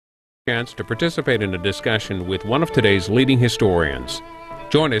chance to participate in a discussion with one of today's leading historians.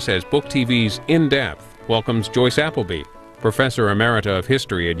 Join us as Book TV's In Depth welcomes Joyce Appleby, Professor Emerita of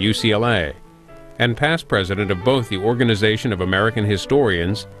History at UCLA, and past president of both the Organization of American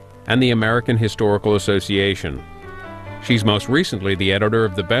Historians and the American Historical Association. She's most recently the editor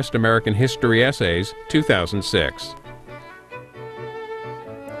of the Best American History Essays, 2006.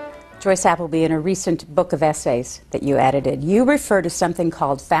 Joyce Appleby, in a recent book of essays that you edited, you refer to something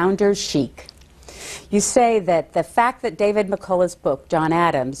called founder's chic. You say that the fact that David McCullough's book, John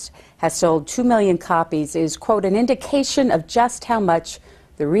Adams, has sold 2 million copies is, quote, an indication of just how much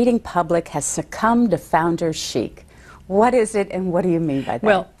the reading public has succumbed to founder's chic. What is it, and what do you mean by that?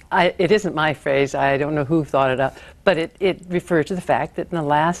 Well, it isn't my phrase. I don't know who thought it up, but it refers to the fact that in the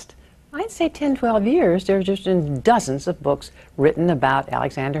last, I'd say 10, 12 years, there have just been dozens of books written about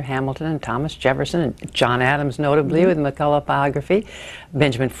Alexander Hamilton and Thomas Jefferson, and John Adams notably with McCullough Biography,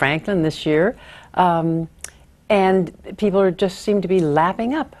 Benjamin Franklin this year. And people just seem to be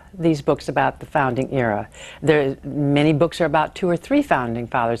lapping up these books about the founding era. Many books are about 2 or 3 founding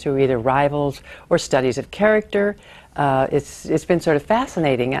fathers who are either rivals or studies of character. It's been sort of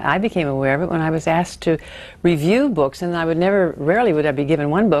fascinating. I became aware of it when I was asked to review books, and rarely would I be given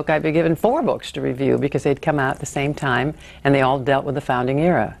 1 book. I'd be given 4 books to review because they'd come out at the same time, and they all dealt with the founding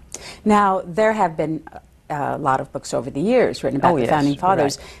era. Now, there have been a lot of books over the years written about the founding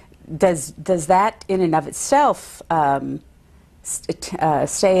fathers. Right. Does that in and of itself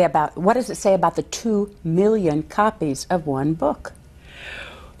say about, what does it say about the 2 million copies of 1 book?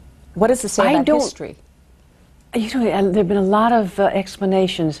 What does it say about history? You know, there have been a lot of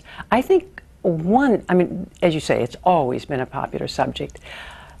explanations. I think as you say, it's always been a popular subject.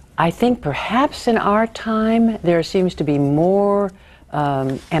 I think perhaps in our time there seems to be more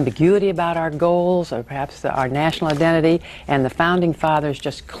ambiguity about our goals, or perhaps our national identity, and the founding fathers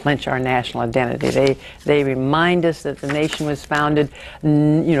just clinch our national identity. They remind us that the nation was founded,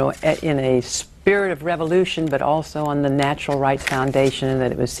 in a spirit of revolution, but also on the natural rights foundation, and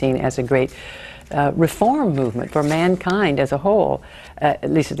that it was seen as a great reform movement for mankind as a whole,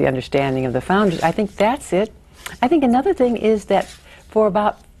 at least at the understanding of the founders. I think that's it. I think another thing is that for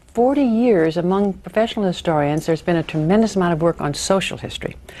about 40 years among professional historians, there's been a tremendous amount of work on social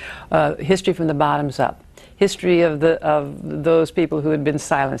history, history from the bottoms up, history of those people who had been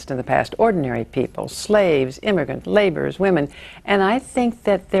silenced in the past, ordinary people, slaves, immigrants, laborers, women. And I think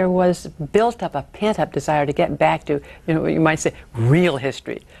that there was built up a pent-up desire to get back to, you might say, real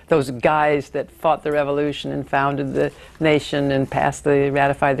history. Those guys that fought the revolution and founded the nation and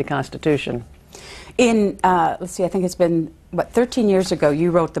ratified the Constitution. Let's see, I think it's been, 13 years ago,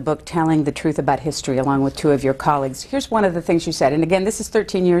 you wrote the book Telling the Truth About History along with 2 of your colleagues. Here's one of the things you said, and again, this is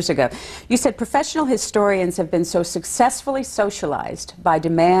 13 years ago. You said, professional historians have been so successfully socialized by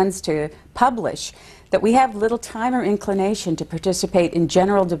demands to publish that we have little time or inclination to participate in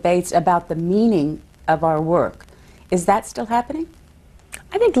general debates about the meaning of our work. Is that still happening?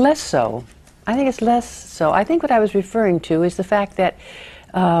 I think less so. I think it's less so. I think what I was referring to is the fact that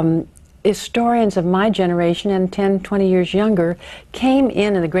historians of my generation and 10, 20 years younger came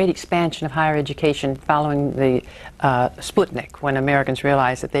in the great expansion of higher education following the Sputnik, when Americans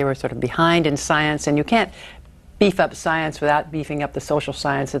realized that they were sort of behind in science, and you can't beef up science without beefing up the social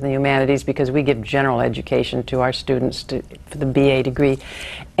science and the humanities, because we give general education to our students for the BA degree.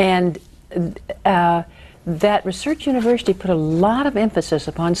 And that research university put a lot of emphasis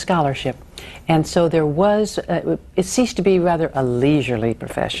upon scholarship, and so there was, it ceased to be rather a leisurely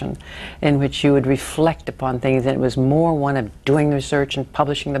profession in which you would reflect upon things, and it was more one of doing research and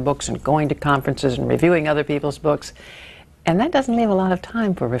publishing the books and going to conferences and reviewing other people's books, and that doesn't leave a lot of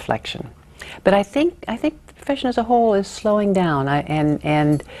time for reflection. But I think the profession as a whole is slowing down,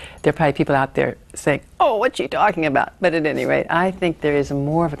 and there are probably people out there saying, oh, what's she talking about? But at any rate, I think there is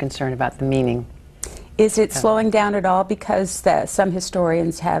more of a concern about the meaning. Is it slowing down at all because some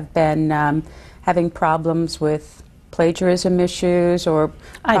historians have been having problems with plagiarism issues, or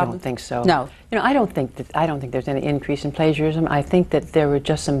I don't think so. No. I don't think there's any increase in plagiarism. I think that there were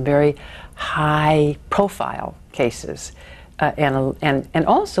just some very high-profile cases, and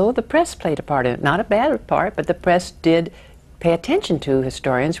also the press played a part in it. Not a bad part, but the press did pay attention to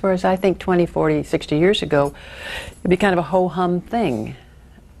historians, whereas I think 20, 40, 60 years ago, it'd be kind of a ho-hum thing.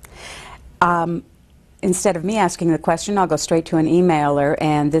 Instead of me asking the question, I'll go straight to an emailer,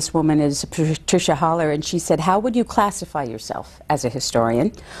 and this woman is Patricia Holler, and she said, how would you classify yourself as a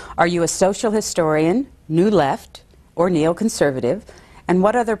historian? Are you a social historian, New Left, or neoconservative? And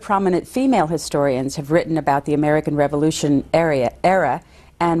what other prominent female historians have written about the American Revolution era,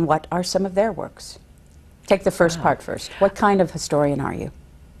 and what are some of their works? Take the first part first. What kind of historian are you?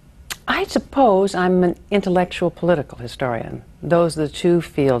 I suppose I'm an intellectual political historian. Those are the two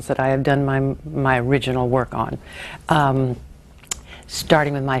fields that I have done my original work on.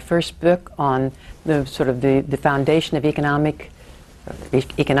 Starting with my first book on the sort of the foundation of economic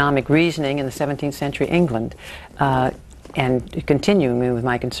reasoning in the 17th century England, and continuing with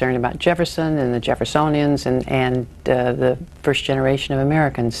my concern about Jefferson and the Jeffersonians and the first generation of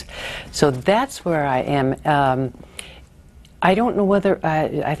Americans. So that's where I am. I don't know whether,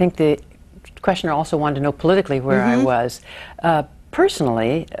 I think the questioner also wanted to know politically where I was.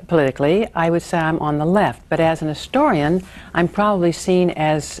 Personally, politically, I would say I'm on the left, but as an historian, I'm probably seen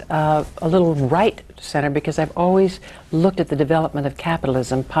as a little right center because I've always looked at the development of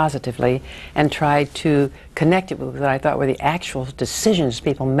capitalism positively and tried to connect it with what I thought were the actual decisions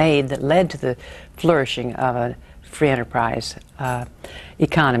people made that led to the flourishing of a free enterprise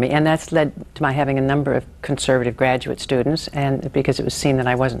economy. And that's led to my having a number of conservative graduate students, and because it was seen that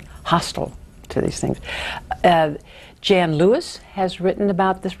I wasn't hostile to these things. Jan Lewis has written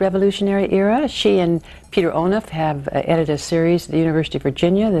about this revolutionary era. She and Peter Onuf have edited a series at the University of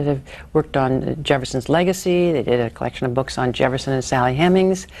Virginia that have worked on Jefferson's legacy. They did a collection of books on Jefferson and Sally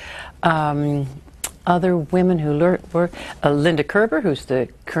Hemings. Other women who were Linda Kerber, who's the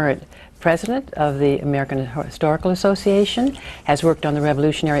current president of the American Historical Association, has worked on the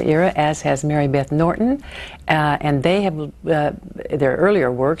Revolutionary era, as has Mary Beth Norton, and they have their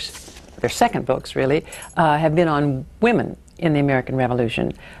earlier works, their second books really, have been on women in the American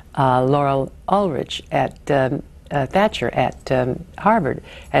Revolution. Laurel Ulrich at Thatcher at Harvard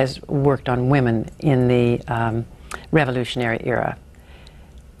has worked on women in the Revolutionary era.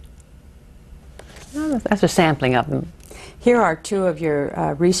 That's a sampling of them. Here are two of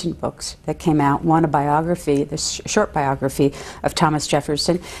your recent books that came out. One, a biography, this short biography of Thomas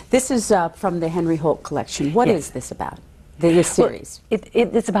Jefferson. This is from the Henry Holt collection. What is this about, this series? Well,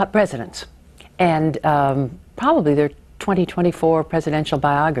 it's about presidents. And probably there are 24 presidential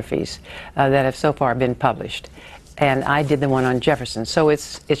biographies that have so far been published. And I did the one on Jefferson. So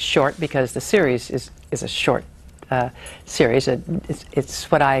it's short because the series is a short series.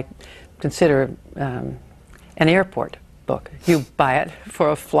 It's what I consider an airport book. You buy it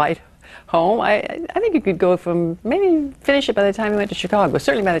for a flight home. I think you could go from, maybe finish it by the time you went to Chicago,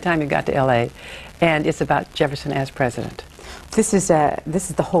 certainly by the time you got to LA. And it's about Jefferson as president. This is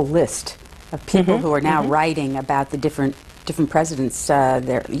the whole list of people who are now writing about the different presidents. You're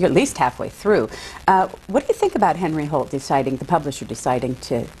at least halfway through. What do you think about Henry Holt deciding, the publisher deciding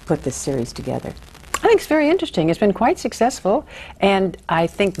to put this series together? I think it's very interesting. It's been quite successful, and I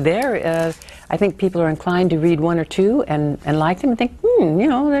think I think people are inclined to read one or two and like them and think, you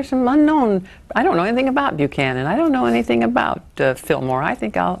know, there's some unknown. I don't know anything about Buchanan. I don't know anything about Fillmore. I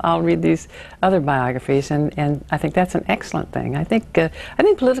think I'll read these other biographies, and I think that's an excellent thing. I think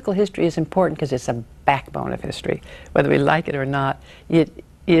political history is important because it's a backbone of history, whether we like it or not. It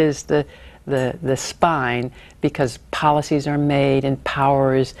is the spine, because policies are made and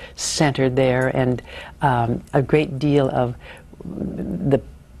power is centered there, and a great deal of the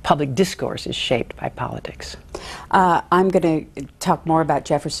public discourse is shaped by politics. I'm going to talk more about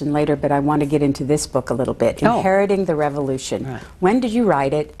Jefferson later, but I want to get into this book a little bit, Inheriting the Revolution. Right. When did you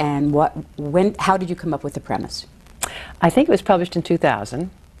write it, and how did you come up with the premise? I think it was published in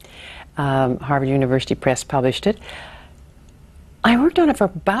 2000. Harvard University Press published it. I worked on it for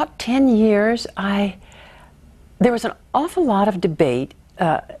about 10 years. There was an awful lot of debate,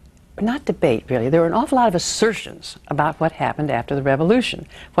 not debate really, there were an awful lot of assertions about what happened after the Revolution,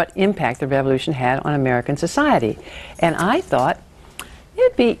 what impact the Revolution had on American society. And I thought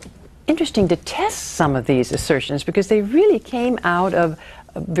it'd be interesting to test some of these assertions because they really came out of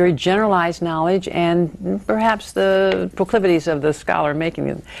very generalized knowledge and perhaps the proclivities of the scholar making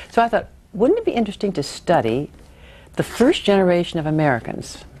them. So I thought, wouldn't it be interesting to study the first generation of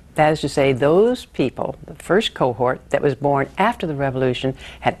Americans, that is to say, those people, the first cohort that was born after the Revolution,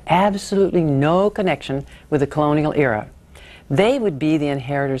 had absolutely no connection with the colonial era. They would be the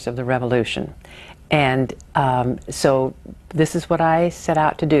inheritors of the Revolution. And so this is what I set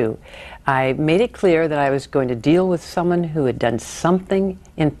out to do. I made it clear that I was going to deal with someone who had done something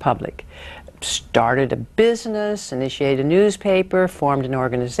in public. Started a business, initiated a newspaper, formed an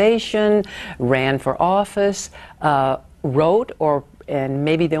organization, ran for office, wrote, and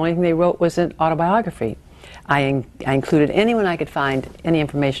maybe the only thing they wrote was an autobiography. I included anyone I could find any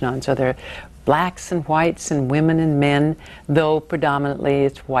information on. So there are blacks and whites and women and men, though predominantly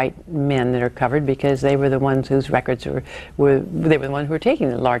it's white men that are covered because they were the ones whose records they were the ones who were taking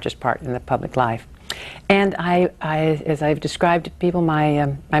the largest part in the public life. And as I've described to people,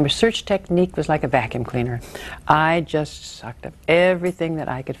 my research technique was like a vacuum cleaner. I just sucked up everything that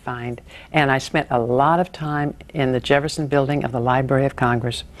I could find. And I spent a lot of time in the Jefferson Building of the Library of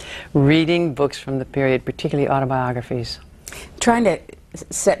Congress, reading books from the period, particularly autobiographies. Trying to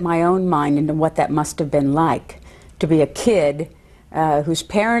set my own mind into what that must have been like to be a kid whose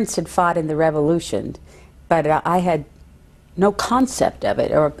parents had fought in the Revolution, but I had no concept of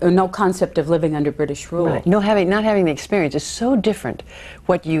it, or no concept of living under British rule. Right. Not having the experience is so different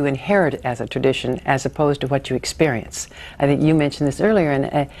what you inherit as a tradition as opposed to what you experience. I think you mentioned this earlier, and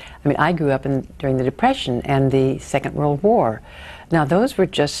I mean, I grew up during the Depression and the Second World War. Now, those were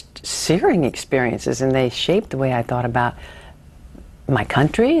just searing experiences, and they shaped the way I thought about my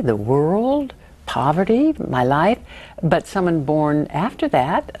country, the world, poverty, my life. But someone born after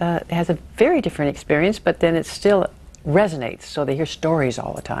that has a very different experience, but then it still resonates, so they hear stories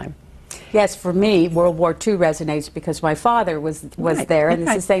all the time. Yes, for me, World War II resonates because my father was Right. there, and it's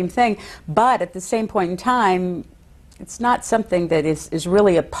Right. the same thing. But at the same point in time, it's not something that is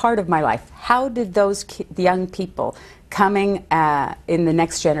really a part of my life. How did those the young people coming in the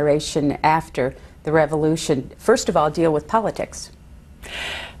next generation after the Revolution, first of all, deal with politics?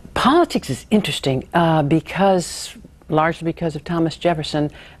 Politics is interesting largely because of Thomas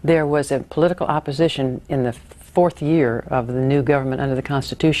Jefferson. There was a political opposition in the fourth year of the new government under the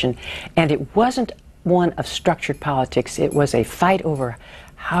Constitution, and it wasn't one of structured politics. It was a fight over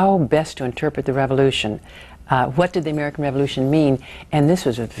how best to interpret the Revolution. What did the American Revolution mean? And this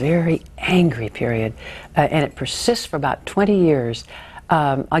was a very angry period, and it persists for about 20 years.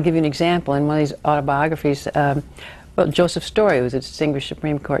 I'll give you an example. In one of these autobiographies, well, Joseph Story, who was a distinguished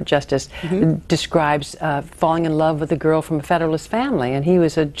Supreme Court justice, describes falling in love with a girl from a Federalist family, and he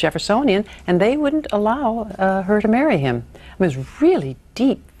was a Jeffersonian, and they wouldn't allow her to marry him. It was really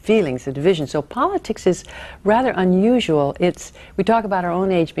deep feelings of division. So politics is rather unusual. We talk about our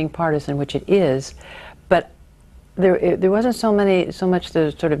own age being partisan, which it is, but there wasn't so much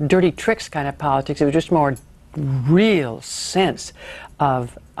the sort of dirty tricks kind of politics. It was just more real sense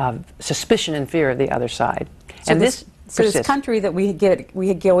of suspicion and fear of the other side. So and this country that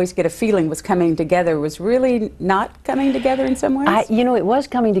we always get a feeling was coming together was really not coming together in some ways? It was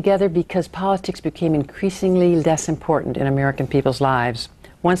coming together because politics became increasingly less important in American people's lives.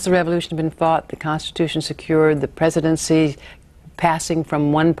 Once the Revolution had been fought, the Constitution secured, the presidency passing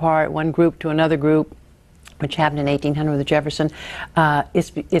from one group to another group, which happened in 1800 with Jefferson,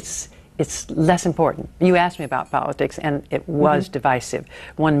 it's less important. You asked me about politics, and it was divisive.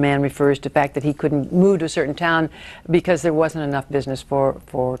 One man refers to the fact that he couldn't move to a certain town because there wasn't enough business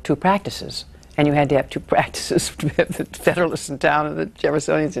for two practices. And you had to have two practices to have the Federalists in town and the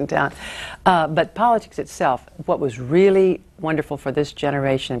Jeffersonians in town. But politics itself, what was really wonderful for this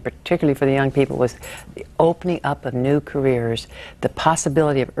generation, and particularly for the young people, was the opening up of new careers, the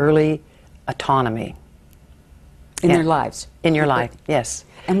possibility of early autonomy. In their lives? In your life, yes.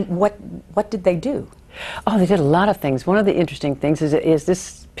 And what did they do? Oh, they did a lot of things. One of the interesting things is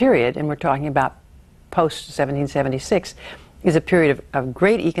this period, and we're talking about post-1776, is a period of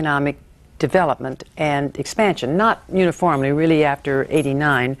great economic development and expansion, not uniformly, really after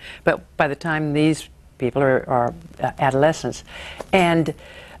 '89, but by the time these people are adolescents. And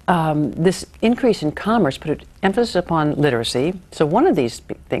this increase in commerce put an emphasis upon literacy. So one of these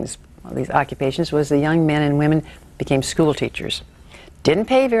things, these occupations, was the young men and women became school teachers. Didn't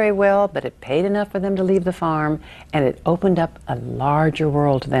pay very well, but it paid enough for them to leave the farm, and it opened up a larger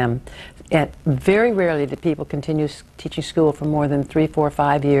world to them. And very rarely did people continue teaching school for more than 3, 4,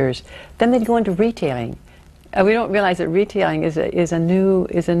 5 years. Then they'd go into retailing. We don't realize that retailing is a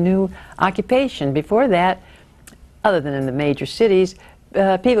new occupation. Before that, other than in the major cities,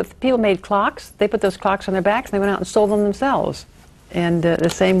 people made clocks. They put those clocks on their backs, and they went out and sold them themselves. And the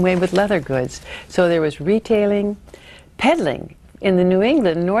same way with leather goods. So there was retailing, peddling. In the New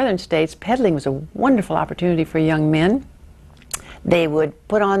England, northern states, peddling was a wonderful opportunity for young men. They would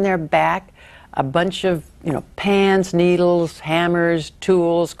put on their back a bunch of, pans, needles, hammers,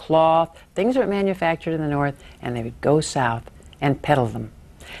 tools, cloth, things that were manufactured in the north, and they would go south and peddle them.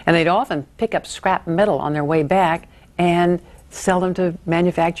 And they'd often pick up scrap metal on their way back and sell them to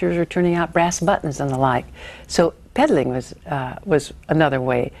manufacturers who were turning out brass buttons and the like. So peddling was another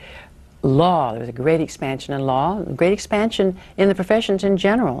way. Law, there was a great expansion in law, a great expansion in the professions in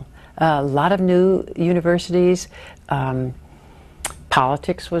general. A lot of new universities.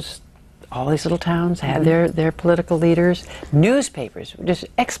 Politics was, all these little towns had their political leaders. Newspapers, just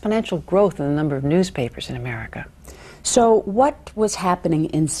exponential growth in the number of newspapers in America. So what was happening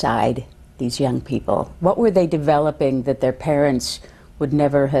inside these young people? What were they developing that their parents would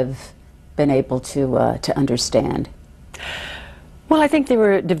never have been able to understand? Well, I think they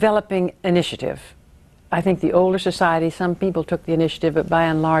were developing initiative. I think the older society, some people took the initiative, but by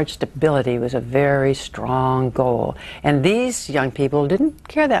and large, stability was a very strong goal. And these young people didn't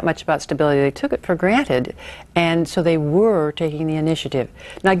care that much about stability. They took it for granted, and so they were taking the initiative.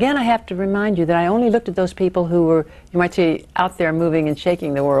 Now, again, I have to remind you that I only looked at those people who were, you might say, out there moving and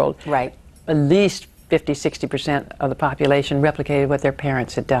shaking the world. Right. At least 50, 60% of the population replicated what their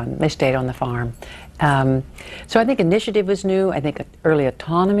parents had done. They stayed on the farm. So I think initiative was new. I think early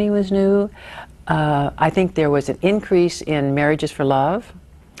autonomy was new. I think there was an increase in marriages for love.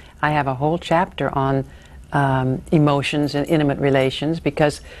 I have a whole chapter on emotions and intimate relations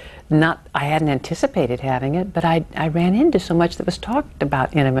because I hadn't anticipated having it, but I ran into so much that was talked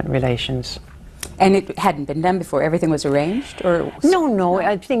about intimate relations. And it hadn't been done before? Everything was arranged? Or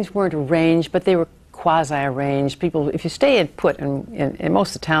No. Things weren't arranged, but they were quasi-arranged. People, if you stay put, in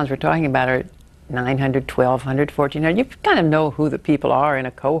most of the towns we're talking about are 900, 1,200, 1,400, you kind of know who the people are in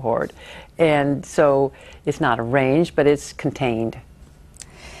a cohort. And so it's not arranged, but it's contained.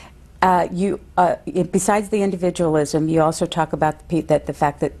 Besides the individualism, you also talk about the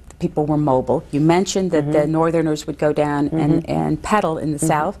fact that people were mobile. You mentioned that the Northerners would go down and paddle in the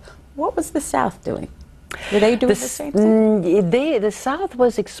South. What was the South doing? Were they doing the same thing? The South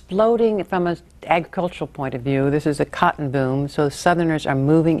was exploding from an agricultural point of view. This is a cotton boom, so Southerners are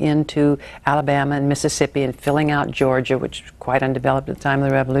moving into Alabama and Mississippi and filling out Georgia, which was quite undeveloped at the time of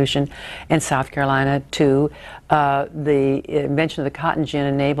the Revolution, and South Carolina too. The invention of the cotton gin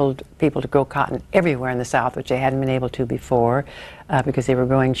enabled people to grow cotton everywhere in the South, which they hadn't been able to before because they were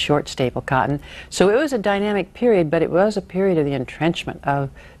growing short staple cotton. So it was a dynamic period, but it was a period of the entrenchment of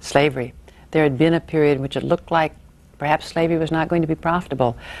slavery. There had been a period in which it looked like perhaps slavery was not going to be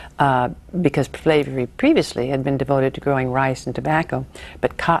profitable because slavery previously had been devoted to growing rice and tobacco,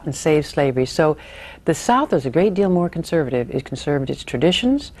 but cotton saved slavery. So the South was a great deal more conservative. It conserved its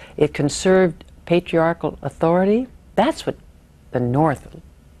traditions. It conserved patriarchal authority. That's what the North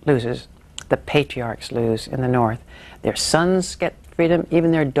loses. The patriarchs lose in the North. Their sons get freedom,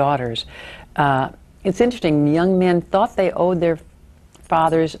 even their daughters. It's interesting, young men thought they owed their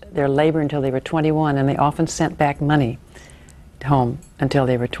fathers their labor until they were 21, and they often sent back money home until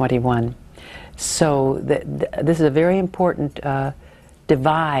they were 21. So this is a very important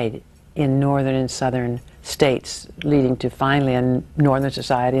divide in northern and southern states, leading to finally a northern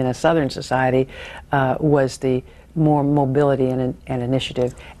society and a southern society was the more mobility and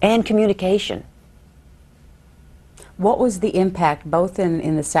initiative and communication. What was the impact, both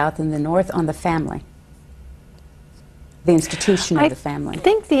in the South and the North, on the family? The institution of the family? I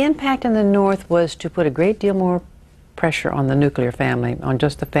think the impact in the North was to put a great deal more pressure on the nuclear family, on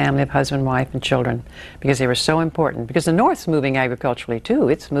just the family of husband, wife, and children, because they were so important. Because the North's moving agriculturally too.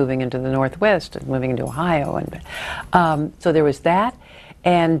 It's moving into the Northwest and moving into Ohio, and so there was that,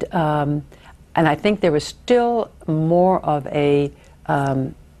 and I think there was still more of a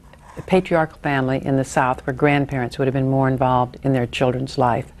patriarchal family in the South, where grandparents would have been more involved in their children's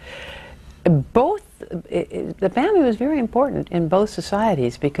life. The family was very important in both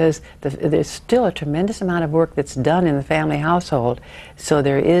societies because there's still a tremendous amount of work that's done in the family household. So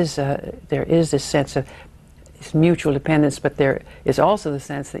there is this sense of mutual dependence, but there is also the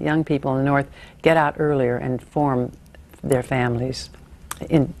sense that young people in the North get out earlier and form their families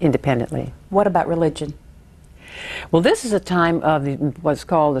independently. What about religion? Well, this is a time of what's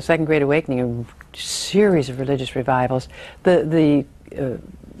called the Second Great Awakening, a series of religious revivals. The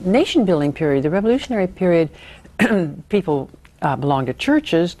nation-building period, the revolutionary period, people belonged to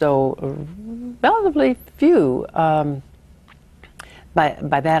churches, though relatively few. By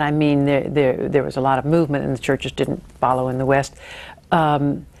that I mean there was a lot of movement, and the churches didn't follow in the West.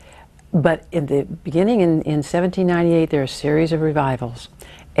 But in the beginning, in 1798, there are a series of revivals.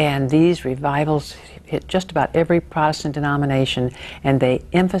 And these revivals hit just about every Protestant denomination, and they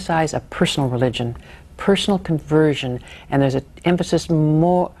emphasize a personal religion, personal conversion, and there's an emphasis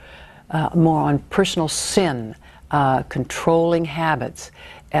more on personal sin, controlling habits,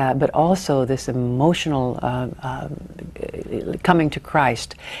 but also this emotional coming to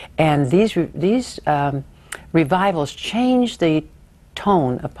Christ. And these revivals change the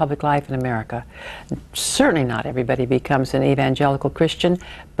tone of public life in America. Certainly not everybody becomes an evangelical Christian,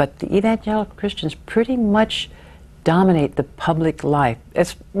 but the evangelical Christians pretty much dominate the public life.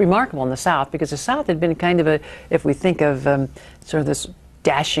 It's remarkable in the South, because the South had been kind of a, if we think of sort of this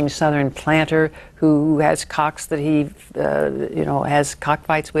dashing Southern planter who has cocks that he, has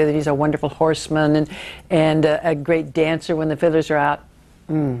cockfights with, and he's a wonderful horseman and a great dancer when the fiddlers are out.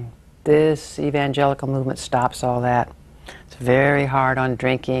 This evangelical movement stops all that. It's very hard on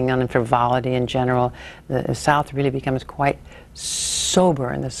drinking, on frivolity in general. The South really becomes quite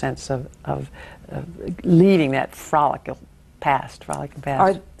sober in the sense of leaving that frolic past.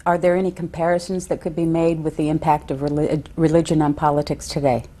 Are there any comparisons that could be made with the impact of religion on politics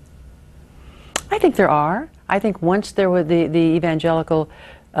today? I think there are. I think once there were the evangelical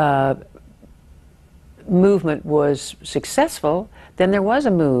movement was successful, then there was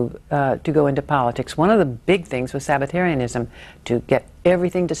a move to go into politics. One of the big things was Sabbatarianism, to get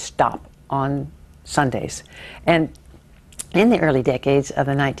everything to stop on Sundays. And in the early decades of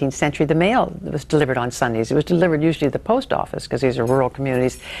the 19th century, the mail was delivered on Sundays. It was delivered usually to the post office, because these are rural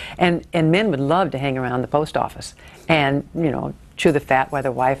communities, and men would love to hang around the post office and, you know, chew the fat while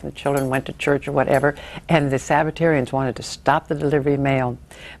the wife and the children went to church or whatever. And the Sabbatarians wanted to stop the delivery of mail.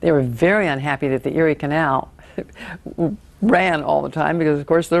 They were very unhappy that the Erie Canal ran all the time, because of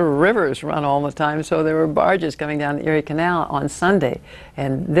course the rivers run all the time, so there were barges coming down the Erie Canal on Sunday,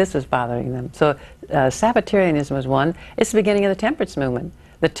 and this was bothering them. So Sabbatarianism was one. It's the beginning of the temperance movement.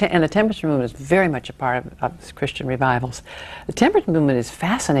 And the temperance movement is very much a part of Christian revivals. The temperance movement is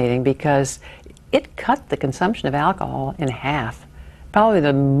fascinating because it cut the consumption of alcohol in half. Probably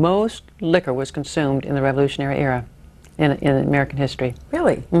the most liquor was consumed in the Revolutionary era in American history.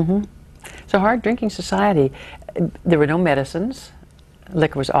 Really? Mm-hmm. It's a hard drinking society. There were no medicines.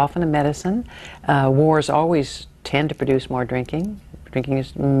 Liquor was often a medicine. Wars always tend to produce more drinking. Drinking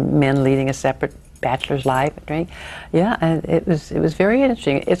is men leading a separate bachelor's life. Drink. Yeah, and it was very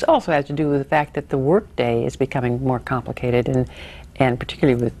interesting. It also has to do with the fact that the workday is becoming more complicated, and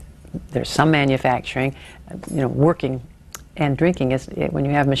particularly with there's some manufacturing. You know, working and drinking is, when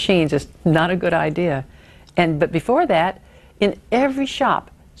you have machines, is not a good idea. But before that, in every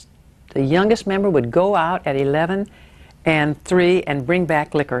shop, the youngest member would go out at 11 and 3 and bring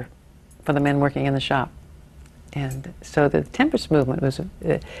back liquor for the men working in the shop. And so the temperance movement was,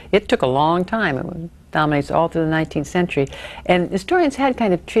 it took a long time. It dominates all through the 19th century. And historians had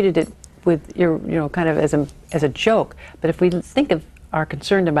kind of treated it with, you know, kind of as a joke. But if we are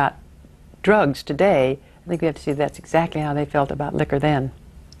concerned about drugs today, I think we have to see that's exactly how they felt about liquor then.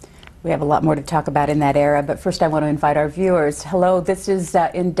 We have a lot more to talk about in that era, but first I want to invite our viewers. Hello, this is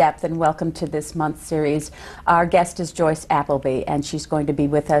In Depth, and welcome to this month's series. Our guest is Joyce Appleby, and she's going to be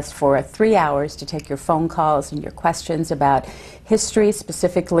with us for 3 hours to take your phone calls and your questions about history,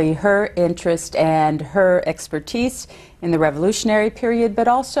 specifically her interest and her expertise in the Revolutionary period, but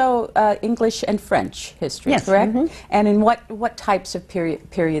also English and French history, yes, correct? Mm-hmm. And in what types of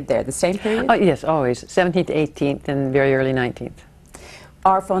period there? The same period? Oh, yes, always. 17th to 18th and very early 19th.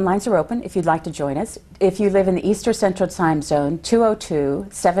 Our phone lines are open if you'd like to join us. If you live in the East or Central Time Zone,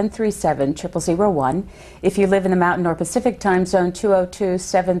 202-737-0001. If you live in the Mountain or Pacific Time Zone,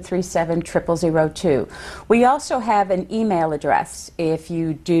 202-737-0002. We also have an email address. If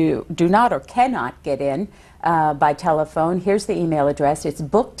you do not or cannot get in by telephone, here's the email address. It's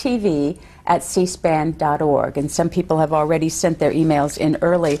booktv@cspan.org. And some people have already sent their emails in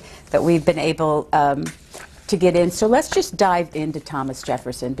early that we've been able to get in. So let's just dive into Thomas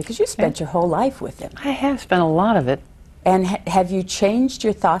Jefferson, because you spent your whole life with him. I have spent a lot of it. And have you changed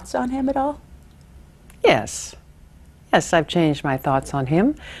your thoughts on him at all? Yes. Yes, I've changed my thoughts on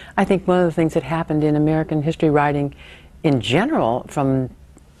him. I think one of the things that happened in American history writing in general from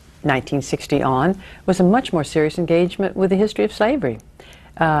 1960 on was a much more serious engagement with the history of slavery.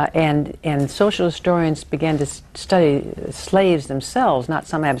 And social historians began to study slaves themselves, not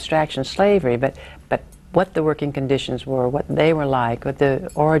some abstraction slavery, but what the working conditions were, what they were like, what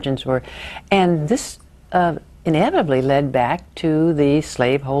the origins were. And this inevitably led back to the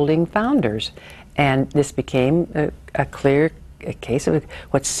slave-holding founders. And this became a clear case of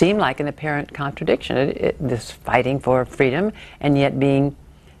what seemed like an apparent contradiction, this fighting for freedom and yet being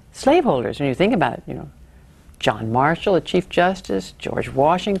slaveholders. When you think about it, you know, John Marshall, the Chief Justice, George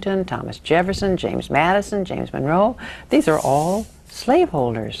Washington, Thomas Jefferson, James Madison, James Monroe, these are all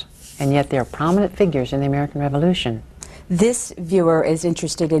slaveholders. And yet they're prominent figures in the American Revolution. This viewer is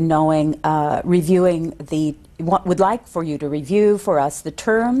interested in knowing, would like for you to review for us the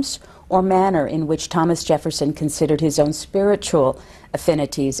terms or manner in which Thomas Jefferson considered his own spiritual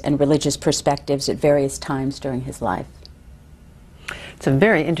affinities and religious perspectives at various times during his life. It's a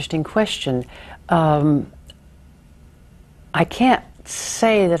very interesting question. I can't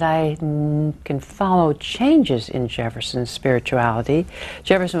say that I can follow changes in Jefferson's spirituality.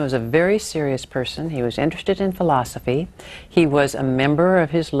 Jefferson was a very serious person. He was interested in philosophy. He was a member of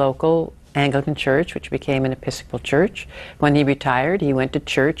his local Anglican church, which became an Episcopal church. When he retired, he went to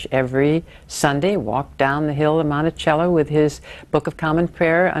church every Sunday, walked down the hill of Monticello with his Book of Common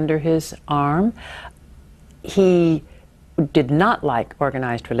Prayer under his arm. He did not like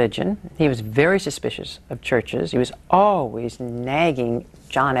organized religion. He was very suspicious of churches. He was always nagging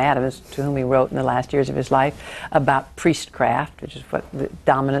John Adams, to whom he wrote in the last years of his life, about priestcraft, which is what the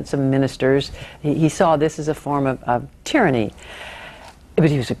dominance of ministers. He saw this as a form of tyranny. But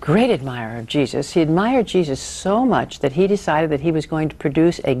he was a great admirer of Jesus. He admired Jesus so much that he decided that he was going to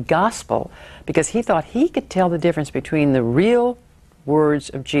produce a gospel because he thought he could tell the difference between the real words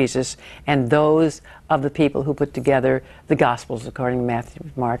of Jesus and those of the people who put together the Gospels according to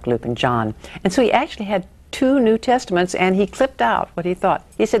Matthew, Mark, Luke, and John. And so he actually had 2 New Testaments, and he clipped out what he thought.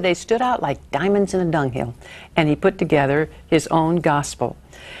 He said they stood out like diamonds in a dunghill, and he put together his own gospel.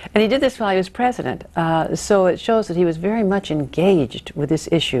 And he did this while he was president, so it shows that he was very much engaged with this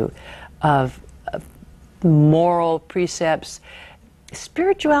issue of moral precepts.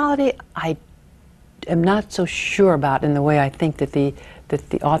 Spirituality, I am not so sure about in the way I think that the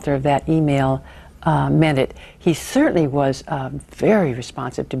author of that email meant it. He certainly was very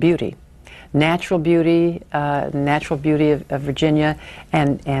responsive to beauty. Natural beauty of Virginia,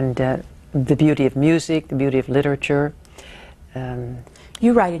 and the beauty of music, the beauty of literature.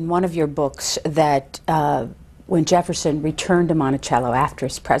 You write in one of your books that when Jefferson returned to Monticello after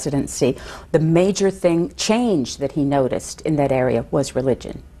his presidency, the major change that he noticed in that area was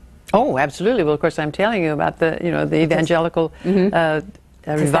religion. Oh, absolutely. Well, of course, I'm telling you about the evangelical revivals.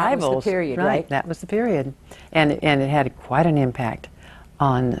 That was the period, right? That was the period, and it had quite an impact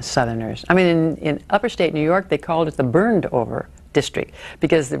on Southerners. I mean, in upstate New York, they called it the burned-over district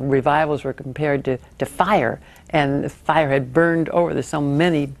because the revivals were compared to fire, and the fire had burned over. There's so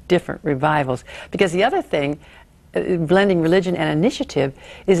many different revivals. Because the other thing, blending religion and initiative,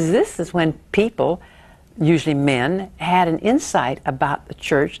 is when people, usually men, had an insight about the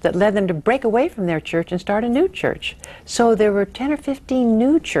church that led them to break away from their church and start a new church. So there were 10 or 15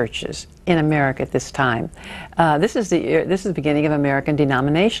 new churches in America at this time. This is the beginning of American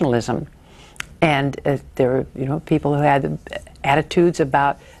denominationalism. And there were people who had attitudes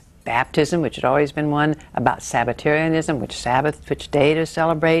about baptism, which had always been one, about Sabbatarianism, which day to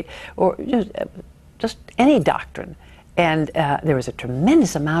celebrate, or just any doctrine. And there was a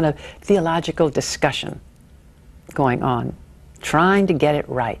tremendous amount of theological discussion going on, trying to get it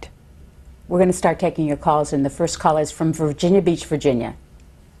right. We're going to start taking your calls, and the first call is from Virginia Beach, Virginia.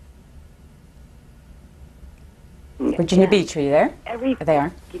 Virginia Beach, are you there? They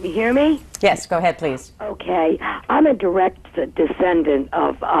are. Can you hear me? Yes, go ahead, please. Okay. I'm a direct descendant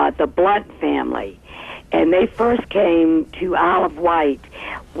of the Blunt family, and they first came to Isle of Wight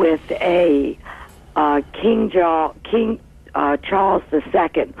with a King Charles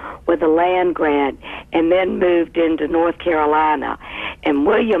II with a land grant, and then moved into North Carolina. And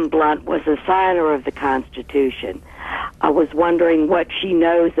William Blunt was a signer of the Constitution. I was wondering what she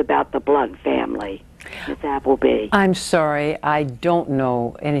knows about the Blunt family, Miss Appleby. I'm sorry, I don't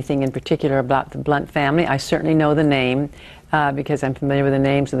know anything in particular about the Blunt family. I certainly know the name because I'm familiar with the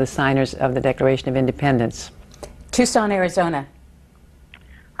names of the signers of the Declaration of Independence. Tucson, Arizona.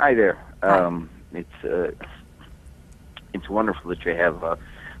 Hi there. Hi. It's wonderful that you have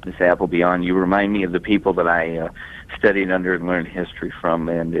Miss Appleby on. You remind me of the people that I studied under and learned history from,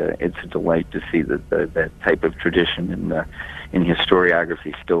 and it's a delight to see that type of tradition in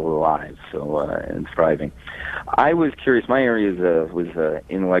historiography still alive, and thriving. I was curious. My area was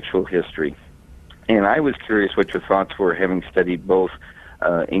intellectual history, and I was curious what your thoughts were, having studied both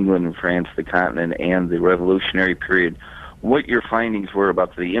England and France, the continent, and the Revolutionary period. What your findings were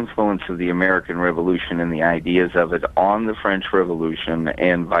about the influence of the American Revolution and the ideas of it on the French Revolution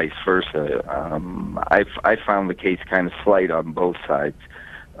and vice versa. I found the case kind of slight on both sides,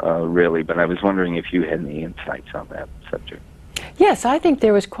 really, but I was wondering if you had any insights on that subject. Yes, I think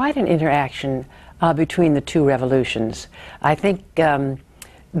there was quite an interaction between the two revolutions. I think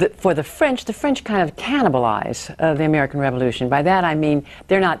for the French kind of cannibalize the American Revolution. By that I mean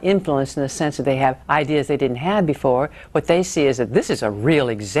they're not influenced in the sense that they have ideas they didn't have before. What they see is that this is a real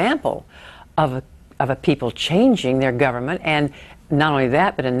example of a people changing their government, and not only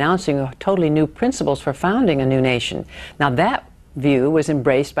that, but announcing totally new principles for founding a new nation. Now that view was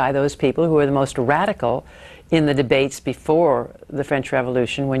embraced by those people who were the most radical in the debates before the French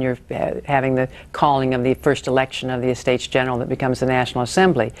Revolution, when you're having the calling of the first election of the Estates General that becomes the National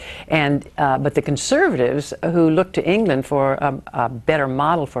Assembly. And but the conservatives who look to England for a better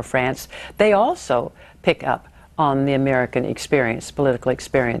model for France, they also pick up on the American experience, political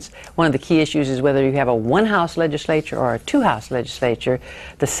experience. One of the key issues is whether you have a one-house legislature or a two-house legislature,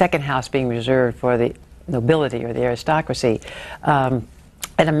 the second house being reserved for the nobility or the aristocracy.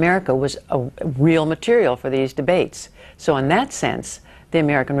 And America was a real material for these debates. So in that sense, the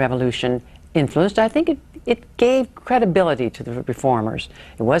American Revolution influenced. I think it gave credibility to the reformers.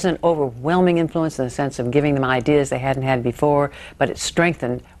 It wasn't an overwhelming influence in the sense of giving them ideas they hadn't had before, but it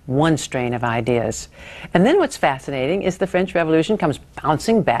strengthened one strain of ideas. And then what's fascinating is the French Revolution comes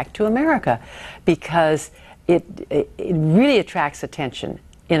bouncing back to America because it really attracts attention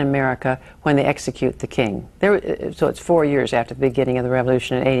in America when they execute the king. So it's 4 years after the beginning of the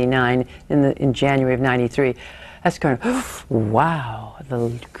revolution in '89, in January of '93. That's kind of, wow,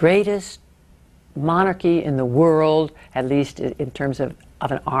 the greatest monarchy in the world, at least in terms of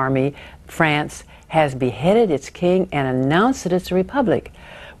an army, France, has beheaded its king and announced that it's a republic.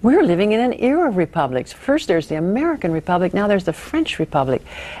 We're living in an era of republics. First there's the American Republic, now there's the French Republic.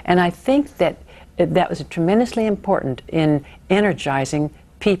 And I think that that was tremendously important in energizing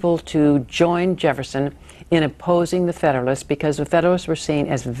people to join Jefferson in opposing the Federalists, because the Federalists were seen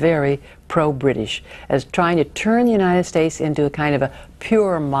as very pro-British, as trying to turn the United States into a kind of a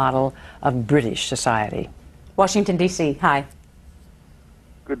pure model of British society. Washington, D.C., hi.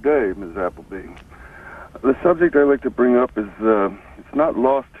 Good day, Ms. Appleby. The subject I'd like to bring up is, it's not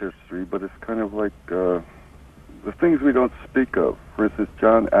lost history, but it's kind of like the things we don't speak of. For instance,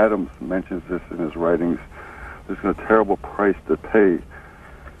 John Adams mentions this in his writings. There's a terrible price to pay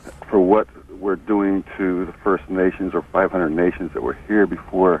for what we're doing to the First Nations or 500 nations that were here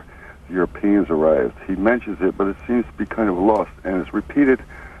before the Europeans arrived. He mentions it, but it seems to be kind of lost, and it's repeated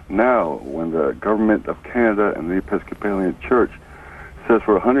now when the government of Canada and the Episcopalian Church says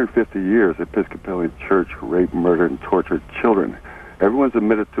for 150 years the Episcopalian Church raped, murdered, and tortured children. Everyone's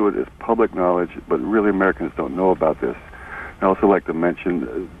admitted to it as public knowledge, but really Americans don't know about this. I'd also like to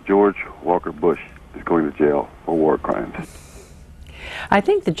mention George Walker Bush is going to jail for war crimes. I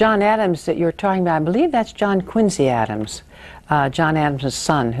think the John Adams that you're talking about, I believe that's John Quincy Adams, John Adams'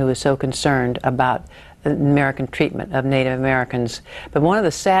 son, who was so concerned about the American treatment of Native Americans. But one of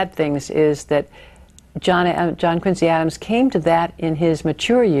the sad things is that John Quincy Adams came to that in his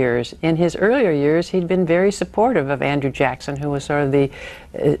mature years. In his earlier years, he'd been very supportive of Andrew Jackson, who was sort of the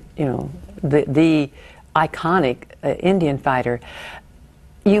iconic Indian fighter.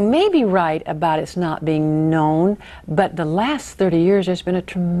 You may be right about it's not being known, but the last 30 years there's been a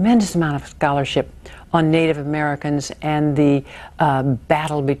tremendous amount of scholarship on Native Americans and the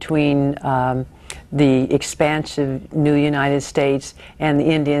battle between the expansive new United States and the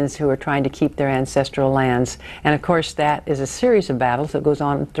Indians who are trying to keep their ancestral lands. And of course that is a series of battles that goes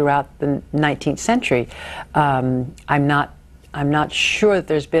on throughout the 19th century. I'm not sure that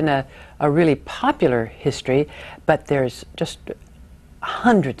there's been a really popular history, but there's just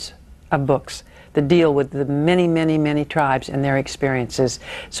hundreds of books that deal with the many, many, many tribes and their experiences.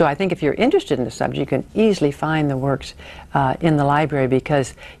 So I think if you're interested in the subject, you can easily find the works in the library,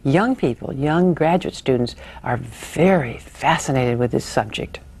 because young people, young graduate students, are very fascinated with this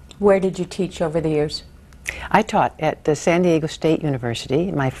subject. Where did you teach over the years? I taught at the San Diego State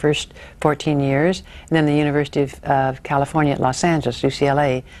University my first 14 years, and then the University of California at Los Angeles,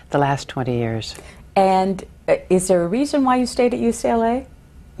 UCLA, the last 20 years. And is there a reason why you stayed at UCLA?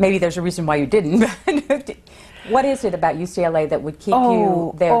 Maybe there's a reason why you didn't. What is it about UCLA that would keep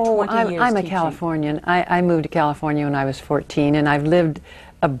you there 20 years I'm a teaching? Californian. I moved to California when I was 14, and I've lived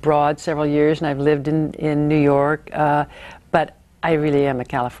abroad several years, and I've lived in New York, but I really am a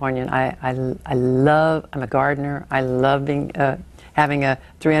Californian. I'm a gardener. I love having a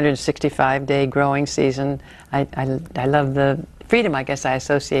 365-day growing season. I love the freedom, I guess, I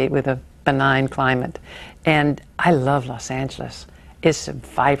associate with a benign climate. And I love Los Angeles. It's a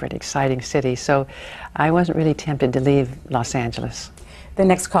vibrant, exciting city, so I wasn't really tempted to leave Los Angeles. The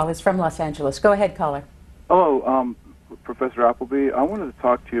next call is from Los Angeles. Go ahead, caller. Hello, Professor Appleby. I wanted to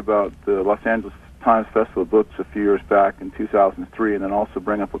talk to you about the Los Angeles Times Festival of Books a few years back in 2003, and then also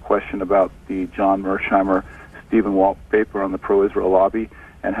bring up a question about the John Mersheimer, Stephen Walt paper on the pro-Israel lobby,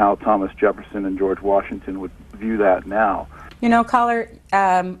 and how Thomas Jefferson and George Washington would view that now. You know, caller,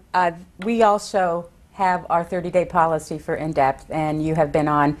 we also have our 30-day policy for in-depth, and you have been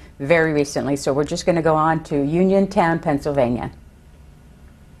on very recently, so we're just going to go on to Uniontown, Pennsylvania.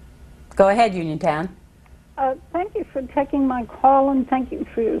 Go ahead, Uniontown. Thank you for taking my call, and thank you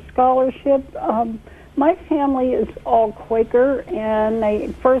for your scholarship. My family is all Quaker, and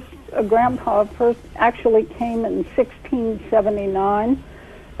Grandpa first actually came in 1679.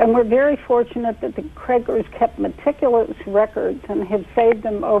 And we're very fortunate that the Quakers kept meticulous records and have saved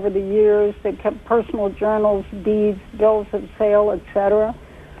them over the years. They kept personal journals, deeds, bills of sale, etc.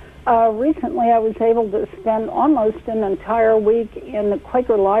 Recently, I was able to spend almost an entire week in the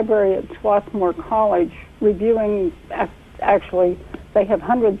Quaker Library at Swarthmore College reviewing, actually, they have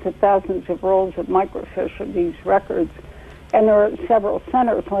hundreds of thousands of rolls of microfiche of these records. and there are several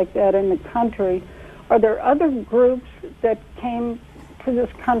centers like that in the country. Are there other groups that came to this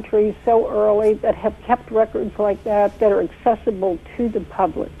country so early that have kept records like that that are accessible to the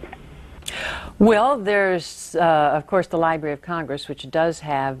public? Well, there's, of course, the Library of Congress, which does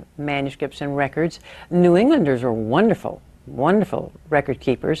have manuscripts and records. New Englanders are wonderful, wonderful record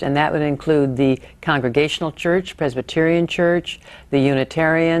keepers, and that would include the Congregational Church, Presbyterian Church, the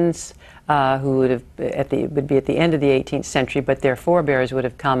Unitarians, who would be at the end of the 18th century, but their forebears would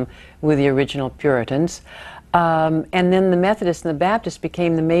have come with the original Puritans. And then the Methodists and the Baptists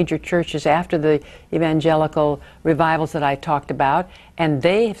became the major churches after the evangelical revivals that I talked about, and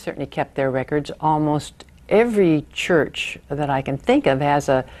they have certainly kept their records. Almost every church that I can think of has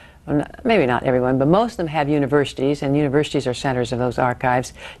a, maybe not everyone, but most of them have universities, and universities are centers of those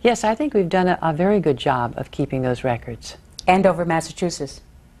archives. Yes, I think we've done a very good job of keeping those records. Andover, Massachusetts.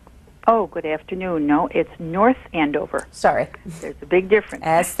 Oh, good afternoon. No, it's North Andover. Sorry. There's a big difference.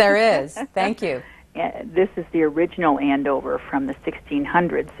 Yes, there is. Thank you. This is the original Andover from the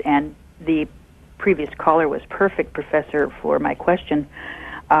 1600s, and the previous caller was perfect, Professor, for my question.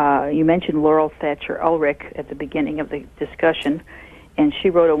 You mentioned Laurel Thatcher Ulrich at the beginning of the discussion, and she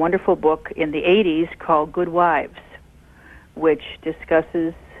wrote a wonderful book in the 80s called Good Wives, which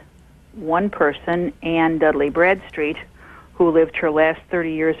discusses one person, Anne Dudley Bradstreet, who lived her last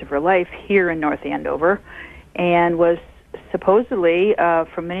 30 years of her life here in North Andover, and was supposedly,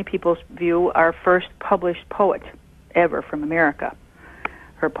 from many people's view, our first published poet ever from America.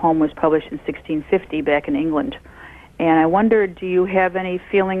 Her poem was published in 1650 back in England. And I wondered, do you have any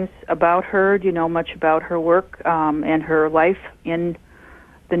feelings about her? Do you know much about her work and her life in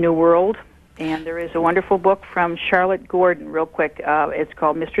the New World? And there is a wonderful book from Charlotte Gordon, real quick. It's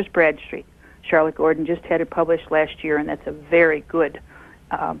called Mistress Bradstreet. Charlotte Gordon just had it published last year, and that's a very good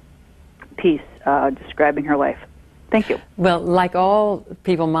piece describing her life. Thank you. Well, like all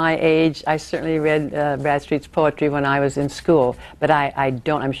people my age, I certainly read Bradstreet's poetry when I was in school, but I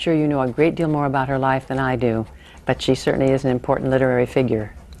don't. I'm sure you know a great deal more about her life than I do, but she certainly is an important literary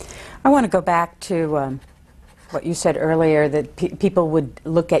figure. I want to go back to what you said earlier, that people would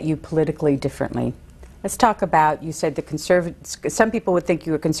look at you politically differently. Let's talk about, you said some people would think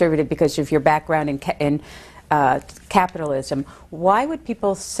you were conservative because of your background in capitalism. Why would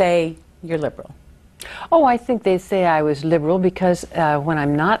people say you're liberal? Oh, I think they say I was liberal because when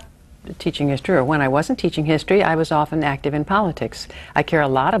I'm not teaching history, or when I wasn't teaching history, I was often active in politics. I care a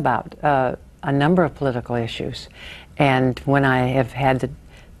lot about a number of political issues, and when I have had the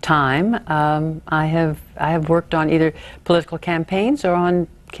time, I have worked on either political campaigns or on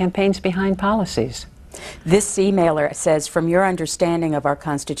campaigns behind policies. This emailer says, from your understanding of our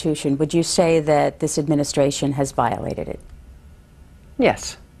Constitution, would you say that this administration has violated it?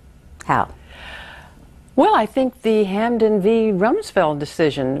 Yes. How? Well, I think the Hamden v. Rumsfeld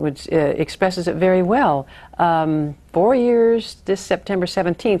decision, which expresses it very well. 4 years this September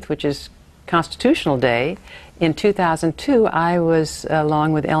 17th, which is Constitutional Day, in 2002, I was,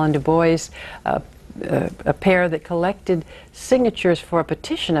 along with Ellen Du Bois, a pair that collected signatures for a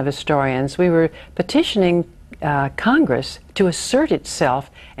petition of historians. We were petitioning Congress to assert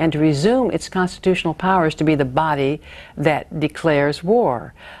itself and to resume its constitutional powers to be the body that declares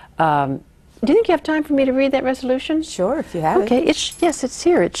war. Do you think you have time for me to read that resolution? Sure, if you have it. Yes, it's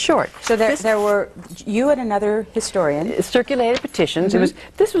here. It's short. So there were you and another historian circulated petitions.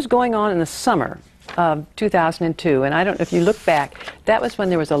 This was going on in the summer of 2002, and I don't know if you look back. That was when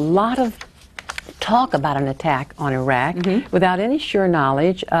there was a lot of talk about an attack on Iraq without any sure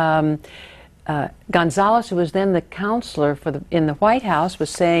knowledge. Gonzales, who was then the counselor in the White House, was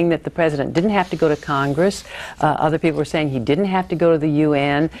saying that the president didn't have to go to Congress. Other people were saying he didn't have to go to the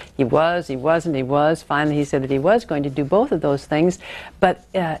UN. He was, he wasn't, he was. Finally, he said that he was going to do both of those things. But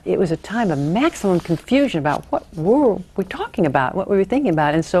it was a time of maximum confusion about what were we talking about, what were we thinking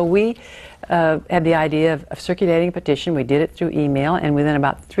about. And so we had the idea of circulating a petition. We did it through email, and within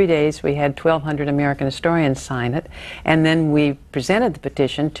about 3 days we had 1,200 American historians sign it. And then we presented the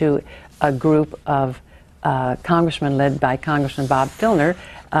petition to a group of congressmen led by Congressman Bob Filner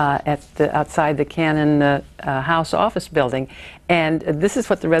outside the Cannon House office building. And this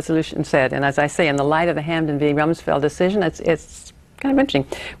is what the resolution said. And as I say, in the light of the Hamden v. Rumsfeld decision, it's kind of interesting.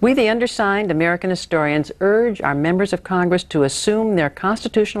 We, the undersigned American historians, urge our members of Congress to assume their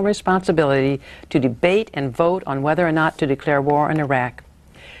constitutional responsibility to debate and vote on whether or not to declare war in Iraq.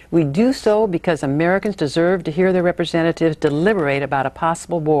 We do so because Americans deserve to hear their representatives deliberate about a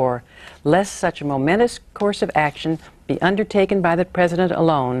possible war, lest such a momentous course of action be undertaken by the President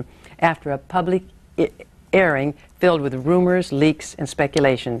alone after a public airing filled with rumors, leaks, and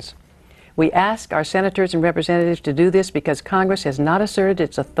speculations. We ask our senators and representatives to do this because Congress has not asserted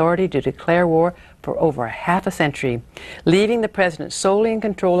its authority to declare war for over half a century, leaving the President solely in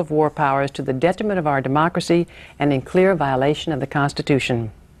control of war powers to the detriment of our democracy and in clear violation of the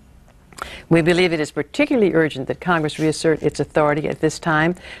Constitution. We believe it is particularly urgent that Congress reassert its authority at this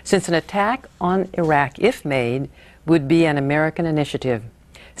time, since an attack on Iraq, if made, would be an American initiative.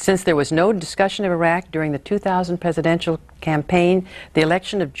 Since there was no discussion of Iraq during the 2000 presidential campaign, the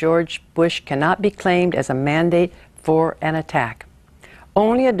election of George Bush cannot be claimed as a mandate for an attack.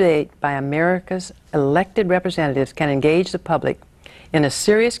 Only a debate by America's elected representatives can engage the public in a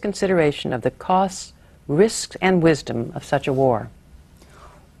serious consideration of the costs, risks, and wisdom of such a war.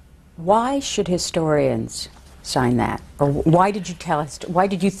 Why should historians sign that? Or why did you tell us? Why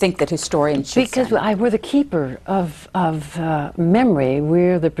did you think that historians should because sign that? we're the keeper of memory.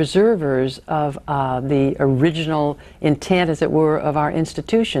 We're the preservers of the original intent, as it were, of our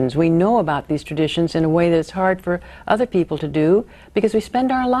institutions. We know about these traditions in a way that it's hard for other people to do because we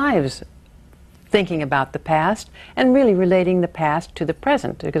spend our lives thinking about the past and really relating the past to the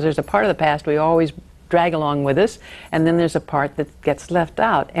present, because there's a part of the past we always drag along with us, and then there's a part that gets left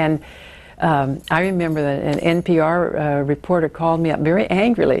out. And I remember that an NPR reporter called me up very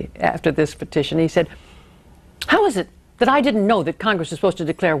angrily after this petition. He said, "How is it that I didn't know that Congress is supposed to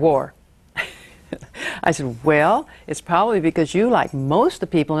declare war?" I said, "Well, it's probably because you, like most of the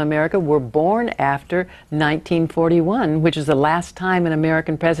people in America, were born after 1941, which is the last time an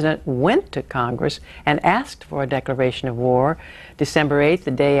American president went to Congress and asked for a declaration of war, December 8th,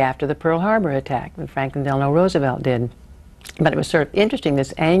 the day after the Pearl Harbor attack, when Franklin Delano Roosevelt did." But it was sort of interesting,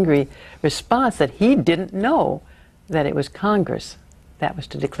 this angry response that he didn't know that it was Congress that was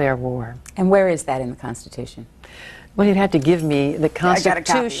to declare war. And where is that in the Constitution? Well, you'd have to give me the Constitution. I got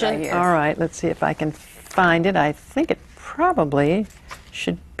a copy right here. All right, let's see if I can find it. I think it probably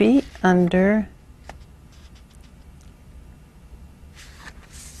should be under...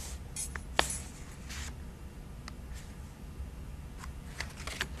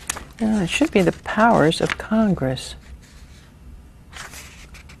 it should be the powers of Congress.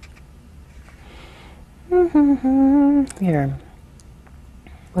 Here.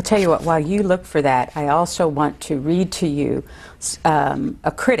 Well, tell you what, while you look for that, I also want to read to you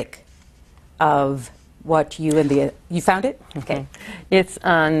a critic of what you and the... You found it? Okay. It's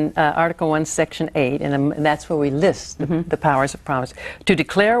on Article 1, Section 8, and that's where we list the powers of promise. To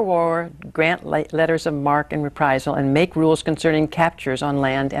declare war, grant letters of marque and reprisal, and make rules concerning captures on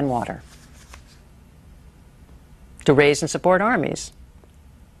land and water. To raise and support armies.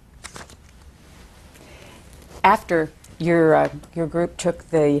 After your group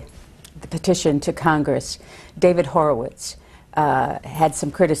took the petition to Congress, David Horowitz had some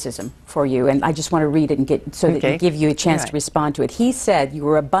criticism for you, and I just want to read it and that give you a chance to respond to it. He said you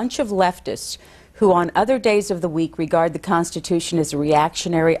were a bunch of leftists who on other days of the week regard the Constitution as a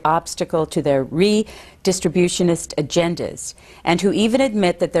reactionary obstacle to their redistributionist agendas, and who even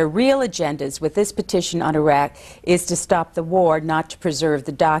admit that their real agendas with this petition on Iraq is to stop the war, not to preserve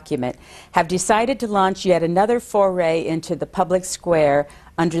the document, have decided to launch yet another foray into the public square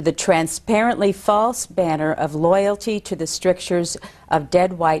under the transparently false banner of loyalty to the strictures of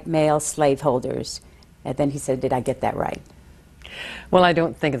dead white male slaveholders. And then he said, did I get that right? Well, I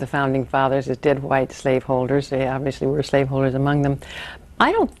don't think of the Founding Fathers as dead white slaveholders. They obviously were slaveholders among them.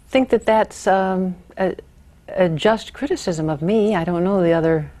 I don't think that that's a just criticism of me. I don't know the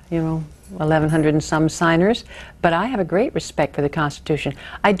other, 1,100 and some signers, but I have a great respect for the Constitution.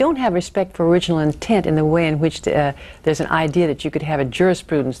 I don't have respect for original intent in the way in which there's an idea that you could have a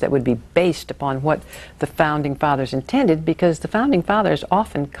jurisprudence that would be based upon what the Founding Fathers intended, because the Founding Fathers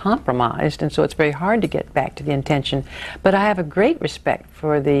often compromised, and so it's very hard to get back to the intention. But I have a great respect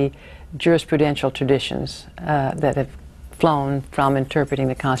for the jurisprudential traditions that have flown from interpreting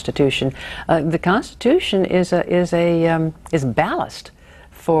the Constitution. The Constitution is ballast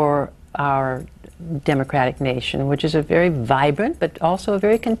for our democratic nation, which is a very vibrant but also a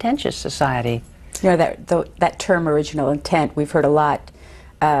very contentious society. That term original intent, we've heard a lot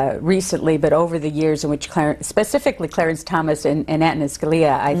recently, but over the years in which specifically Clarence Thomas and Antonin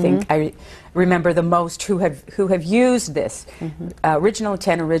Scalia, I think I remember the most who have used this original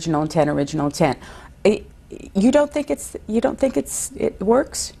intent, original intent, original intent. You don't think it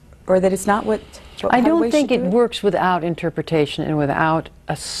works, or that it's not what? I don't think it works without interpretation and without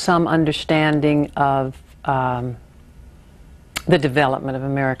some understanding of the development of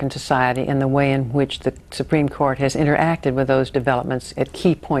American society and the way in which the Supreme Court has interacted with those developments at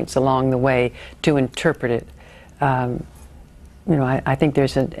key points along the way to interpret it. I think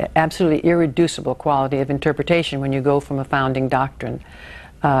there's an absolutely irreducible quality of interpretation when you go from a founding doctrine.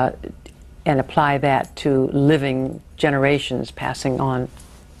 apply that to living generations passing on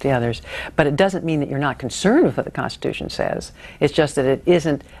the others. But it doesn't mean that you're not concerned with what the Constitution says. It's just that it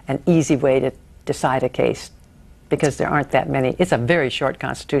isn't an easy way to decide a case because there aren't that many. It's a very short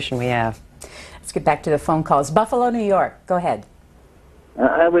Constitution we have. Let's get back to the phone calls. Buffalo, New York. Go ahead.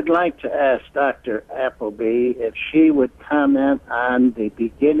 I would like to ask Dr. Appleby if she would comment on the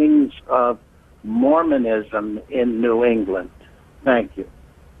beginnings of Mormonism in New England. Thank you.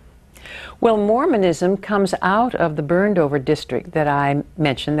 Well, Mormonism comes out of the burned over district that I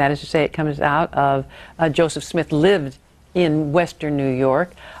mentioned. That is to say, it comes out of Joseph Smith lived in western New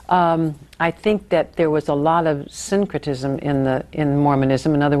York. I think that there was a lot of syncretism in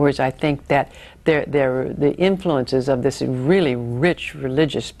Mormonism. In other words, I think that the influences of this really rich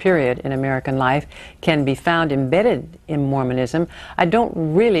religious period in American life can be found embedded in Mormonism.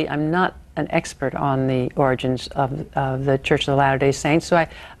 I'm not an expert on the origins of the Church of the Latter-day Saints, so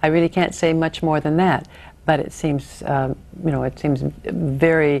I really can't say much more than that. But it seems, it seems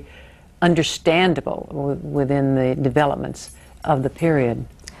very understandable within the developments of the period.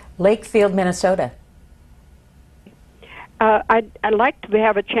 Lakefield, Minnesota. I'd like to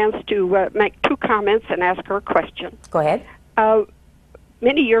have a chance to make two comments and ask her a question. Go ahead.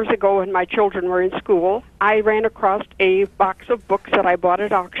 Many years ago when my children were in school, I ran across a box of books that I bought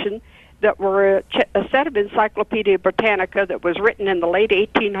at auction that were a set of Encyclopedia Britannica that was written in the late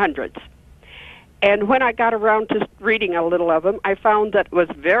 1800s. And when I got around to reading a little of them, I found that it was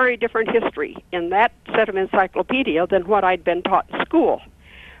very different history in that set of encyclopedia than what I'd been taught in school,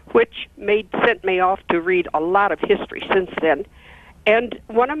 which sent me off to read a lot of history since then. And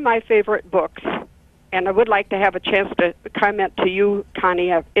one of my favorite books, and I would like to have a chance to comment to you,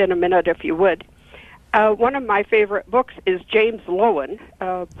 Connie, in a minute if you would. One of my favorite books is James Lowen,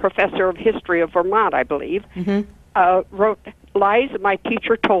 professor of history of Vermont, I believe, wrote Lies My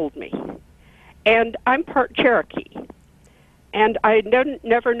Teacher Told Me. And I'm part Cherokee. And I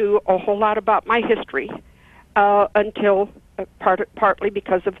never knew a whole lot about my history until partly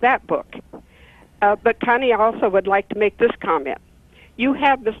because of that book. But Connie, I also would like to make this comment. You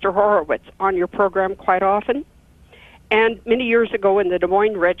have Mr. Horowitz on your program quite often. And many years ago in the Des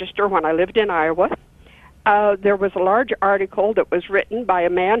Moines Register, when I lived in Iowa, there was a large article that was written by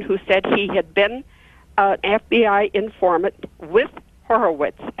a man who said he had been an FBI informant with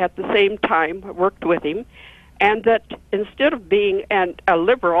Horowitz at the same time, worked with him, and that instead of being a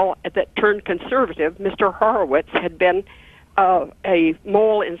liberal that turned conservative, Mr. Horowitz had been a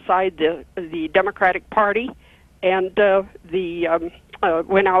mole inside the Democratic Party, and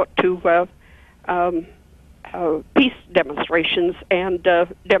went out to peace demonstrations and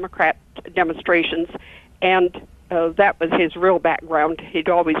Democrat demonstrations, and that was his real background. He'd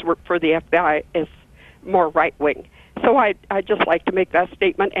always worked for the FBI as more right-wing. So I'd just like to make that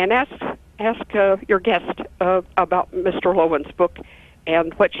statement and ask your guest about Mr. Lowen's book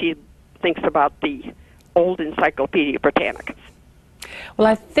and what she thinks about the old Encyclopedia Britannica. Well,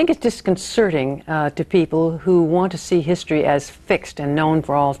 I think it's disconcerting to people who want to see history as fixed and known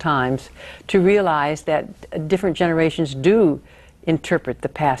for all times to realize that different generations do interpret the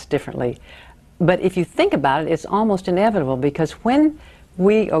past differently. But if you think about it, it's almost inevitable, because when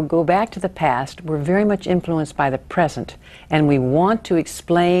we go back to the past, we're very much influenced by the present, and we want to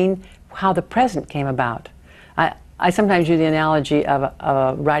explain how the present came about. I sometimes use the analogy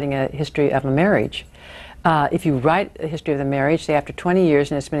of writing a history of a marriage. If you write a history of the marriage, say after 20 years,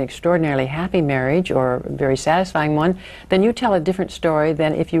 and it's been an extraordinarily happy marriage or a very satisfying one, then you tell a different story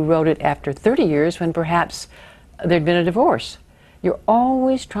than if you wrote it after 30 years when perhaps there'd been a divorce. You're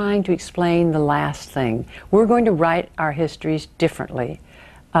always trying to explain the last thing. We're going to write our histories differently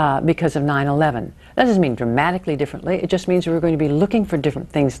because of 9/11. That doesn't mean dramatically differently. It just means we're going to be looking for different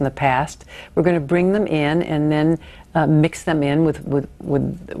things in the past. We're going to bring them in and then mix them in with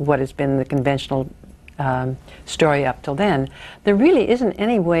what has been the conventional story up till then. There really isn't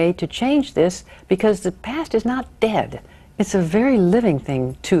any way to change this, because the past is not dead. It's a very living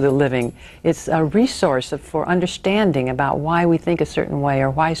thing to the living. It's a resource for understanding about why we think a certain way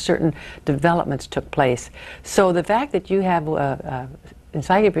or why certain developments took place. So the fact that you have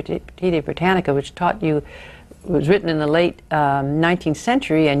Encyclopedia Britannica, which was written in the late 19th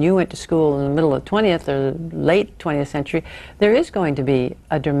century, and you went to school in the middle of the 20th or late 20th century, there is going to be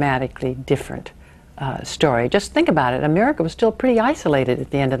a dramatically different story. Just think about it. America was still pretty isolated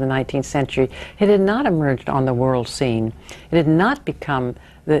at the end of the 19th century. It had not emerged on the world scene. It had not become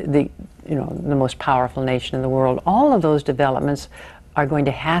the most powerful nation in the world. All of those developments are going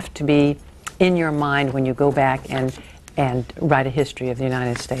to have to be in your mind when you go back and write a history of the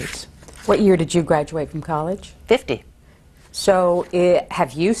United States. What year did you graduate from college? 50. So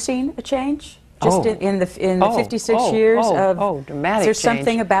have you seen a change? Just in the 56 years of dramatic is there change.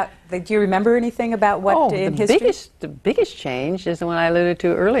 Something about? Do you remember anything about what in history? The biggest change is the one I alluded to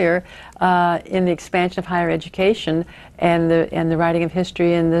earlier in the expansion of higher education and the writing of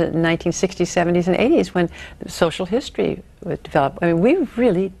history in the 1960s, 70s, and 80s when social history was developed. I mean, we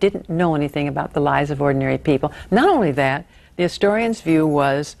really didn't know anything about the lives of ordinary people. Not only that, the historian's view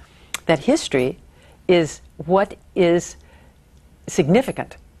was that history is what is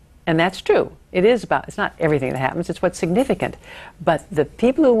significant. And that's true. It's not everything that happens, it's what's significant. But the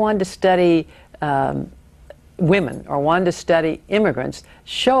people who wanted to study women or wanted to study immigrants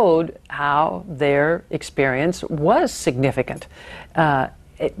showed how their experience was significant. So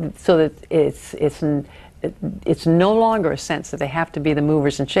that it's no longer a sense that they have to be the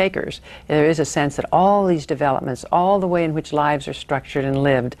movers and shakers. There is a sense that all these developments, all the way in which lives are structured and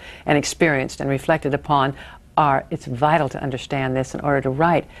lived and experienced and reflected upon, it's vital to understand this in order to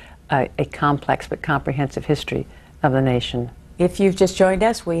write a complex but comprehensive history of the nation. If you've just joined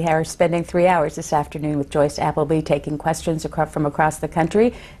us, we are spending 3 hours this afternoon with Joyce Appleby, taking questions from across the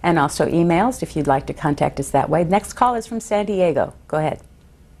country and also emails if you'd like to contact us that way. Next call is from San Diego. Go ahead.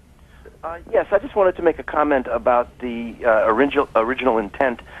 Yes, I just wanted to make a comment about the original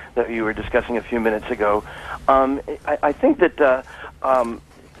intent that you were discussing a few minutes ago. I think that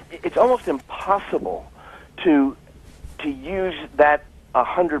it's almost impossible to use that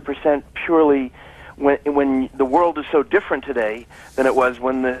 100% purely when the world is so different today than it was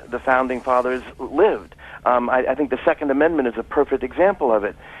when the Founding Fathers lived. I think the Second Amendment is a perfect example of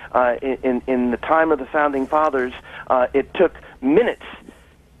it. In the time of the Founding Fathers, it took minutes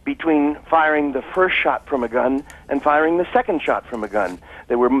between firing the first shot from a gun and firing the second shot from a gun.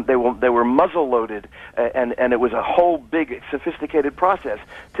 They were muzzle loaded, and it was a whole big sophisticated process.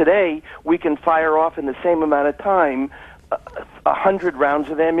 Today, we can fire off in the same amount of time 100 rounds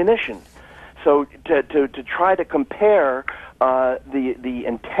of ammunition. So to try to compare the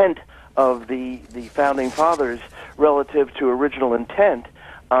intent of the Founding Fathers relative to original intent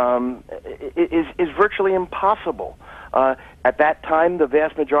is virtually impossible. At that time, the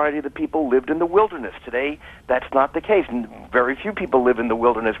vast majority of the people lived in the wilderness. Today, that's not the case. And very few people live in the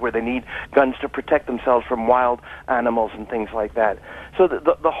wilderness where they need guns to protect themselves from wild animals and things like that. So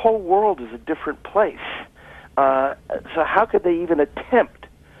the whole world is a different place. So how could they even attempt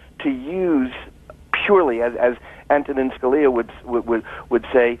to use purely, as Antonin Scalia would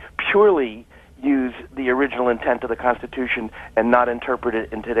say, purely use the original intent of the Constitution and not interpret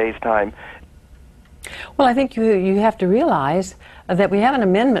it in today's time? Well, I think you have to realize that we have an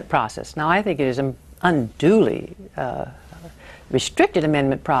amendment process. Now, I think it is an unduly restricted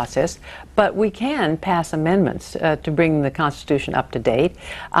amendment process, but we can pass amendments to bring the Constitution up to date.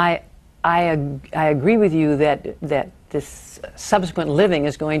 I agree with you that this subsequent living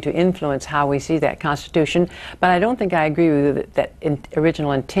is going to influence how we see that Constitution, but I don't think I agree with you that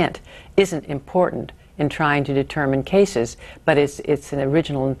original intent isn't important in trying to determine cases, but it's an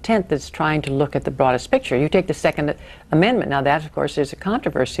original intent that's trying to look at the broadest picture. You take the Second Amendment. Now that, of course, there's a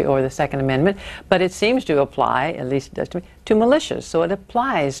controversy over the Second Amendment, but it seems to apply, at least it does to me, to militias. So it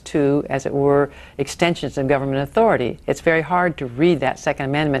applies to, as it were, extensions of government authority. It's very hard to read that Second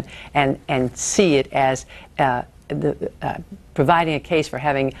Amendment and see it as providing a case for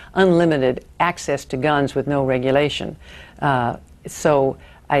having unlimited access to guns with no regulation. So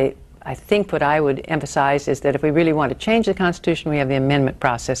I think what I would emphasize is that if we really want to change the Constitution, we have the amendment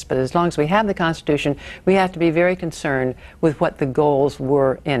process. But as long as we have the Constitution, we have to be very concerned with what the goals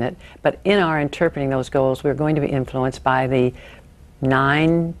were in it. But in our interpreting those goals, we're going to be influenced by the 8,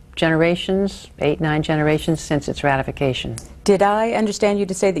 9 generations since its ratification. Did I understand you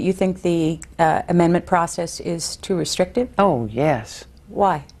to say that you think the amendment process is too restrictive? Oh, yes.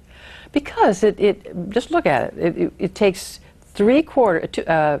 Why? Because it just look at it. It takes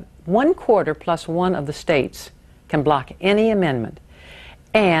 1/4 plus one of the states can block any amendment.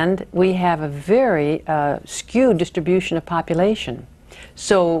 And we have a very skewed distribution of population.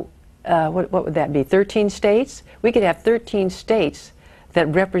 So what would that be, 13 states? We could have 13 states that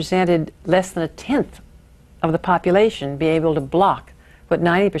represented less than 1/10 of the population be able to block what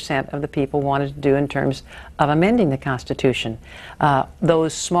 90% of the people wanted to do in terms of amending the Constitution.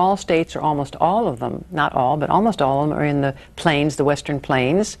 Those small states, or almost all of them, not all, but almost all of them, are in the plains, the western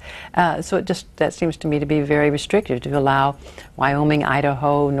plains. So that seems to me to be very restrictive, to allow Wyoming,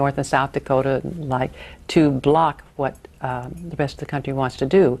 Idaho, North and South Dakota, to block what the rest of the country wants to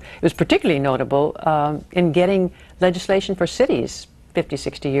do. It was particularly notable in getting legislation for cities 50,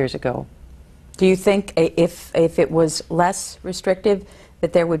 60 years ago. Do you think if it was less restrictive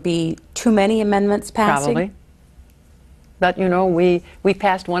that there would be too many amendments passing? Probably. But, you know, we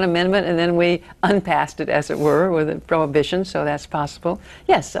passed one amendment and then we unpassed it, as it were, with a prohibition, so that's possible.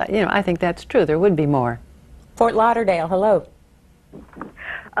 Yes, you know, I think that's true. There would be more. Fort Lauderdale, hello.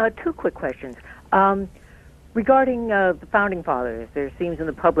 Two quick questions. Regarding the Founding Fathers, there seems in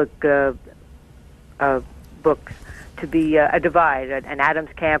the public books to be a divide, an Adams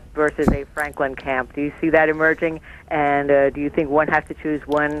camp versus a Franklin camp. Do you see that emerging? And do you think one has to choose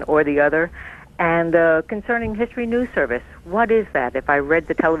one or the other? And concerning History News Service, what is that? If I read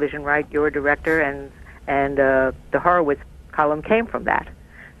the television right, you're a director, and the Horowitz column came from that.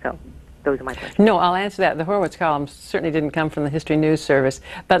 So those are my questions. No, I'll answer that. The Horowitz column certainly didn't come from the History News Service.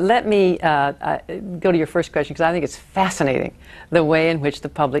 But let me go to your first question, because I think it's fascinating the way in which the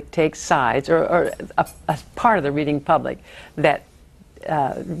public takes sides, or a part of the reading public that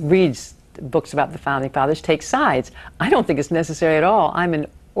reads books about the Founding Fathers takes sides. I don't think it's necessary at all. I'm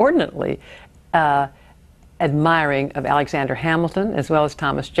inordinately admiring of Alexander Hamilton, as well as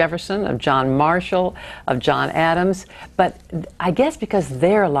Thomas Jefferson, of John Marshall, of John Adams. But I guess because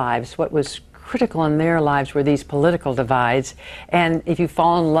their lives, what was critical in their lives were these political divides. And if you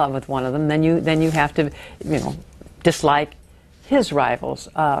fall in love with one of them, then you have to, you know, dislike his rivals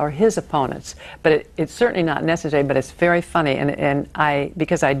or his opponents. But it's certainly not necessary, but it's very funny. And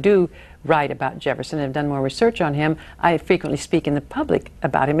because I do write about Jefferson and have done more research on him, I frequently speak in the public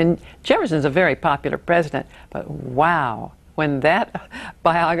about him. And Jefferson's a very popular president, but wow, when that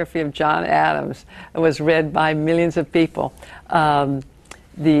biography of John Adams was read by millions of people,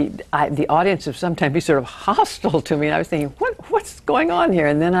 the audience would sometimes be sort of hostile to me. And I was thinking, what's going on here?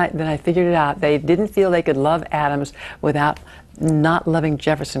 And then I figured it out. They didn't feel they could love Adams without not loving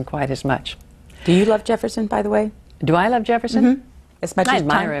Jefferson quite as much. Do you love Jefferson, by the way? Do I love Jefferson? Mm-hmm. As much I as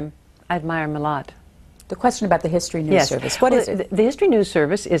admire him. I admire him a lot. The question about the History News Service, what is it? The History News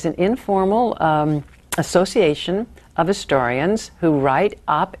Service is an informal association of historians who write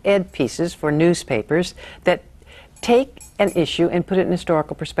op-ed pieces for newspapers that take an issue and put it in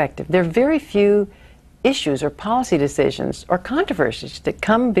historical perspective. There are very few issues or policy decisions or controversies that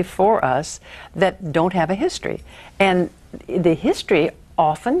come before us that don't have a history. And the history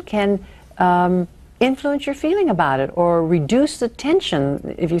often can influence your feeling about it or reduce the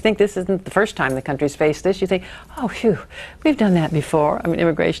tension. If you think this isn't the first time the country's faced this, you think, oh, phew, we've done that before. I mean,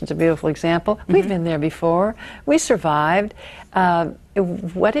 immigration's a beautiful example. Mm-hmm. We've been there before. We survived.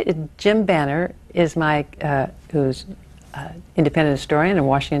 Jim Banner is my, who's independent historian in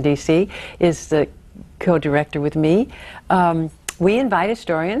Washington, D.C., is the co-director with me. We invite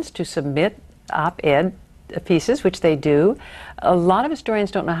historians to submit op-ed pieces, which they do. A lot of historians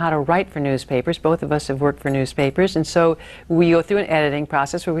don't know how to write for newspapers. Both of us have worked for newspapers, and so we go through an editing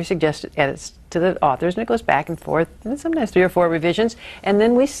process where we suggest edits to the authors, and it goes back and forth, and sometimes 3 or 4 revisions, and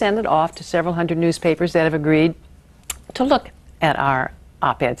then we send it off to several hundred newspapers that have agreed to look at our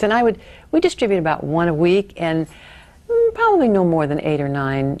op-eds. And we distribute about 1 a week, and probably no more than 8 or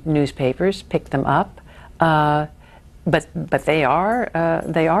 9 newspapers pick them up. But they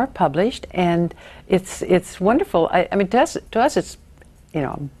are published, and it's wonderful. I mean, to us, it's, you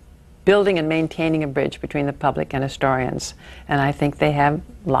know, building and maintaining a bridge between the public and historians, and I think they have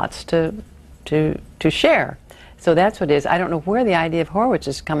lots to share. So that's what it is. I don't know where the idea of Horowitz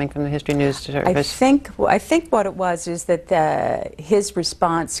is coming from, the History News Service. I think what it was is that his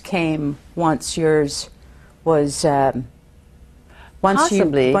response came once yours was once you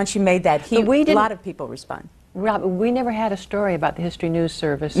made that. A lot of people respond. Rob, we never had a story about the History News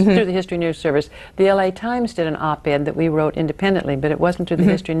Service, through the History News Service. The LA Times did an op-ed that we wrote independently, but it wasn't through the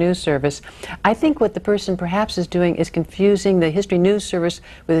History News Service. I think what the person perhaps is doing is confusing the History News Service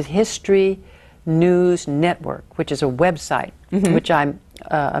with the History News Network, which is a website, which I'm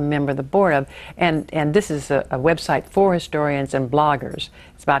a member of the board of, and this is a website for historians and bloggers.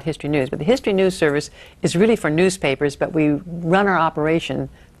 It's about history news, but the History News Service is really for newspapers, but we run our operation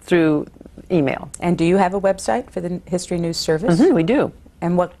through email. And do you have a website for the History News Service? We do.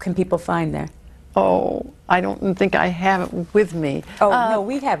 And what can people find there? Oh, I don't think I have it with me. Oh, no,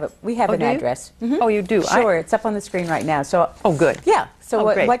 we have it. We have an address. Oh, you do? Sure, it's up on the screen right now. So. Oh, good. Yeah. So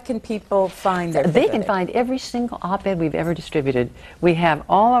what can people find there? They can find every single op-ed we've ever distributed. We have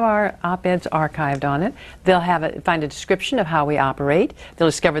all of our op-eds archived on it. They'll find a description of how we operate. They'll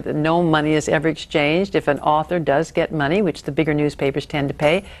discover that no money is ever exchanged. If an author does get money, which the bigger newspapers tend to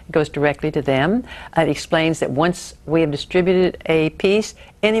pay, it goes directly to them. It explains that once we have distributed a piece,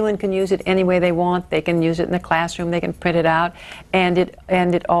 anyone can use it any way they want. They can use it in the classroom. They can print it out, and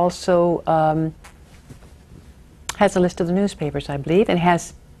it also has a list of the newspapers, I believe, and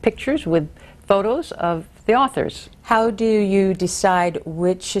has pictures with photos of the authors. How do you decide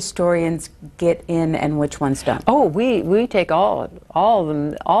which historians get in and which ones don't? Oh, we take all of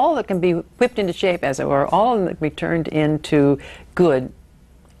them, all that can be whipped into shape, as it were, all of them that can be turned into good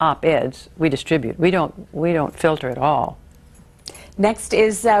op-eds, we distribute. We don't filter at all. Next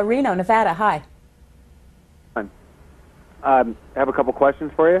is Reno, Nevada. Hi. I have a couple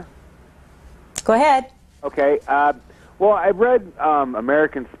questions for you. Go ahead. Okay. Well, I read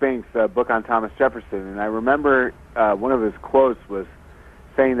American Sphinx, a book on Thomas Jefferson, and I remember one of his quotes was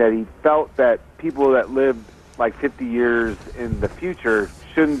saying that he felt that people that lived like 50 years in the future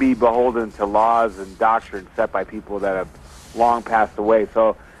shouldn't be beholden to laws and doctrines set by people that have long passed away.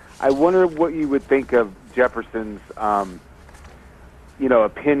 So I wonder what you would think of Jefferson's,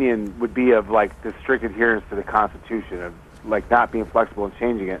 opinion would be of like the strict adherence to the Constitution, of like not being flexible and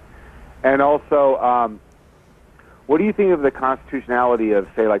changing it. And also, what do you think of the constitutionality of,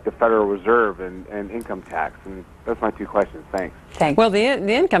 say, like the Federal Reserve and income tax? And that's my two questions. Thanks. Thanks. Well, the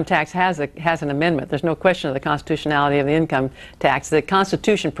income tax has an amendment. There's no question of the constitutionality of the income tax. The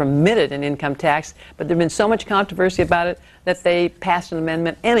Constitution permitted an income tax, but there's been so much controversy about it that they passed an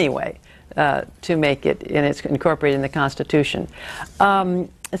amendment anyway to make it, and it's incorporated in the Constitution.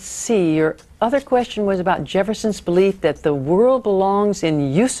 Let's see. Your other question was about Jefferson's belief that the world belongs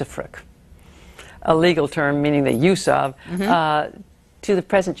in usufruct, a legal term meaning the use of, to the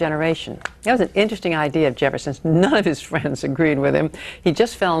present generation. That was an interesting idea of Jefferson's. None of his friends agreed with him. He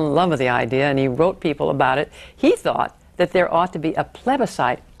just fell in love with the idea, and he wrote people about it. He thought that there ought to be a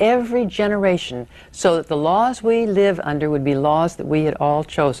plebiscite every generation so that the laws we live under would be laws that we had all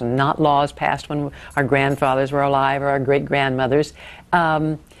chosen, not laws passed when our grandfathers were alive or our great-grandmothers.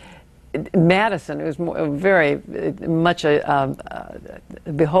 Madison, who was very much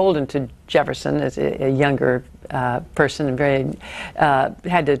beholden to Jefferson as a younger person, and very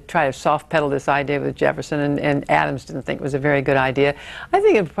had to try to soft pedal this idea with Jefferson, and Adams didn't think it was a very good idea. I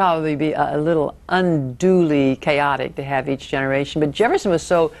think it would probably be a little unduly chaotic to have each generation, but Jefferson was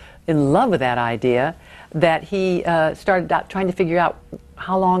so in love with that idea that he started out trying to figure out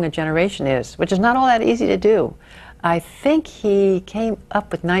how long a generation is, which is not all that easy to do. I think he came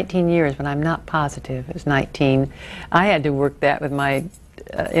up with 19 years, but I'm not positive. It was 19. I had to work that with my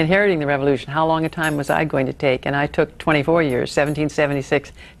inheriting the revolution. How long a time was I going to take? And I took 24 years,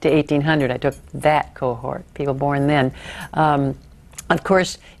 1776 to 1800. I took that cohort, people born then. Of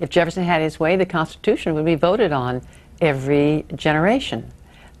course, if Jefferson had his way, the Constitution would be voted on every generation.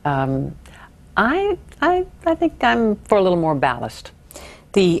 I think I'm for a little more ballast.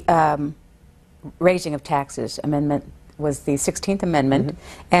 The raising of taxes amendment was the 16th Amendment,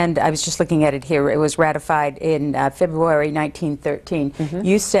 and I was just looking at it here. It was ratified in February 1913.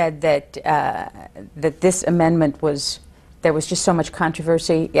 You said that that this amendment there was just so much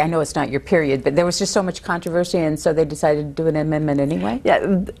controversy. I know it's not your period, but there was just so much controversy, and so they decided to do an amendment anyway?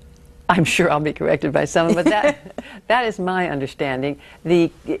 Yeah, I'm sure I'll be corrected by someone, but that is my understanding.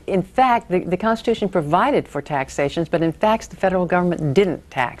 In fact, the Constitution provided for taxations, but in fact the federal government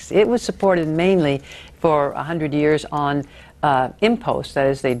didn't tax. It was supported mainly for 100 years on imposts. That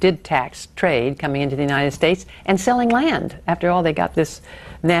is, they did tax trade coming into the United States and selling land. After all, they got this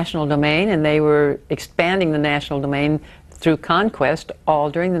national domain, and they were expanding the national domain through conquest all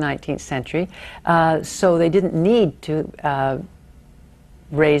during the 19th century. So they didn't need to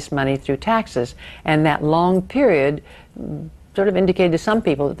raise money through taxes, and that long period sort of indicated to some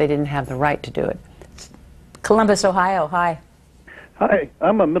people that they didn't have the right to do it. Columbus, Ohio, hi. Hi,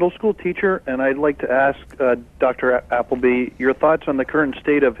 I'm a middle school teacher, and I'd like to ask Dr. Appleby your thoughts on the current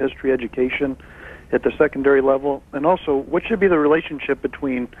state of history education at the secondary level, and also what should be the relationship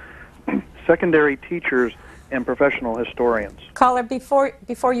between secondary teachers and professional historians. Caller, before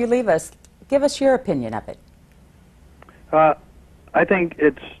you leave us, give us your opinion of it. I think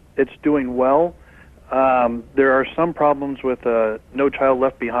it's doing well. There are some problems with No Child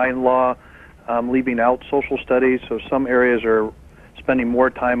Left Behind law, leaving out social studies, so some areas are spending more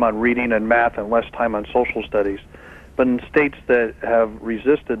time on reading and math and less time on social studies. But in states that have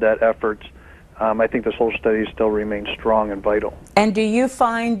resisted that efforts, I think the social studies still remain strong and vital. And do you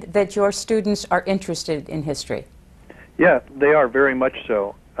find that your students are interested in history? Yeah, they are very much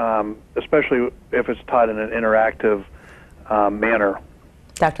so, especially if it's taught in an interactive manner.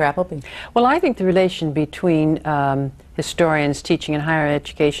 Dr. Appleby. Well, I think the relation between historians teaching in higher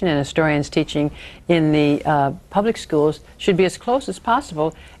education and historians teaching in the public schools should be as close as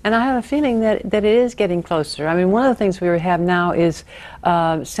possible, and I have a feeling that it is getting closer. I mean, one of the things we have now is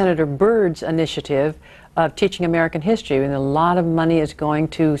Senator Byrd's initiative of teaching American history, and a lot of money is going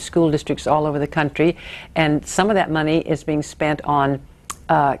to school districts all over the country, and some of that money is being spent on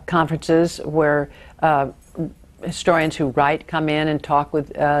conferences where historians who write come in and talk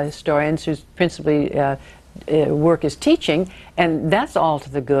with historians whose principally work is teaching, and that's all to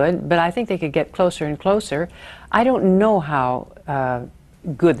the good, but I think they could get closer and closer. I don't know how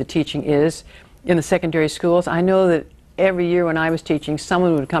good the teaching is in the secondary schools. I know that every year when I was teaching,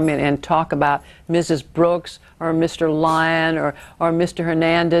 someone would come in and talk about Mrs. Brooks or Mr. Lyon or Mr.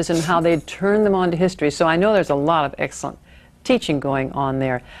 Hernandez and how they'd turn them on to history. So I know there's a lot of excellent teaching going on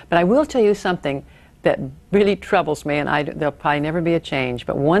there. But I will tell you something that really troubles me, and there'll probably never be a change.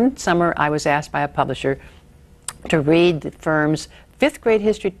 But one summer I was asked by a publisher to read the firm's 5th grade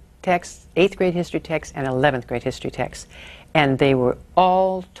history texts, 8th grade history texts, and 11th grade history texts. And they were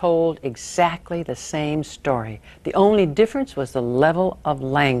all told exactly the same story. The only difference was the level of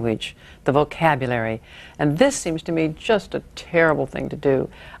language, the vocabulary. And this seems to me just a terrible thing to do.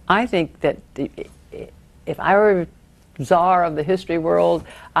 I think that if I were czar of the history world,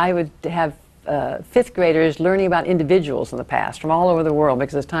 I would have 5th graders learning about individuals in the past from all over the world,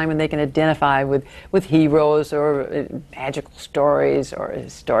 because it's time when they can identify with heroes or magical stories or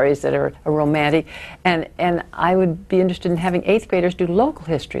stories that are romantic. And I would be interested in having 8th graders do local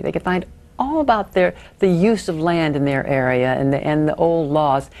history. They could find all about the use of land in their area and the old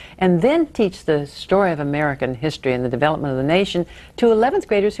laws, and then teach the story of American history and the development of the nation to 11th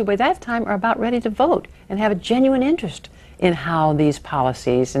graders who by that time are about ready to vote and have a genuine interest in how these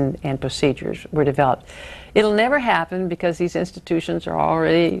policies and procedures were developed. It'll never happen because these institutions are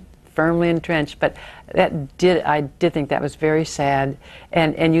already firmly entrenched, but I did think that was very sad.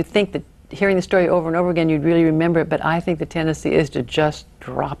 And you think that hearing the story over and over again, you'd really remember it, but I think the tendency is to just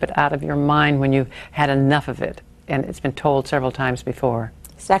drop it out of your mind when you've had enough of it. And it's been told several times before.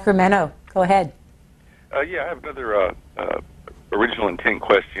 Sacramento, go ahead. Yeah, I have another original intent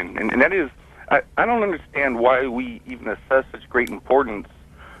question, and that is, I don't understand why we even assess such great importance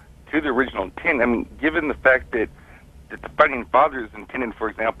to the original intent. I mean, given the fact that the Founding Fathers intended, for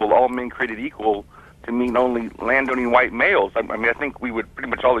example, all men created equal to mean only landowning white males. I mean, I think we would pretty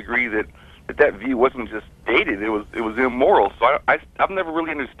much all agree that that view wasn't just dated; it was immoral. So I've never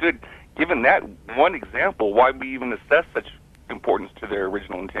really understood, given that one example, why we even assess such importance to their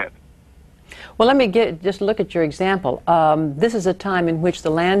original intent. Well, let me just look at your example. This is a time in which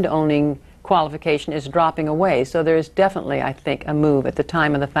the landowning qualification is dropping away. So there is definitely, I think, a move at the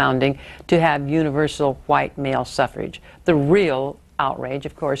time of the founding to have universal white male suffrage. The real outrage,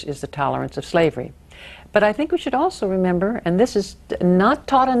 of course, is the tolerance of slavery. But I think we should also remember, and this is not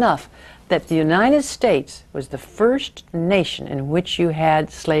taught enough, that the United States was the first nation in which you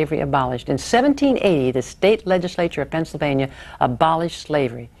had slavery abolished. In 1780, the state legislature of Pennsylvania abolished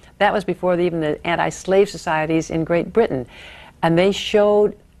slavery. That was before even the anti-slave societies in Great Britain. And they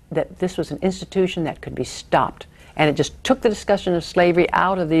showed that this was an institution that could be stopped. And it just took the discussion of slavery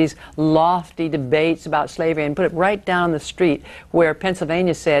out of these lofty debates about slavery and put it right down the street, where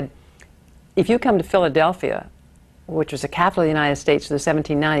Pennsylvania said, if you come to Philadelphia, which was the capital of the United States in the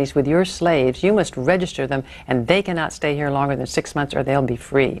 1790s, with your slaves, you must register them, and they cannot stay here longer than 6 months or they'll be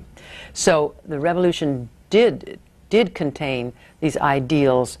free. So the revolution did contain these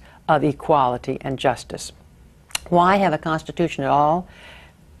ideals of equality and justice. Why have a constitution at all?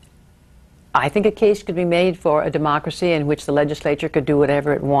 I think a case could be made for a democracy in which the legislature could do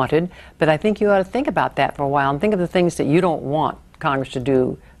whatever it wanted, but I think you ought to think about that for a while and think of the things that you don't want Congress to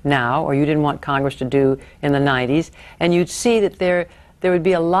do now, or you didn't want Congress to do in the 90s, and you'd see that there would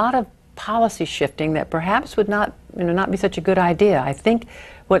be a lot of policy shifting that perhaps would not be such a good idea. I think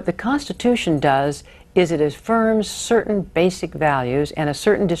what the Constitution does is it affirms certain basic values and a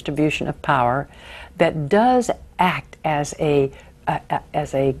certain distribution of power that does act as a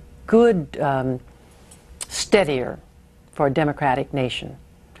good steadier for a democratic nation.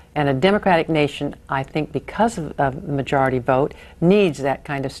 And a democratic nation, I think, because of the majority vote, needs that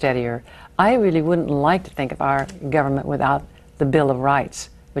kind of steadier. I really wouldn't like to think of our government without the Bill of Rights,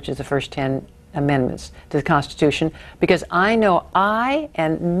 which is the first 10 amendments to the Constitution, because I know I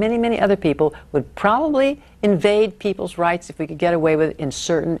and many, many other people would probably invade people's rights if we could get away with it in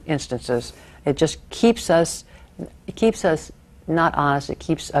certain instances. It just keeps us not honest, it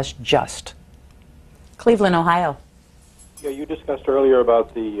keeps us just. Cleveland, Ohio. Yeah, you discussed earlier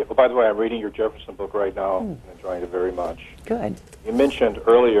about the, oh, by the way, I'm reading your Jefferson book right now, and enjoying it very much. Good. You mentioned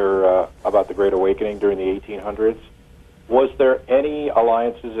earlier about the Great Awakening during the 1800s. Was there any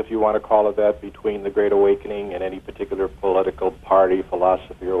alliances, if you want to call it that, between the Great Awakening and any particular political party,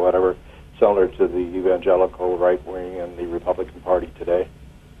 philosophy, or whatever, similar to the evangelical right wing and the Republican Party today?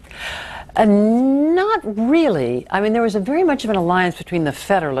 Not really. I mean, there was very much of an alliance between the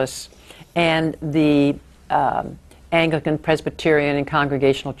Federalists and the Anglican, Presbyterian, and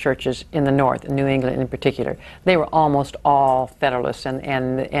Congregational churches in the North, in New England in particular. They were almost all Federalists,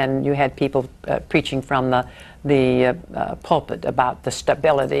 and you had people preaching from the pulpit about the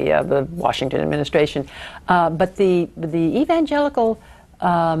stability of the Washington administration. But the evangelical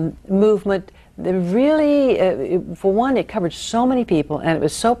movement, for one, it covered so many people, and it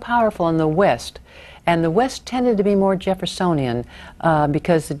was so powerful in the West. And the West tended to be more Jeffersonian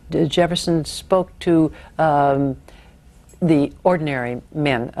because Jefferson spoke to the ordinary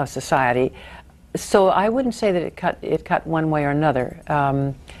men of society. So I wouldn't say that it cut one way or another.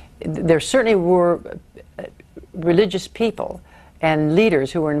 There certainly were religious people and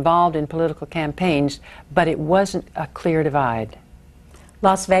leaders who were involved in political campaigns, but it wasn't a clear divide.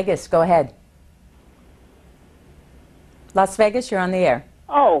 Las Vegas, go ahead. Las Vegas, you're on the air.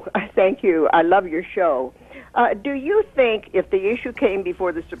 Oh, thank you. I love your show. Do you think if the issue came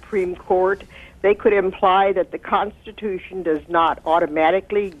before the Supreme Court, they could imply that the Constitution does not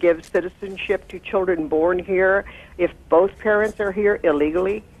automatically give citizenship to children born here if both parents are here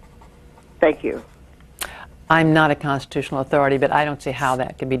illegally? Thank you. I'm not a constitutional authority, but I don't see how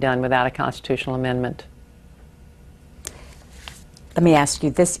that could be done without a constitutional amendment. Let me ask you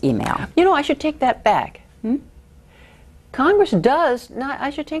this email. You know, I should take that back. Congress does not,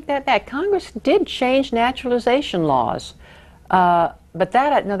 I should take that back. Congress did change naturalization laws, but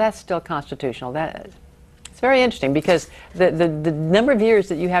that's still constitutional. It's very interesting because the number of years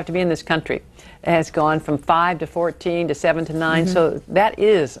that you have to be in this country has gone from 5 to 14 to 7 to 9, so that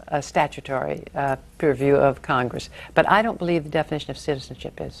is a statutory purview of Congress. But I don't believe the definition of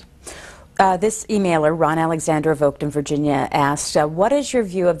citizenship is. This emailer, Ron Alexander of Oakton, Virginia, asked, what is your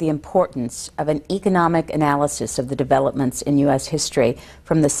view of the importance of an economic analysis of the developments in U.S. history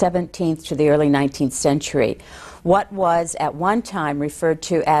from the 17th to the early 19th century? What was at one time referred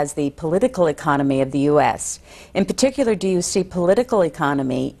to as the political economy of the U.S.? In particular, do you see political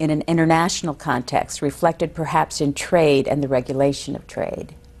economy in an international context, reflected perhaps in trade and the regulation of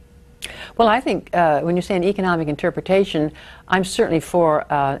trade? Well, I think when you say an economic interpretation, I'm certainly for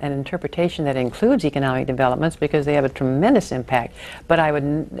an interpretation that includes economic developments because they have a tremendous impact. But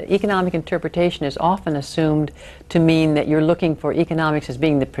economic interpretation is often assumed to mean that you're looking for economics as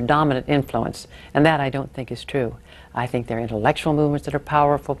being the predominant influence, and that I don't think is true. I think there are intellectual movements that are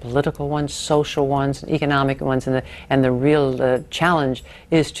powerful, political ones, social ones, economic ones, and the real challenge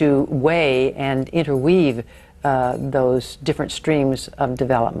is to weigh and interweave those different streams of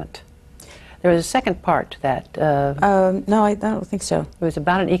development. There was a second part to that. No, I don't think so. It was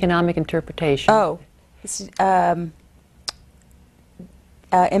about an economic interpretation. Oh. In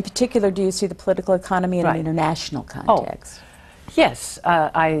particular, do you see the political economy in an international context? Oh. Yes,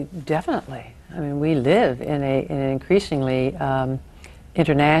 I definitely. I mean, we live in an increasingly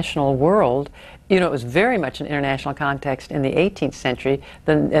international world. You know, it was very much an international context in the 18th century.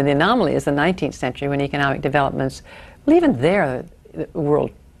 And the anomaly is the 19th century when economic developments, well, even there, the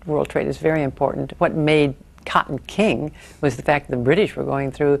world trade is very important. What made cotton king was the fact that the British were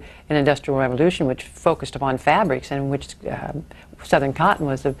going through an industrial revolution which focused upon fabrics and in which southern cotton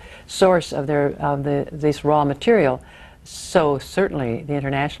was the source of this raw material. So certainly the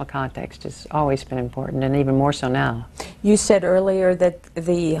international context has always been important, and even more so now. You said earlier that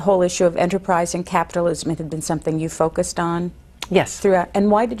the whole issue of enterprise and capitalism had been something you focused on? Yes. Throughout.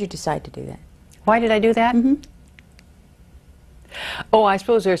 And why did you decide to do that? Why did I do that? Oh, I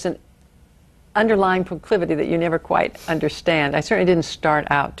suppose there's an underlying proclivity that you never quite understand. I certainly didn't start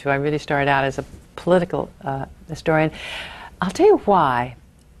out to. I really started out as a political historian. I'll tell you why.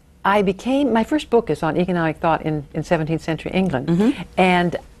 My first book is on economic thought in 17th century England.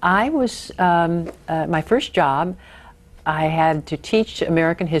 And I was, my first job, I had to teach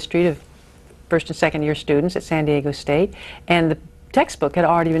American history to first and second year students at San Diego State. And the textbook had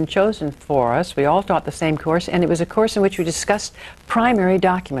already been chosen for us. We all taught the same course, and it was a course in which we discussed primary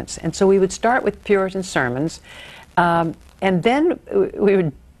documents. And so we would start with Puritan sermons, and then we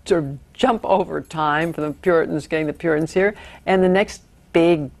would sort of jump over time from the Puritans, getting the Puritans here, and the next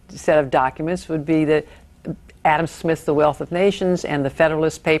big set of documents would be the Adam Smith's The Wealth of Nations and the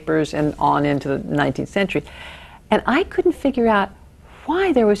Federalist Papers and on into the 19th century. And I couldn't figure out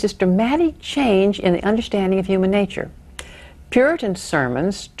why there was this dramatic change in the understanding of human nature. Puritan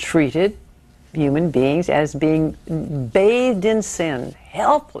sermons treated human beings as being bathed in sin,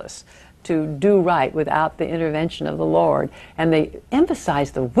 helpless to do right without the intervention of the Lord, and they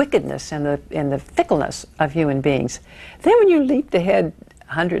emphasized the wickedness and the fickleness of human beings. Then when you leaped ahead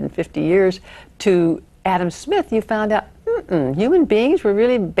 150 years to Adam Smith, you found out Human beings were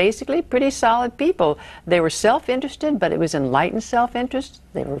really basically pretty solid people. They were self-interested, but it was enlightened self-interest.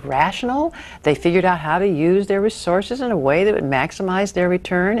 They were rational. They figured out how to use their resources in a way that would maximize their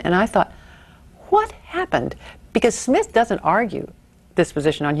return. And I thought, what happened? Because Smith doesn't argue this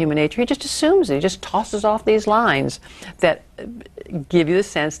position on human nature. He just assumes it. He just tosses off these lines that give you the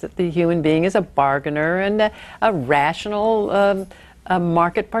sense that the human being is a bargainer and a rational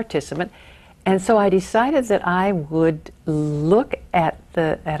market participant. And so I decided that I would look at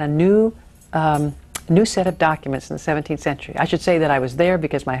a new set of documents in the 17th century. I should say that I was there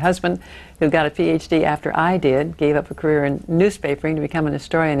because my husband, who got a PhD after I did, gave up a career in newspapering to become an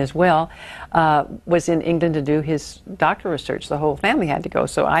historian as well, was in England to do his doctoral research. The whole family had to go,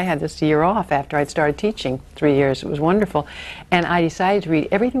 so I had this year off after I'd started teaching, 3 years. It was wonderful. And I decided to read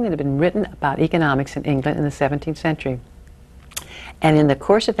everything that had been written about economics in England in the 17th century. And in the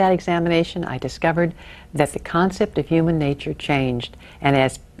course of that examination, I discovered that the concept of human nature changed. And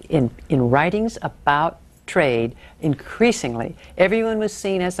as in writings about trade, increasingly, everyone was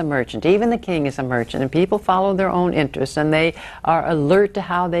seen as a merchant. Even the king is a merchant, and people follow their own interests, and they are alert to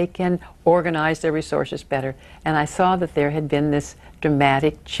how they can organize their resources better. And I saw that there had been this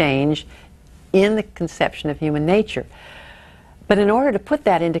dramatic change in the conception of human nature. But in order to put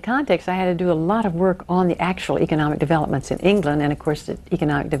that into context, I had to do a lot of work on the actual economic developments in England and, of course, the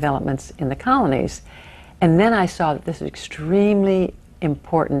economic developments in the colonies. And then I saw that this was extremely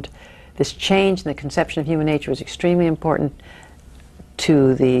important. This change in the conception of human nature was extremely important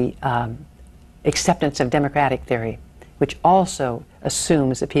to the acceptance of democratic theory, which also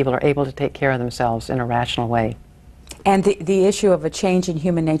assumes that people are able to take care of themselves in a rational way. And the issue of a change in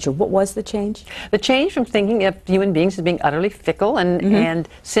human nature, what was the change? The change from thinking of human beings as being utterly fickle and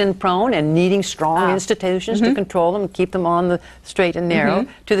sin-prone and needing strong institutions to control them and keep them on the straight and narrow,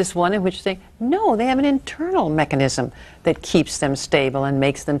 to this one in which they, no, they have an internal mechanism that keeps them stable and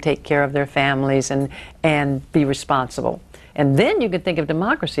makes them take care of their families and be responsible. And then you could think of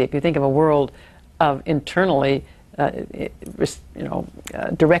democracy if you think of a world of internally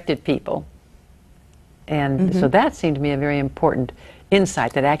directed people. And so that seemed to me a very important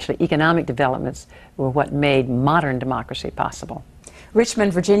insight, that actually economic developments were what made modern democracy possible.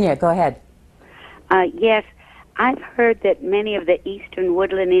 Richmond, Virginia, go ahead. Yes, I've heard that many of the eastern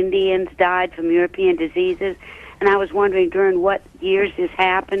woodland Indians died from European diseases, and I was wondering during what years this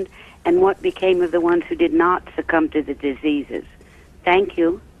happened and what became of the ones who did not succumb to the diseases. Thank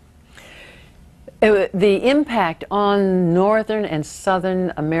you. The impact on Northern and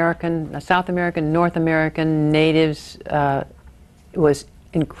Southern American, South American, North American natives was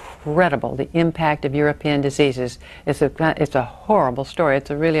incredible. The impact of European diseases. It's a horrible story. It's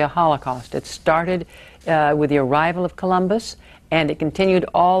really a Holocaust. It started with the arrival of Columbus, and it continued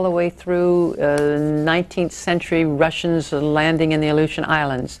all the way through 19th century Russians landing in the Aleutian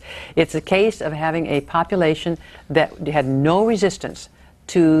Islands. It's a case of having a population that had no resistance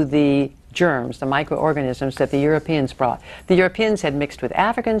to the germs, the microorganisms that the Europeans brought. The Europeans had mixed with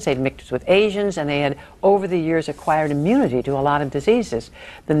Africans, they'd mixed with Asians, and they had, over the years, acquired immunity to a lot of diseases.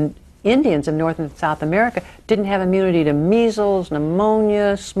 The Indians of North and South America didn't have immunity to measles,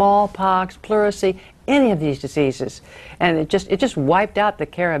 pneumonia, smallpox, pleurisy, any of these diseases. And it just wiped out the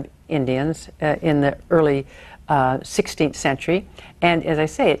Carib Indians in the early 16th century. And as I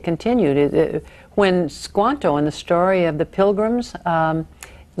say, it continued. When Squanto, in the story of the Pilgrims,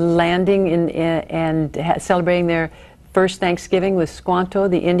 landing and celebrating their first Thanksgiving with Squanto,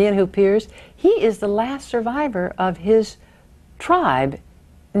 the Indian who appears, he is the last survivor of his tribe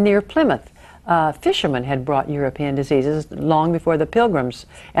near Plymouth. Fishermen had brought European diseases long before the Pilgrims,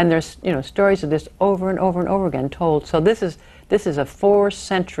 and there's stories of this over and over and over again told. So this is a 4th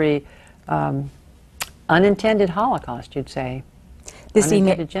century unintended Holocaust, you'd say.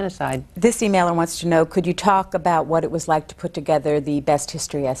 Unintended genocide. This emailer wants to know, could you talk about what it was like to put together the Best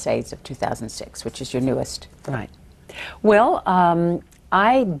History Essays of 2006, which is your newest? Right. Well,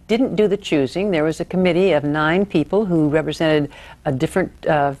 I didn't do the choosing. There was a committee of 9 people who represented different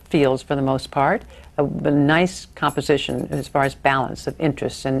fields for the most part. A nice composition as far as balance of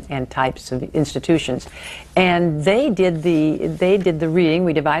interests and types of institutions. And they did the reading.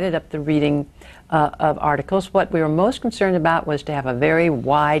 We divided up the reading of articles. What we were most concerned about was to have a very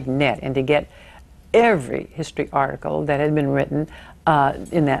wide net and to get every history article that had been written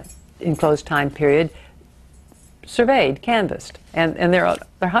in that enclosed time period surveyed, canvassed, and there are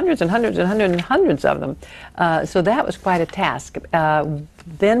hundreds and hundreds and hundreds and hundreds of them. So that was quite a task.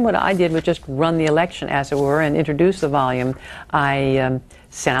 Then what I did was just run the election, as it were, and introduce the volume. I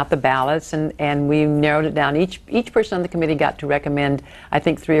sent out the ballots, and we narrowed it down. Each person on the committee got to recommend, I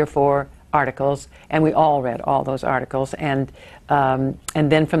think, 3 or 4 articles, and we all read all those articles, and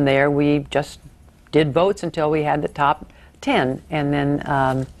then from there we just did votes until we had the top 10, and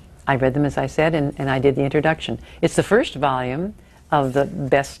then I read them, as I said, and I did the introduction. It's the first volume of the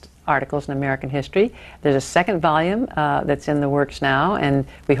best articles in American history. There's a second volume that's in the works now, and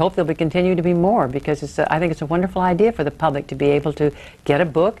we hope there'll continue to be more, because I think it's a wonderful idea for the public to be able to get a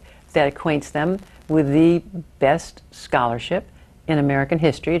book that acquaints them with the best scholarship in American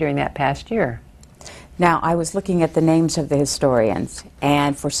history during that past year. Now, I was looking at the names of the historians,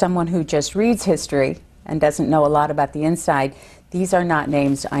 and for someone who just reads history and doesn't know a lot about the inside, these are not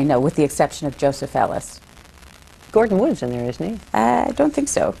names I know, with the exception of Joseph Ellis. Gordon Wood's in there, isn't he? I don't think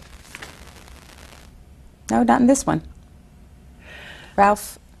so. No, not in this one.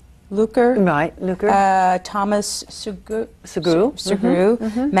 Ralph Luker. Right, Luker. Thomas Segru.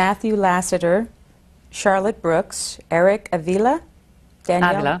 Mm-hmm. Matthew Lassiter. Charlotte Brooks. Eric Avila.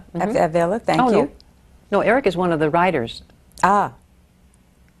 Daniel Avila. Mm-hmm. Avila, thank you. No, Eric is one of the writers. Ah.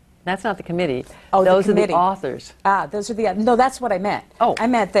 That's not the committee. Oh, those the are the authors. Ah, those are the. No, that's what I meant. Oh, I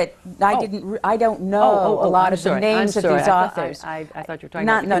meant that I don't know a lot of the names of these authors. I thought you were talking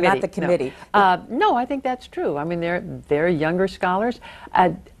about the committee. Not the committee. No, I think that's true. I mean, they're younger scholars.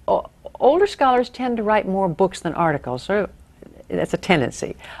 Older scholars tend to write more books than articles. So that's a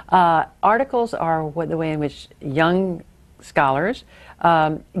tendency. Articles are the way in which young scholars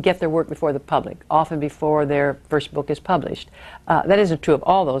get their work before the public, often before their first book is published. That isn't true of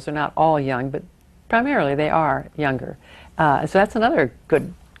all those. They're not all young, but primarily they are younger. So that's another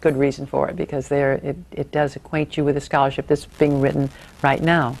good reason for it, because it does acquaint you with the scholarship that's being written right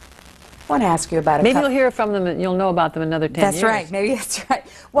now. I want to ask you about maybe you'll hear from them and you'll know about them in another 10 years. That's right. Maybe that's right.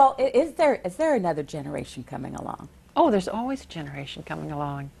 Well, is there another generation coming along? Oh, there's always a generation coming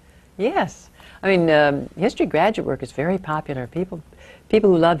along. Yes. I mean, history graduate work is very popular. People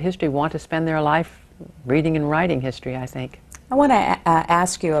who love history want to spend their life reading and writing history, I think. I want to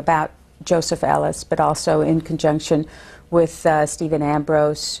ask you about Joseph Ellis, but also in conjunction with Stephen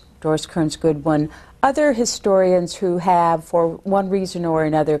Ambrose, Doris Kearns Goodwin, other historians who have, for one reason or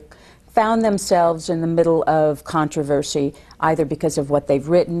another, found themselves in the middle of controversy, either because of what they've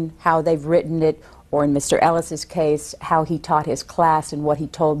written, how they've written it, or in Mr. Ellis's case, how he taught his class and what he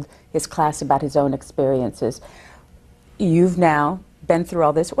told his class about his own experiences. You've now been through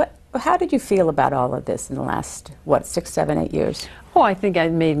all this. How did you feel about all of this in the last, 6, 7, 8 years? Oh, I think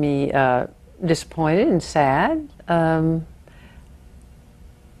it made me disappointed and sad.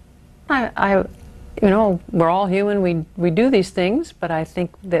 We're all human. We do these things, but I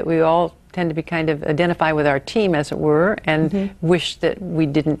think that we all tend to be kind of identify with our team, as it were, and wish that we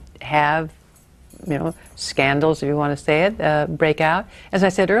didn't have scandals, if you want to say it, break out. As I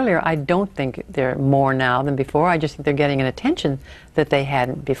said earlier, I don't think there are more now than before. I just think they're getting an attention that they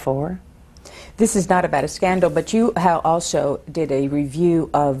hadn't before. This is not about a scandal, but you also did a review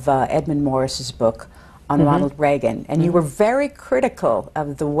of Edmund Morris's book on Ronald Reagan, and you were very critical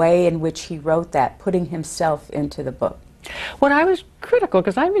of the way in which he wrote that, putting himself into the book. What I was critical,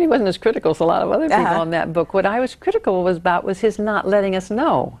 because I really wasn't as critical as a lot of other people on that book, what I was critical was his not letting us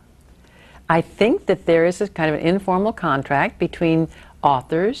know. I think that there is a kind of an informal contract between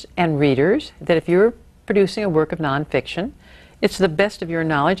authors and readers that if you're producing a work of nonfiction, it's to the best of your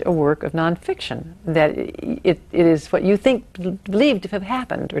knowledge a work of nonfiction, that it is what you believe to have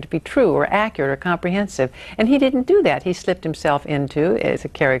happened, or to be true, or accurate, or comprehensive. And he didn't do that. He slipped himself into as a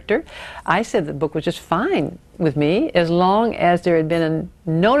character. I said the book was just fine with me as long as there had been a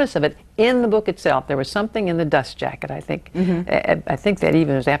notice of it in the book itself. There was something in the dust jacket, I think. I think that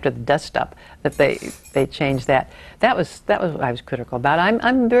even was after the dust up that they changed that. That was what I was critical about.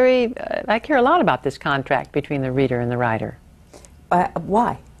 I care a lot about this contract between the reader and the writer.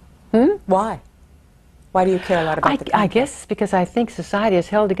 Why? Why? Why do you care a lot about the contract? I guess because I think society is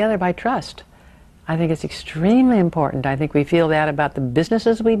held together by trust. I think it's extremely important. I think we feel that about the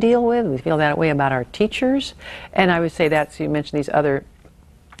businesses we deal with. We feel that way about our teachers. And I would say that, so you mentioned these other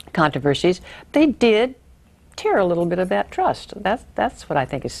controversies, they did tear a little bit of that trust. That's what I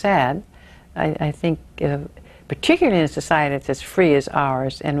think is sad. I think particularly in a society that's as free as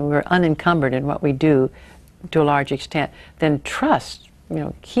ours, and we're unencumbered in what we do to a large extent, then trust,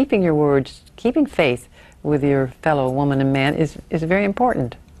 keeping your words, keeping faith with your fellow woman and man is very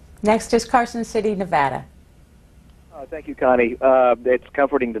important. Next is Carson City, Nevada. Thank you, Connie. It's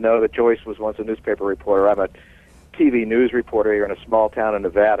comforting to know that Joyce was once a newspaper reporter. I'm a TV news reporter here in a small town in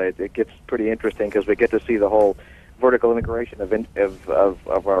Nevada. It gets pretty interesting because we get to see the whole vertical integration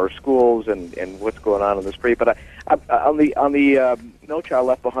of our schools and what's going on in the street. But on the No Child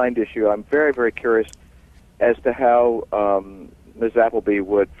Left Behind issue, I'm very, very curious as to how Ms. Appleby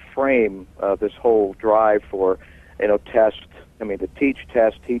would frame this whole drive for, the teach,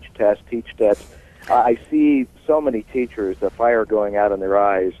 test, teach, test, teach, test. I see so many teachers, the fire going out in their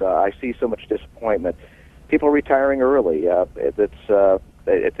eyes. I see so much disappointment. People retiring early.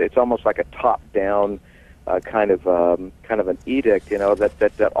 It's almost like a top-down kind of an edict,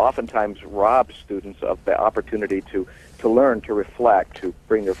 that oftentimes robs students of the opportunity to learn, to reflect, to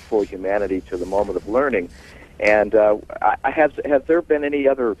bring their full humanity to the moment of learning. And have there been any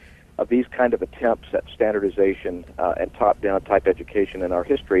other of these kind of attempts at standardization and top-down type education in our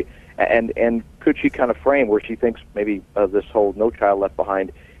history? And could she kind of frame where she thinks maybe this whole No Child Left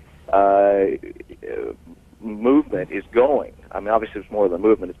Behind movement is going? I mean, obviously it's more than a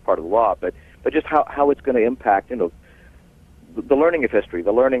movement; it's part of the law. But just how it's going to impact, the learning of history,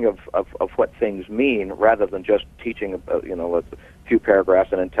 the learning of what things mean, rather than just teaching, a few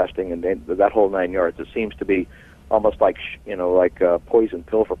paragraphs and then testing and then that whole 9 yards. It seems to be almost like a poison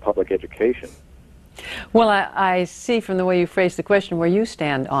pill for public education. Well, I see from the way you phrased the question where you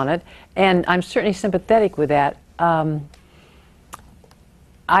stand on it, and I'm certainly sympathetic with that.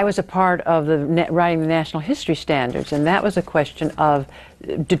 I was a part of writing the National History Standards, and that was a question of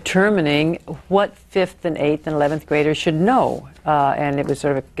determining what 5th and 8th and 11th graders should know. And it was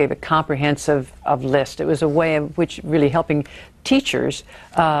gave a comprehensive list. It was a way of which really helping teachers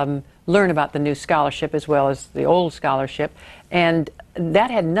learn about the new scholarship as well as the old scholarship. And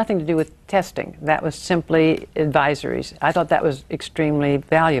that had nothing to do with testing. That was simply advisories. I thought that was extremely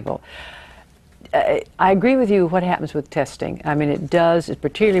valuable. I agree with you what happens with testing. I mean, it does,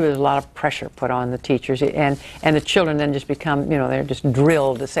 particularly with a lot of pressure put on the teachers, and the children then just become, they're just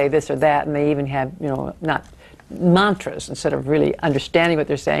drilled to say this or that, and they even have, not mantras. Instead of really understanding what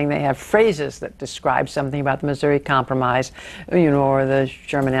they're saying, they have phrases that describe something about the Missouri Compromise, or the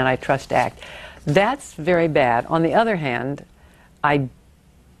Sherman Antitrust Act. That's very bad. On the other hand, I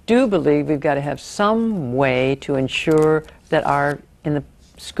do believe we've got to have some way to ensure that in the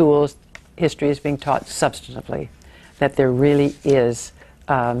schools, history is being taught substantively, that there really is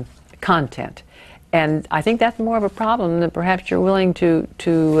content. And I think that's more of a problem than perhaps you're willing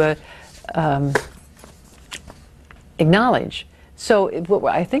to acknowledge. So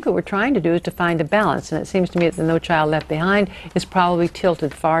I think what we're trying to do is to find a balance, and it seems to me that the No Child Left Behind is probably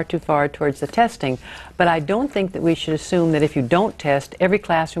tilted far too far towards the testing. But I don't think that we should assume that if you don't test, every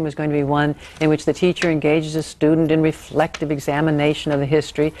classroom is going to be one in which the teacher engages a student in reflective examination of the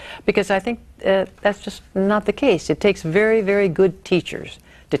history, because I think that's just not the case. It takes very, very good teachers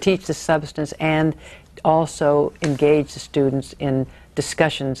to teach the substance and also engage the students in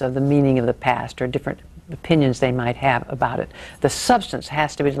discussions of the meaning of the past or different opinions they might have about it. The substance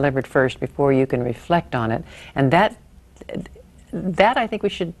has to be delivered first before you can reflect on it, and that I think we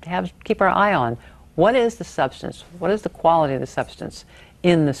should keep our eye on. What is the substance? What is the quality of the substance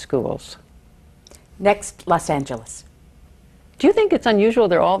in the schools? Next, Los Angeles. Do you think it's unusual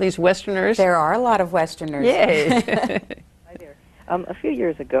there are all these Westerners? There are a lot of Westerners. Yay! Hi there. A few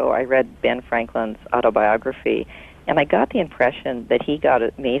years ago, I read Ben Franklin's autobiography, and I got the impression that he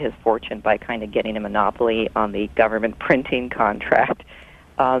made his fortune by kind of getting a monopoly on the government printing contract.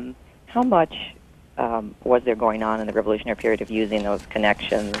 How much was there going on in the Revolutionary period of using those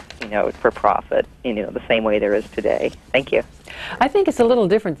connections, for profit, the same way there is today? Thank you. I think it's a little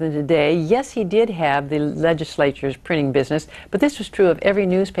different than today. Yes, he did have the legislature's printing business, but this was true of every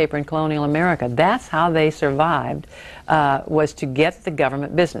newspaper in colonial America. That's how they survived, was to get the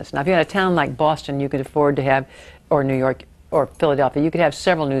government business. Now, if you had a town like Boston, you could afford to have, or New York, or Philadelphia, you could have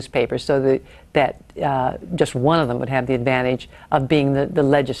several newspapers so that just one of them would have the advantage of being the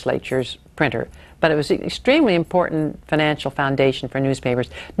legislature's printer. But it was an extremely important financial foundation for newspapers.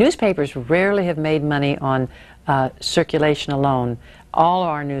 Newspapers rarely have made money on circulation alone. All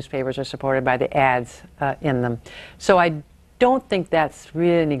our newspapers are supported by the ads in them. So I don't think that's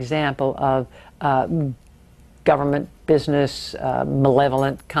really an example of government business,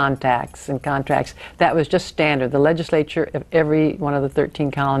 malevolent contacts and contracts. That was just standard. The legislature of every one of the 13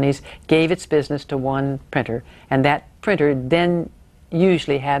 colonies gave its business to one printer, and that printer then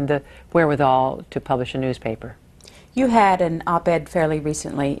usually had the wherewithal to publish a newspaper. You had an op-ed fairly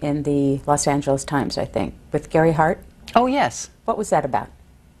recently in the Los Angeles Times, I think, with Gary Hart. Oh, yes. What was that about?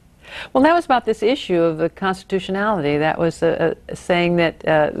 Well, that was about this issue of the constitutionality. That was saying that,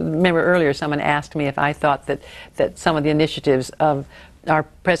 remember earlier someone asked me if I thought that some of the initiatives of our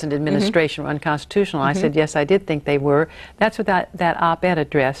present administration were unconstitutional. I said, yes, I did think they were. That's what that op-ed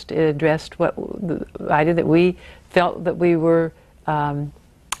addressed. It addressed what the idea that we felt that we were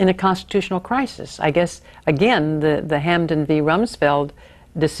in a constitutional crisis. I guess, again, the Hamden v. Rumsfeld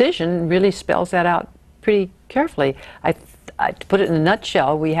decision really spells that out pretty carefully. to put it in a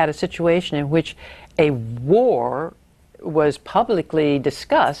nutshell, we had a situation in which a war was publicly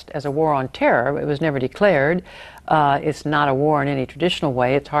discussed as a war on terror. It was never declared. It's not a war in any traditional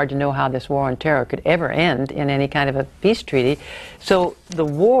way. It's hard to know how this war on terror could ever end in any kind of a peace treaty. So the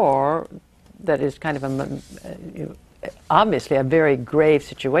war, that is kind of obviously a very grave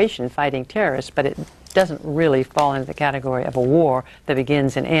situation, fighting terrorists, but it doesn't really fall into the category of a war that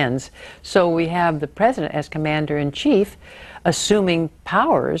begins and ends. So we have the president as commander-in-chief assuming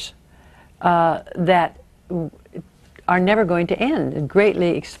powers that are never going to end,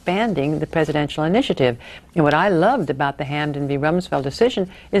 greatly expanding the presidential initiative. And what I loved about the Hamdan v. Rumsfeld decision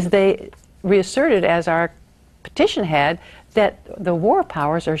is they reasserted, as our petition had, that the war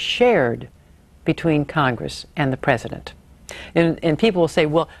powers are shared between Congress and the president. And people will say,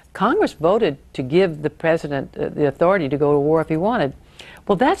 well, Congress voted to give the president the authority to go to war if he wanted.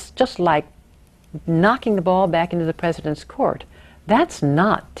 Well, that's just like knocking the ball back into the president's court. That's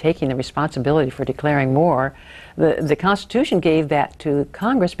not taking the responsibility for declaring war. The Constitution gave that to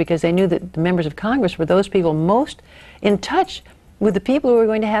Congress because they knew that the members of Congress were those people most in touch with the people who were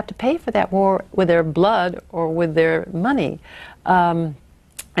going to have to pay for that war with their blood or with their money.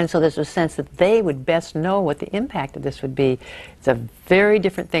 And so there's a sense that they would best know what the impact of this would be. It's a very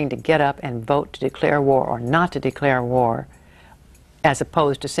different thing to get up and vote to declare war or not to declare war, as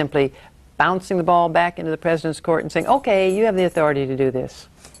opposed to simply bouncing the ball back into the president's court and saying, okay, you have the authority to do this.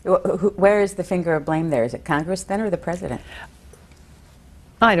 Where is the finger of blame there? Is it Congress then or the president?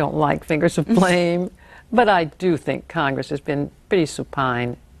 I don't like fingers of blame, but I do think Congress has been pretty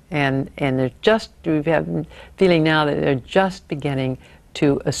supine, and they're just, we have a feeling now that they're just beginning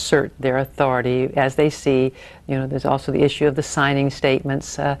to assert their authority as they see. You know, there's also the issue of the signing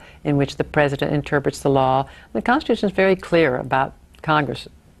statements in which the president interprets the law. The Constitution is very clear about Congress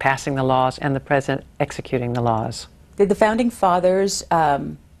passing the laws and the president executing the laws. Did the Founding Fathers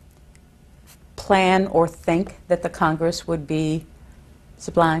plan or think that the Congress would be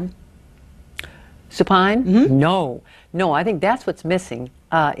sublime? Supine? Mm-hmm. No. No, I think that's what's missing,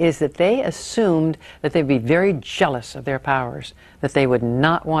 is that they assumed that they'd be very jealous of their powers, that they would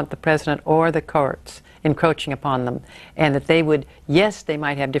not want the president or the courts encroaching upon them, and that they would, yes, they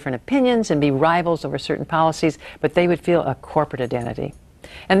might have different opinions and be rivals over certain policies, but they would feel a corporate identity.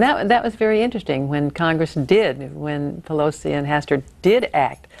 And that was very interesting when Congress did, when Pelosi and Hastert did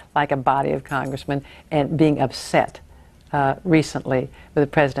act like a body of congressmen and being upset recently with the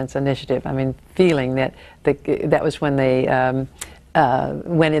president's initiative. I mean, feeling that that was when they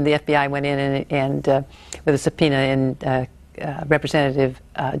went in, the FBI went in and with a subpoena in Representative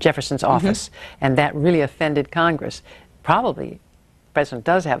Jefferson's office, and that really offended Congress. Probably the president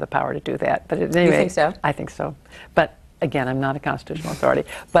does have the power to do that, but anyway, you think so? I think so. But again, I'm not a constitutional authority,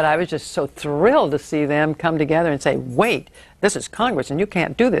 but I was just so thrilled to see them come together and say, wait, this is Congress and you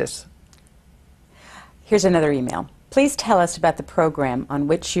can't do this. Here's another email. Please tell us about the program on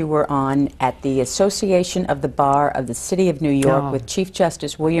which you were on at the Association of the Bar of the City of New York with Chief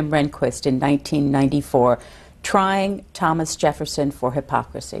Justice William Rehnquist in 1994, trying Thomas Jefferson for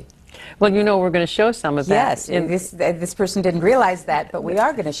hypocrisy. Well, you know, we're going to show some of that. Yes, this person didn't realize that, but we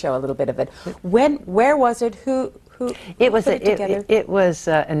are going to show a little bit of it. Where was it? Who it was put it together? It was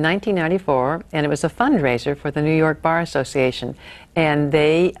in 1994, and it was a fundraiser for the New York Bar Association. And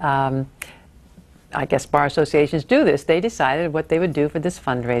they, I guess bar associations do this, they decided what they would do for this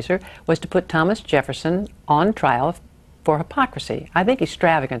fundraiser was to put Thomas Jefferson on trial for hypocrisy. I think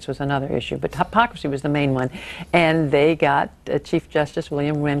extravagance was another issue, but hypocrisy was the main one. And they got Chief Justice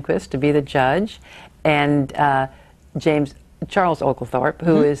William Rehnquist to be the judge, and Charles Oglethorpe,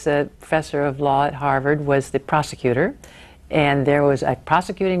 who is a professor of law at Harvard, was the prosecutor. And there was a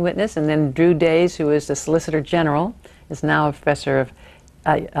prosecuting witness, and then Drew Days, who is the Solicitor General, is now a professor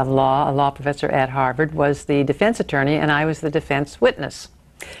of law, a law professor at Harvard, was the defense attorney, and I was the defense witness.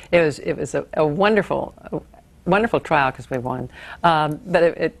 It was a wonderful trial because we won.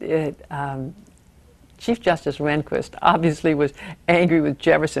 But Chief Justice Rehnquist obviously was angry with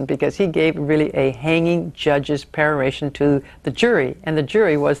Jefferson because he gave really a hanging judge's peroration to the jury, and the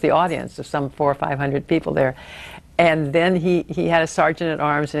jury was the audience of some 400 or 500 people there. And then he had a sergeant at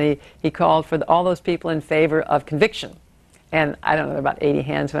arms, and he called for all those people in favor of conviction. And I don't know, about 80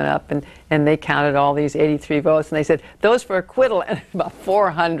 hands went up, and they counted all these 83 votes, and they said, those for acquittal, and about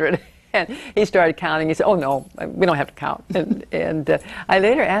 400. And he started counting. He said, oh, no, we don't have to count. And I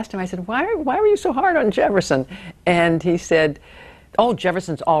later asked him, I said, why were you so hard on Jefferson? And he said, oh,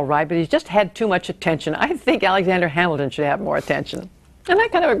 Jefferson's all right, but he's just had too much attention. I think Alexander Hamilton should have more attention. And I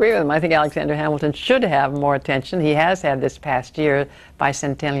kind of agree with him. I think Alexander Hamilton should have more attention. He has had this past year,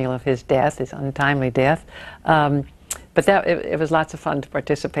 bicentennial of his death, his untimely death. But it was lots of fun to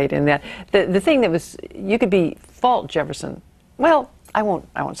participate in that. The thing that was, you could fault Jefferson. Well, I won't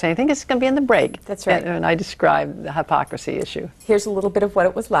say anything. It's going to be in the break. That's right. And I described the hypocrisy issue. Here's a little bit of what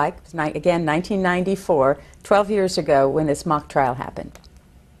it was like. It was again, 1994, 12 years ago, when this mock trial happened.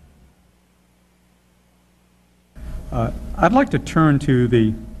 I'd like to turn to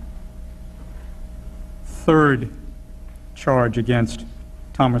the third charge against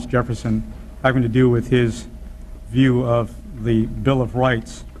Thomas Jefferson, having to do with his view of the Bill of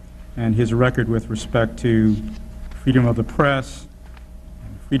Rights and his record with respect to freedom of the press,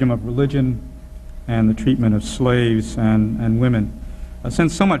 freedom of religion, and the treatment of slaves and women.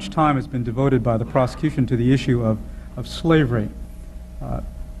 Since so much time has been devoted by the prosecution to the issue of slavery,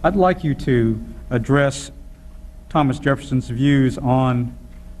 I'd like you to address Thomas Jefferson's views on,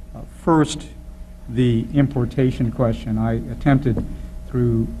 first, the importation question. I attempted,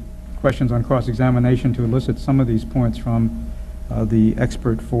 through questions on cross-examination, to elicit some of these points from the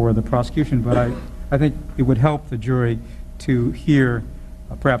expert for the prosecution, but I think it would help the jury to hear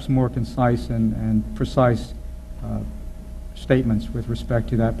perhaps more concise and precise statements with respect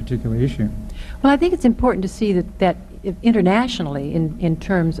to that particular issue. Well, I think it's important to see that internationally, in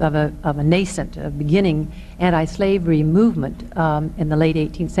terms of a nascent, beginning anti-slavery movement in the late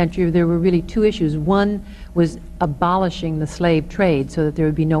 18th century, there were really two issues. One was abolishing the slave trade so that there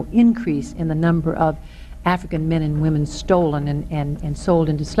would be no increase in the number of African men and women stolen and sold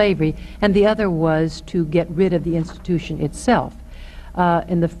into slavery, and the other was to get rid of the institution itself.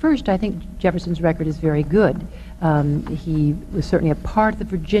 In the first, I think Jefferson's record is very good. He was certainly a part of the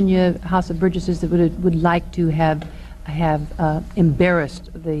Virginia House of Burgesses that would like to have embarrassed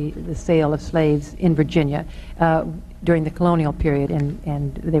the sale of slaves in Virginia during the colonial period,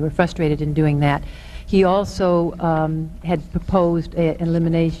 and they were frustrated in doing that. He also had proposed an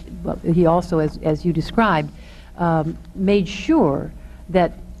elimination. Well, he also, as you described, made sure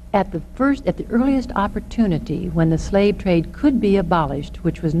that at the earliest opportunity when the slave trade could be abolished,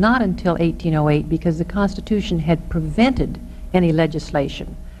 which was not until 1808 because the Constitution had prevented any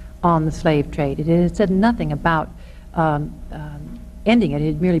legislation on the slave trade. It had said nothing about ending it. It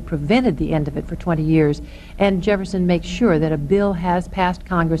had merely prevented the end of it for 20 years. And Jefferson makes sure that a bill has passed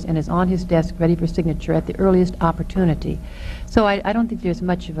Congress and is on his desk ready for signature at the earliest opportunity. So I don't think there's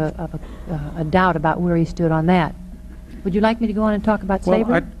much of a doubt about where he stood on that. Would you like me to go on and talk about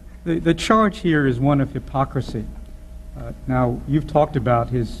slavery? The charge here is one of hypocrisy. Now, you've talked about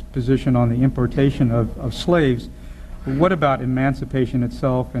his position on the importation of slaves. But what about emancipation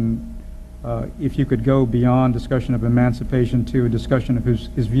itself? And if you could go beyond discussion of emancipation to a discussion of his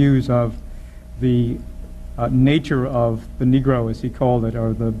views of the nature of the Negro, as he called it,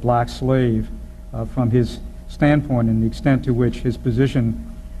 or the black slave, from his standpoint, and the extent to which his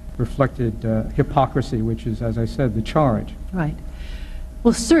position reflected hypocrisy, which is, as I said, the charge. Right.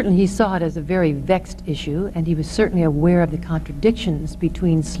 Well, certainly he saw it as a very vexed issue, and he was certainly aware of the contradictions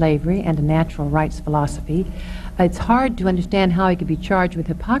between slavery and a natural rights philosophy. It's hard to understand how he could be charged with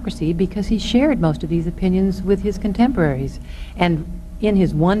hypocrisy because he shared most of these opinions with his contemporaries. And in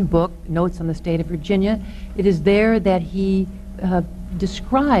his one book, Notes on the State of Virginia, it is there that he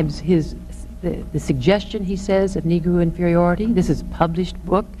describes the suggestion, he says, of Negro inferiority. This is a published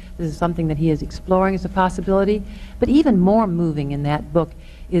book. This is something that he is exploring as a possibility. But even more moving in that book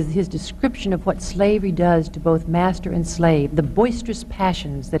is his description of what slavery does to both master and slave, the boisterous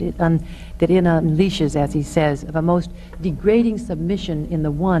passions that it unleashes, as he says, of a most degrading submission in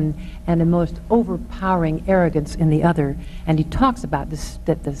the one and a most overpowering arrogance in the other. And he talks about this,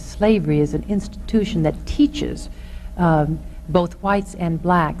 that the slavery is an institution that teaches both whites and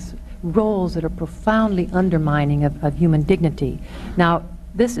blacks roles that are profoundly undermining of human dignity. Now,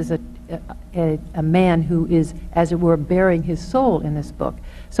 this is a man who is, as it were, bearing his soul in this book.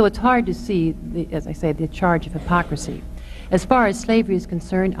 So it's hard to see, as I say, the charge of hypocrisy. As far as slavery is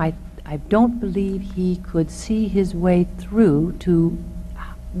concerned, I don't believe he could see his way through to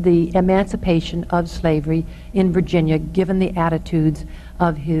the emancipation of slavery in Virginia, given the attitudes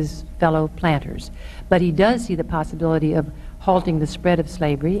of his fellow planters. But he does see the possibility of halting the spread of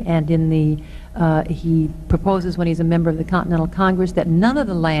slavery, and he proposes when he's a member of the Continental Congress that none of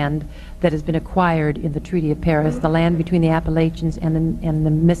the land that has been acquired in the Treaty of Paris, the land between the Appalachians and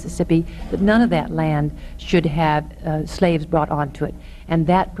the Mississippi, that none of that land should have slaves brought onto it. And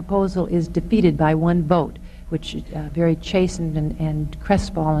that proposal is defeated by one vote, which very chastened and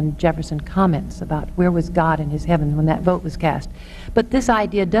crestfallen Jefferson comments about where was God in his heaven when that vote was cast. But this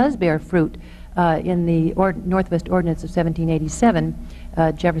idea does bear fruit. In the Northwest Ordinance of 1787,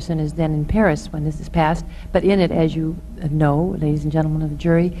 Jefferson is then in Paris when this is passed, but in it, as you know, ladies and gentlemen of the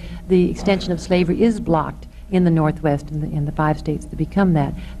jury, the extension of slavery is blocked in the Northwest, in the 5 states that become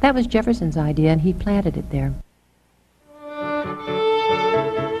that. That was Jefferson's idea, and he planted it there.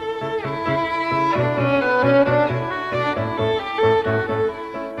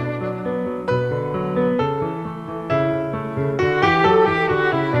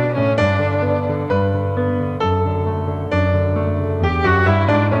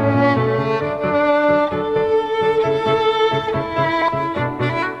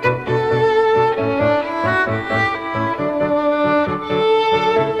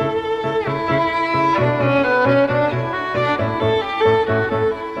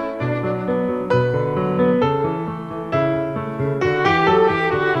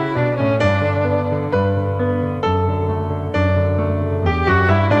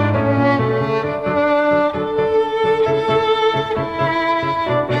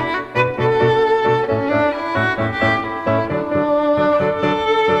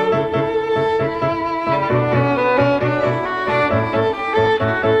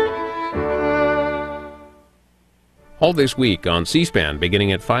 All this week on C-SPAN,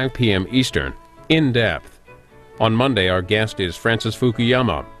 beginning at 5 p.m. Eastern, In Depth. On Monday, our guest is Francis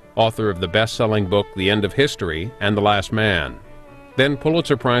Fukuyama, author of the best-selling book The End of History and The Last Man. Then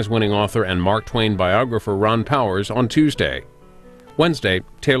Pulitzer Prize-winning author and Mark Twain biographer Ron Powers on Tuesday. Wednesday,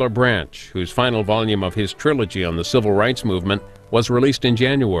 Taylor Branch, whose final volume of his trilogy on the civil rights movement was released in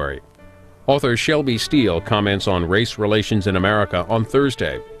January. Author Shelby Steele comments on race relations in America on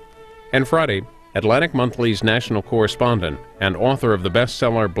Thursday. And Friday, Atlantic Monthly's national correspondent and author of the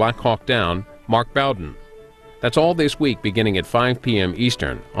bestseller Black Hawk Down, Mark Bowden. That's all this week beginning at 5 p.m.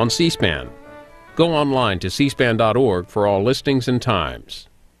 Eastern on C-SPAN. Go online to cspan.org for all listings and times.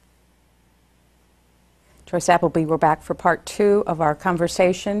 Joyce Appleby, we're back for part 2 of our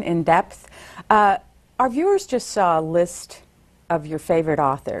conversation, In Depth. Our viewers just saw a list of your favorite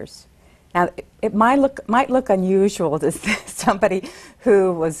authors. Now, it might look unusual to somebody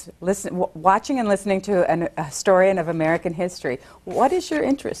who was watching and listening to a historian of American history. What is your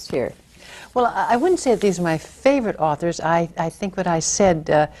interest here? Well, I wouldn't say that these are my favorite authors. I think what I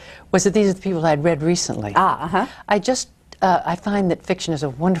said was that these are the people I'd read recently. I find that fiction is a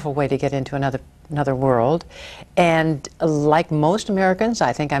wonderful way to get into another world. And like most Americans,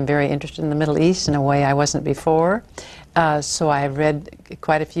 I think I'm very interested in the Middle East in a way I wasn't before. So I have read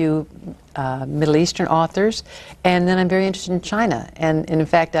quite a few Middle Eastern authors, and then I'm very interested in China. And in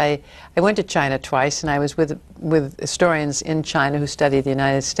fact, I went to China twice, and I was with historians in China who studied the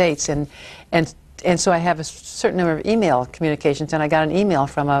United States, and so I have a certain number of email communications, and I got an email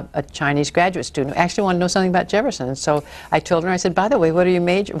from a Chinese graduate student who actually wanted to know something about Jefferson. And so I told her, I said, by the way, what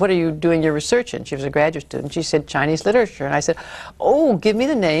are you doing your research in? She was a graduate student. She said, Chinese literature. And I said, oh, give me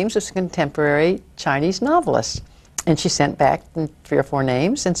the names of some contemporary Chinese novelists. And she sent back 3 or 4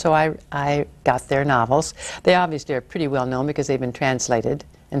 names, and so I got their novels. They obviously are pretty well known because they've been translated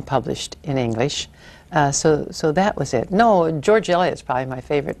and published in English. So that was it. No, George Eliot is probably my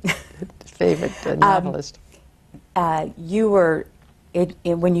favorite novelist. You were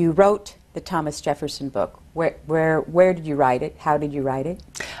when you wrote the Thomas Jefferson book. Where did you write it? How did you write it?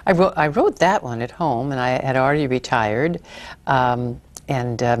 I wrote that one at home, and I had already retired,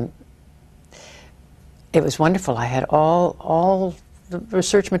 it was wonderful. I had all the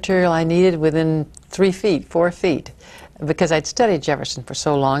research material I needed within 3 feet, 4 feet, because I'd studied Jefferson for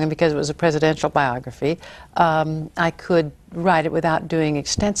so long, and because it was a presidential biography, I could write it without doing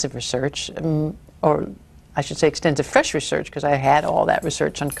extensive research, or I should say extensive fresh research, because I had all that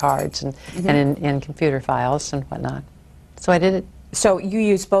research on cards and in computer files and whatnot. So I did it. So you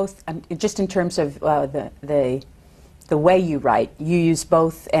use both, just in terms of the way you write, you use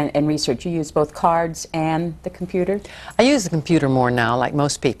both, and research, you use both cards and the computer? I use the computer more now, like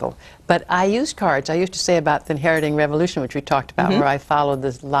most people. But I use cards. I used to say about the Inheriting Revolution, which we talked about, where I followed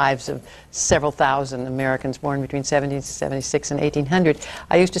the lives of several thousand Americans born between 1776 and 1800.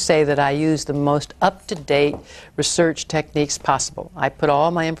 I used to say that I use the most up-to-date research techniques possible. I put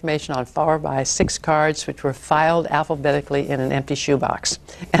all my information on 4x6 cards, which were filed alphabetically in an empty shoebox.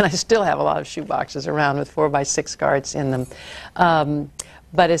 And I still have a lot of shoeboxes around with 4x6 cards in them.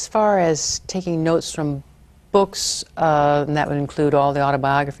 But as far as taking notes from books, and that would include all the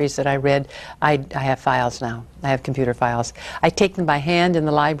autobiographies that I read, I have files now. I have computer files. I take them by hand in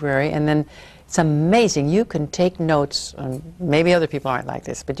the library, and then it's amazing. You can take notes, maybe other people aren't like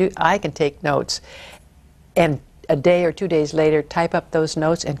this, but I can take notes, and a day or 2 days later type up those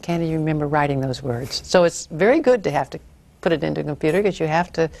notes and can't even remember writing those words. So it's very good to have to put it into a computer, because you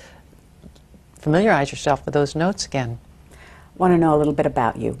have to familiarize yourself with those notes again. I want to know a little bit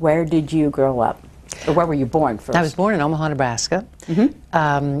about you. Where did you grow up? Or where were you born first? I was born in Omaha, Nebraska,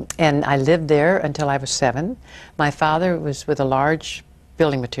 and I lived there until I was 7. My father was with a large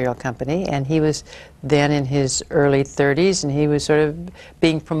building material company, and he was then in his early 30s, and he was sort of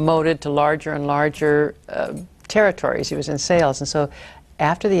being promoted to larger and larger territories. He was in sales, and so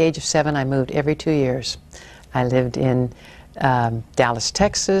after the age of 7, I moved every 2 years. I lived in Dallas,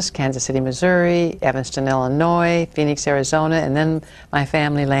 Texas, Kansas City, Missouri, Evanston, Illinois, Phoenix, Arizona, and then my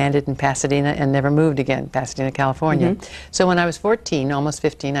family landed in Pasadena and never moved again, Pasadena, California. So when I was 14, almost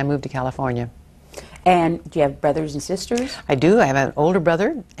 15, I moved to California. And do you have brothers and sisters? I do. I have an older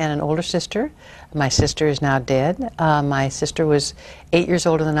brother and an older sister. My sister is now dead. My sister was 8 years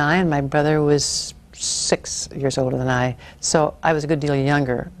older than I, and my brother was 6 years older than I. So I was a good deal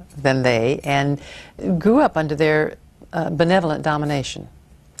younger than they, and grew up under their benevolent domination.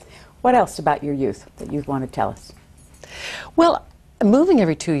 What else about your youth that you want to tell us? Well, moving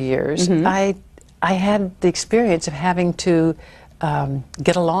every 2 years, I had the experience of having to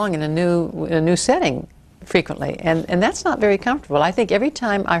get along in a new setting frequently, and that's not very comfortable. I think every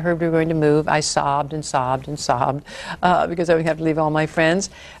time I heard we were going to move, I sobbed and sobbed and sobbed because I would have to leave all my friends.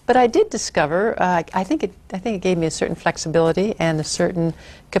 But I did discover, I think it gave me a certain flexibility and a certain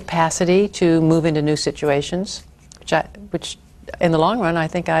capacity to move into new situations, which in the long run I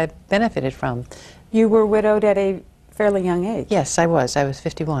think I benefited from. You were widowed at a fairly young age. Yes, I was. I was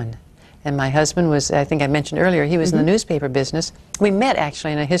 51. And my husband was, I think I mentioned earlier, he was in the newspaper business. We met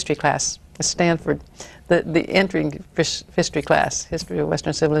actually in a history class at Stanford, the entering history class, History of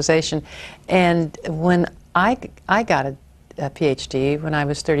Western Civilization. And when I got a PhD when I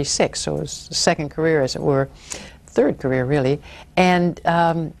was 36, so it was a second career, as it were, third career really. And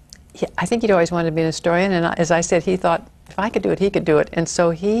I think he'd always wanted to be an historian, and as I said, he thought if I could do it, he could do it. And so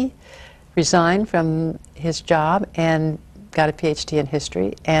he resigned from his job and got a PhD in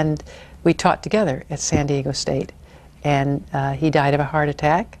history, and we taught together at San Diego State. And he died of a heart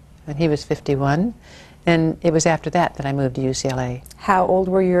attack, and he was 51. And it was after that that I moved to UCLA. How old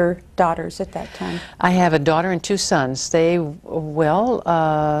were your daughters at that time? I have a daughter and 2 sons. They,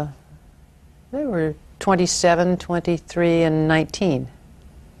 well, they were 27, 23, and 19.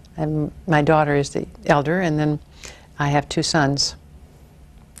 And my daughter is the elder, and then I have 2 sons.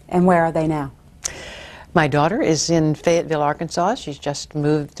 And where are they now? My daughter is in Fayetteville, Arkansas. She's just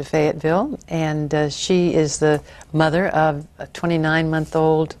moved to Fayetteville, and she is the mother of a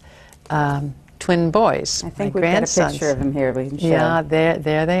 29-month-old twin boys. I think my we've grandsons. got a picture of them here we can show. Yeah,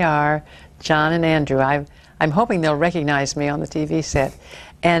 there they are, John and Andrew. I'm hoping they'll recognize me on the TV set.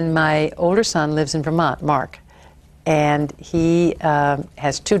 And my older son lives in Vermont, Mark, and he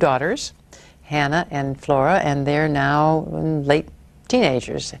has 2 daughters, Hannah and Flora, and they're now late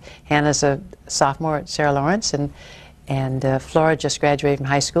teenagers. Hannah's a sophomore at Sarah Lawrence, and Flora just graduated from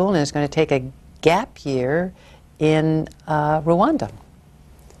high school and is going to take a gap year in Rwanda.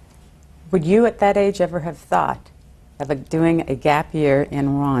 Would you at that age ever have thought of doing a gap year in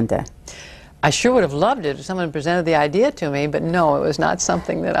Rwanda? I sure would have loved it if someone presented the idea to me, but no, it was not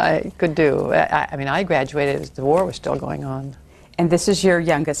something that I could do. I mean, I graduated as the war was still going on. And this is your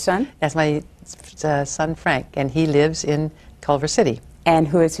youngest son? That's my son, Frank, and he lives in Culver City. And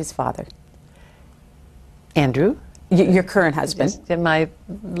who is his father? Andrew. Your current husband? Yes, my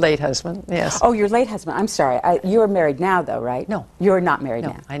late husband, yes. Oh, your late husband. I'm sorry. You are married now, though, right? No. You're not married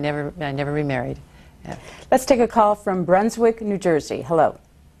now? I never remarried. Yeah. Let's take a call from Brunswick, New Jersey. Hello.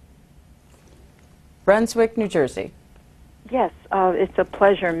 Brunswick, New Jersey. Yes, it's a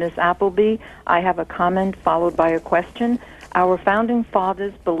pleasure, Ms. Appleby. I have a comment followed by a question. Our founding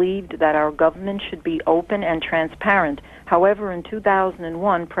fathers believed that our government should be open and transparent. However, in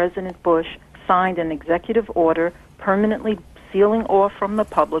 2001, President Bush signed an executive order permanently sealing off from the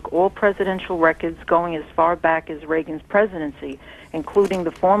public all presidential records going as far back as Reagan's presidency, including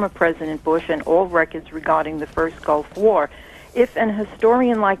the former President Bush and all records regarding the first Gulf War. If an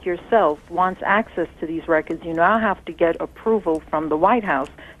historian like yourself wants access to these records, you now have to get approval from the White House.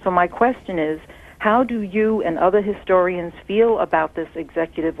 So my question is, how do you and other historians feel about this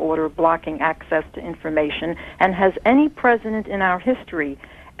executive order blocking access to information? And has any president in our history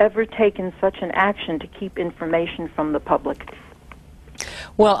ever taken such an action to keep information from the public?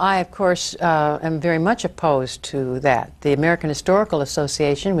 Well, I, of course, am very much opposed to that. The American Historical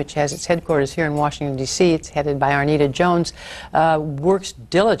Association, which has its headquarters here in Washington, D.C., it's headed by Arnetta Jones, works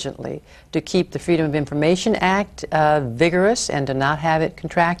diligently to keep the Freedom of Information Act vigorous and to not have it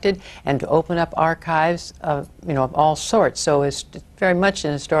contracted, and to open up archives of all sorts so as very much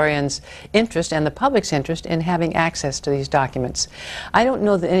in historians' interest and the public's interest in having access to these documents. I don't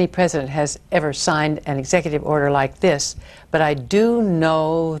know that any president has ever signed an executive order like this, but I do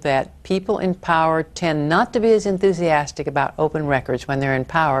know that people in power tend not to be as enthusiastic about open records when they're in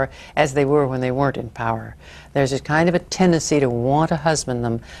power as they were when they weren't in power. There's a kind of a tendency to want to husband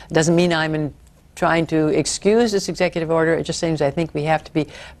them. It doesn't mean I'm trying to excuse this executive order. It just seems I think we have to be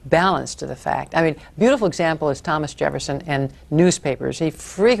balanced to the fact. I mean, beautiful example is Thomas Jefferson and newspapers. He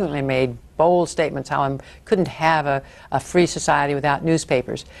frequently made bold statements how I couldn't have a free society without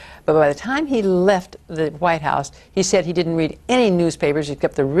newspapers. But by the time he left the White House, he said he didn't read any newspapers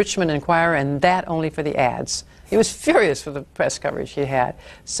except the Richmond Enquirer, and that only for the ads. He was furious with the press coverage he had.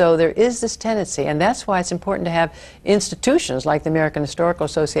 So there is this tendency, and that's why it's important to have institutions like the American Historical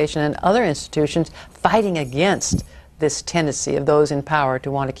Association and other institutions fighting against this tendency of those in power to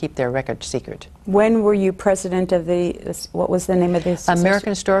want to keep their records secret. When were you president of the, what was the name of this? American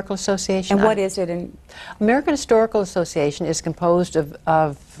Historical Association. And what is it? American Historical Association is composed of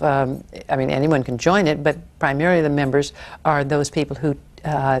I mean, anyone can join it, but primarily the members are those people who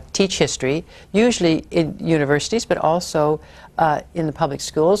teach history, usually in universities, but also in the public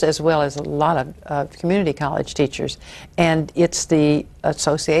schools, as well as a lot of community college teachers. And it's the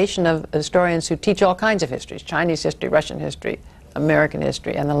association of historians who teach all kinds of histories, Chinese history, Russian history, American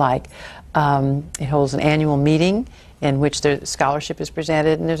history, and the like. It holds an annual meeting in which the scholarship is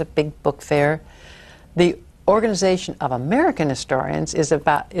presented, and there's a big book fair. The Organization of American Historians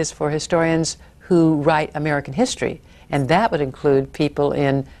is for historians who write American history. And that would include people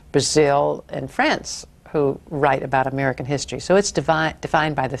in Brazil and France who write about American history. So it's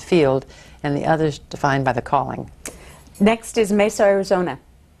defined by the field, and the others defined by the calling. Next is Mesa, Arizona.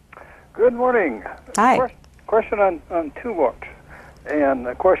 Good morning. Hi. Question on two books, and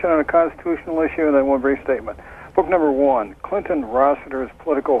a question on a constitutional issue, and then one brief statement. Book number one, Clinton Rossiter's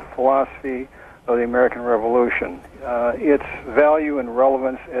Political Philosophy of the American Revolution. Its value and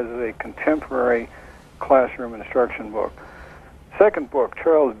relevance as a contemporary classroom instruction book. Second book,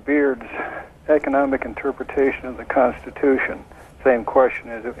 Charles Beard's Economic Interpretation of the Constitution. Same question,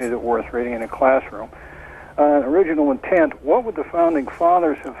 is it worth reading in a classroom? Original intent, what would the Founding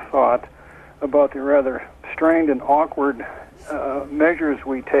Fathers have thought about the rather strained and awkward measures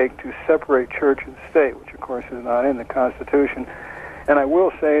we take to separate church and state, which of course is not in the Constitution? And I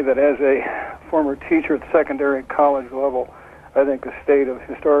will say that as a former teacher at secondary college level, I think the state of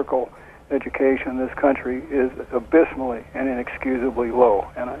historical education in this country is abysmally and inexcusably low.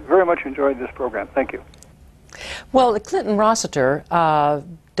 And I very much enjoyed this program. Thank you. Well, Clinton Rossiter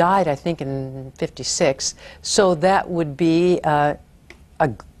died, I think, in '56, so that would be an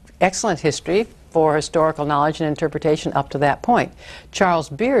excellent history for historical knowledge and interpretation up to that point. Charles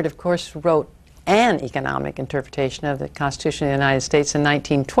Beard, of course, wrote an economic interpretation of the Constitution of the United States in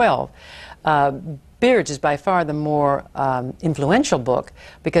 1912. Beard's is by far the more influential book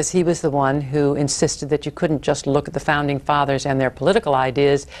because he was the one who insisted that you couldn't just look at the Founding Fathers and their political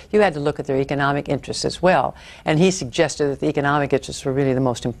ideas, you had to look at their economic interests as well. And he suggested that the economic interests were really the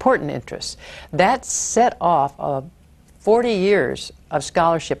most important interests. That set off 40 years of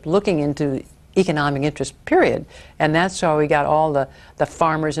scholarship looking into economic interest, period. And that's how we got all the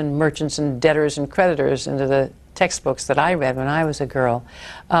farmers and merchants and debtors and creditors into the textbooks that I read when I was a girl.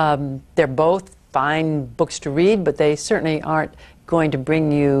 They're both fine books to read, but they certainly aren't going to bring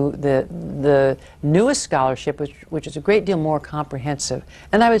you the newest scholarship, which is a great deal more comprehensive,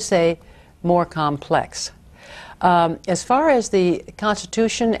 and I would say more complex. As far as the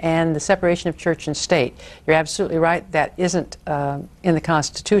Constitution and the separation of church and state, you're absolutely right. That isn't in the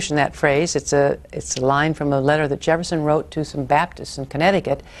Constitution, that phrase. It's a line from a letter that Jefferson wrote to some Baptists in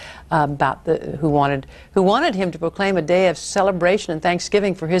Connecticut about who wanted him to proclaim a day of celebration and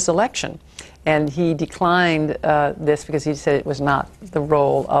thanksgiving for his election. And he declined this because he said it was not the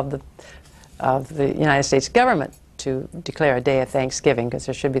role of the United States government to declare a day of thanksgiving, because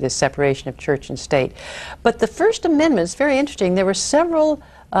there should be this separation of church and state. But the First Amendment is very interesting. There were several,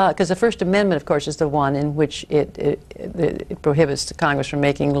 because the First Amendment, of course, is the one in which it prohibits the Congress from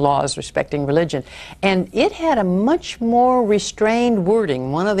making laws respecting religion. And it had a much more restrained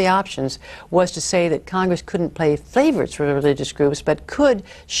wording. One of the options was to say that Congress couldn't play favorites for religious groups, but could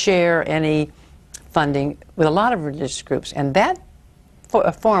share any funding with a lot of religious groups. And that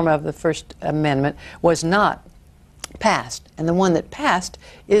form of the First Amendment was not passed, and the one that passed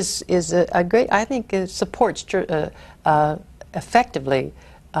is a great, I think, it supports effectively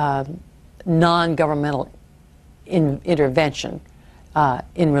non-governmental intervention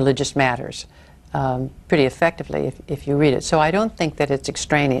in religious matters pretty effectively if you read it. So I don't think that it's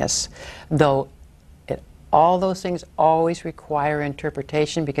extraneous, though all those things always require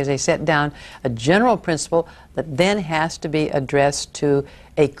interpretation because they set down a general principle that then has to be addressed to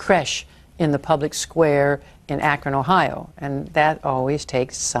a creche in the public square in Akron, Ohio. And that always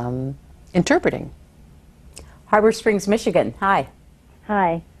takes some interpreting. Harbor Springs, Michigan. Hi.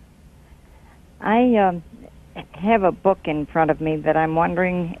 Hi. I have a book in front of me that I'm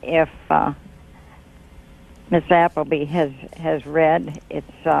wondering if Miss Appleby has read.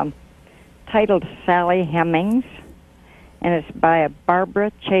 It's titled Sally Hemings, and it's by a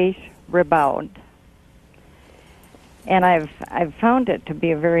Barbara Chase Ribaud. And I've found it to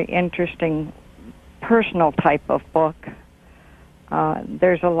be a very interesting personal type of book.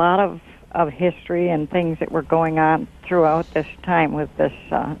 There's a lot of history and things that were going on throughout this time with this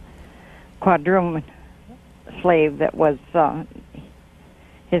quadroon slave that was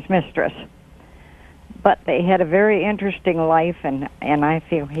his mistress. But they had a very interesting life, and I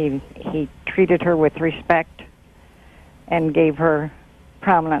feel he treated her with respect and gave her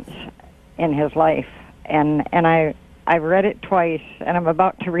prominence in his life. And I've read it twice, and I'm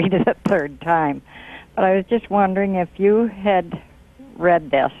about to read it a third time. But I was just wondering if you had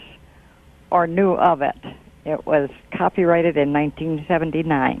read this or knew of it. It was copyrighted in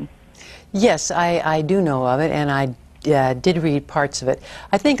 1979. Yes, I do know of it, and I did read parts of it.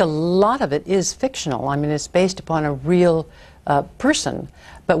 I think a lot of it is fictional. I mean, it's based upon a real person,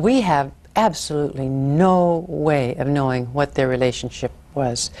 but we have absolutely no way of knowing what their relationship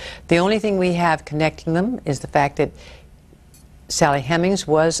was. The only thing we have connecting them is the fact that Sally Hemings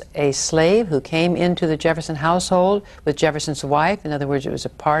was a slave who came into the Jefferson household with Jefferson's wife. In other words, it was a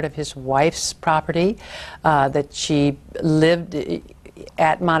part of his wife's property, that she lived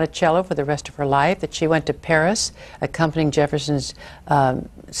at Monticello for the rest of her life, that she went to Paris, accompanying Jefferson's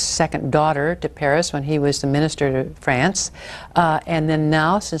second daughter to Paris when he was the minister to France. And then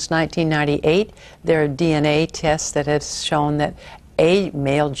now, since 1998, there are DNA tests that have shown that a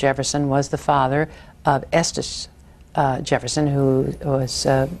male Jefferson was the father of Estes Jefferson, who was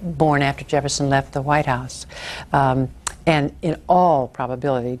born after Jefferson left the White House. And in all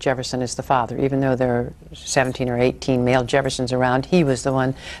probability, Jefferson is the father. Even though there are 17 or 18 male Jeffersons around, he was the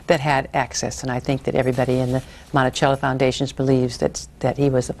one that had access. And I think that everybody in the Monticello Foundations believes that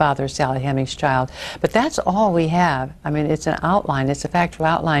he was the father of Sally Hemings' child. But that's all we have. I mean, it's an outline, it's a factual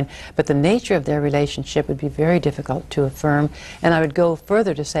outline, but the nature of their relationship would be very difficult to affirm. And I would go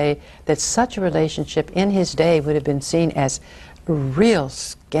further to say that such a relationship in his day would have been seen as a real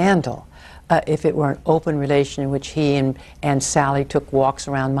scandal. If it were an open relation in which he and Sally took walks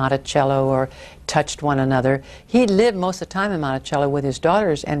around Monticello or touched one another. He lived most of the time in Monticello with his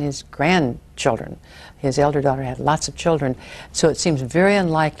daughters and his grandchildren. His elder daughter had lots of children. So it seems very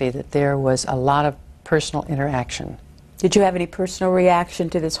unlikely that there was a lot of personal interaction. Did you have any personal reaction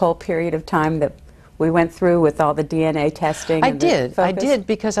to this whole period of time that we went through with all the DNA testing? I did,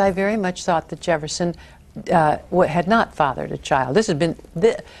 because I very much thought that Jefferson had not fathered a child.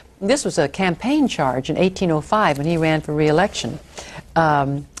 This was a campaign charge in 1805 when he ran for re-election.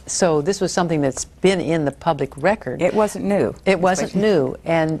 So this was something that's been in the public record. It wasn't new. It wasn't new,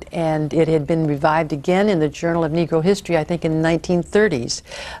 and it had been revived again in the Journal of Negro History, I think, in the 1930s.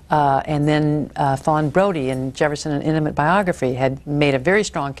 And then Fawn Brodie in Jefferson, an Intimate Biography, had made a very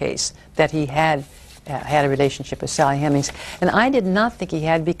strong case that he had a relationship with Sally Hemings. And I did not think he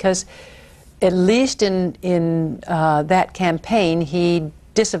had, because at least in that campaign, he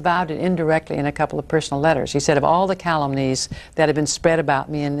disavowed it indirectly in a couple of personal letters. He said, of all the calumnies that have been spread about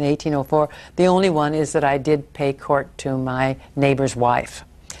me in 1804, the only one is that I did pay court to my neighbor's wife.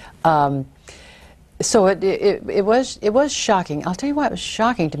 So it was shocking. I'll tell you why it was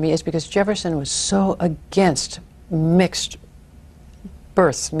shocking to me is because Jefferson was so against mixed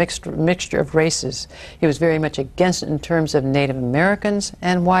births, mixture of races. He was very much against it in terms of Native Americans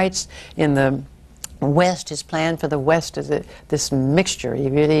and whites. In the West, his plan for the West is this mixture he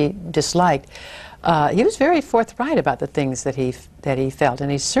really disliked. He was very forthright about the things that he felt,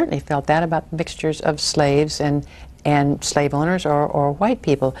 and he certainly felt that about mixtures of slaves and slave owners or white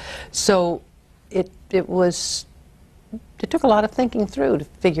people. So it took a lot of thinking through to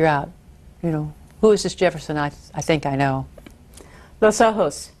figure out, who is this Jefferson I think I know. Los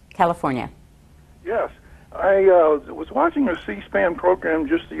Ojos, California. Yes. I was watching a C-SPAN program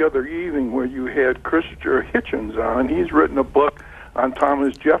just the other evening where you had Christopher Hitchens on. He's written a book on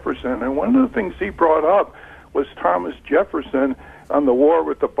Thomas Jefferson, and one of the things he brought up was Thomas Jefferson on the war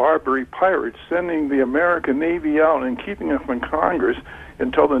with the Barbary pirates, sending the American Navy out and keeping them from Congress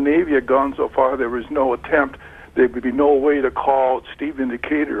until the Navy had gone so far there was no attempt. There would be no way to call Stephen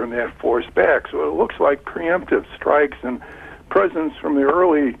Decatur and that force back. So it looks like preemptive strikes and presidents from the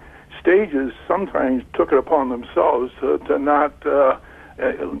early stages sometimes took it upon themselves to not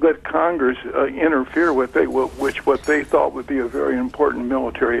let Congress interfere with what they thought would be a very important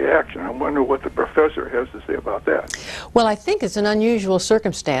military action. I wonder what the professor has to say about that. Well, I think it's an unusual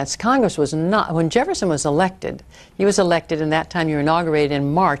circumstance. Congress was not, when Jefferson was elected, he was elected, and that time you were inaugurated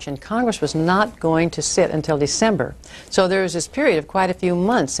in March, and Congress was not going to sit until December. So there was this period of quite a few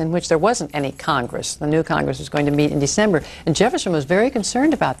months in which there wasn't any Congress. The new Congress was going to meet in December, and Jefferson was very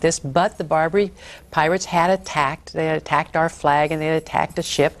concerned about this, but the Barbary pirates had attacked. They had attacked our flag, and they had attacked a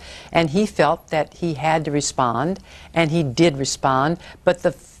ship, and he felt that he had to respond, and he did respond. But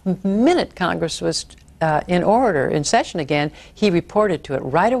the minute Congress was in session again, he reported to it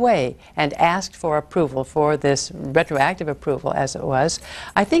right away and asked for approval, for this retroactive approval, as it was.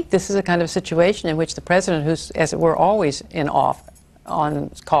 I think this is a kind of situation in which the president, who's, as it were, always on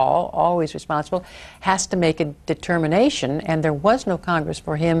call, always responsible, has to make a determination, and there was no Congress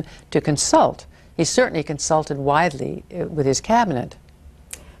for him to consult. He certainly consulted widely with his cabinet.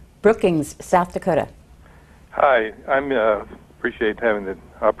 Brookings, South Dakota. Hi, I appreciate having the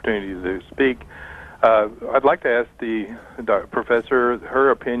opportunity to speak. I'd like to ask the professor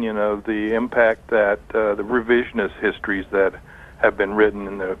her opinion of the impact that the revisionist histories that have been written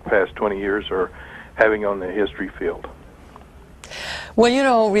in the past 20 years are having on the history field. Well, you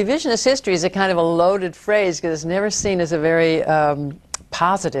know, revisionist history is a kind of a loaded phrase because it's never seen as a very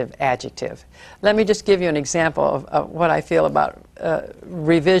positive adjective. Let me just give you an example of what I feel about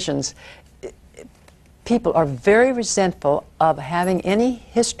revisions. People are very resentful of having any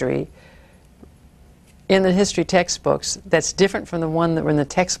history in the history textbooks that's different from the one that were in the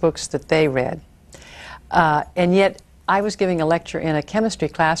textbooks that they read. And yet, I was giving a lecture in a chemistry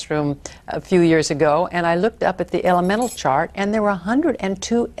classroom a few years ago, and I looked up at the elemental chart, and there were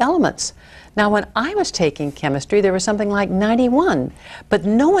 102 elements. Now, when I was taking chemistry, there was something like 91. But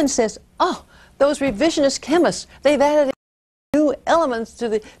no one says, oh, those revisionist chemists, they've added new elements to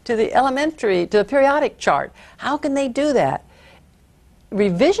the periodic chart. How can they do that?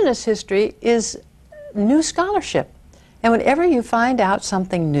 Revisionist history is new scholarship. And whenever you find out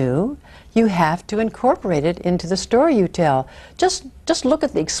something new, you have to incorporate it into the story you tell. Just look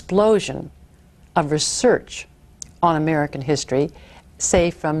at the explosion of research on American history, say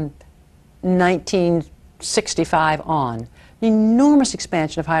from 1965 on. An enormous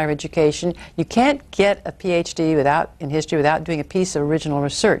expansion of higher education. You can't get a PhD in history without doing a piece of original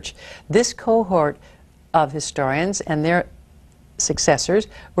research. This cohort of historians and their successors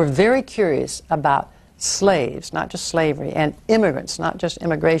were very curious about slaves, not just slavery, and immigrants, not just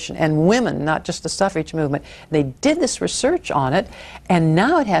immigration, and women, not just the suffrage movement. They did this research on it, and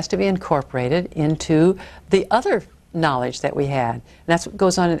now it has to be incorporated into the other knowledge that we had. And that's what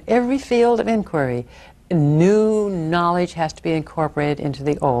goes on in every field of inquiry. New knowledge has to be incorporated into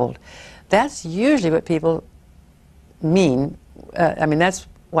the old. That's usually what people mean. I mean, that's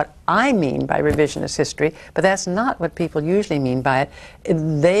what I mean by revisionist history, but that's not what people usually mean by it.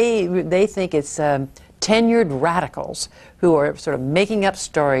 They think it's tenured radicals who are sort of making up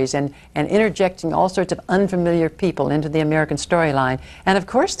stories and interjecting all sorts of unfamiliar people into the American storyline. And of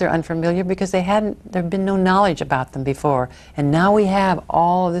course they're unfamiliar because there'd been no knowledge about them before. And now we have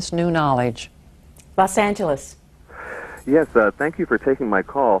all of this new knowledge. Los Angeles. Yes, thank you for taking my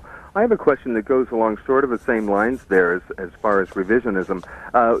call. I have a question that goes along sort of the same lines there as far as revisionism.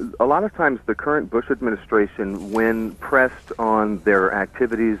 A lot of times the current Bush administration, when pressed on their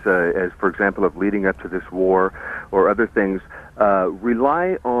activities, as for example of leading up to this war or other things,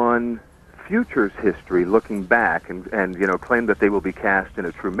 rely on futures history looking back and you know, claim that they will be cast in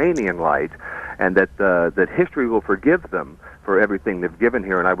a Trumanian light and that history will forgive them for everything they've given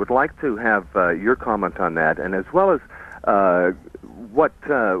here. And I would like to have your comment on that, and as well as what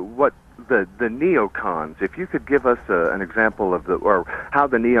the neocons, if you could give us an example of or how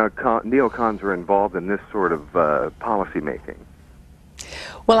the neocons are involved in this sort of policy making.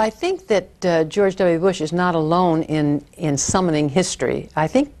 Well, I think that George W. Bush is not alone in summoning history. I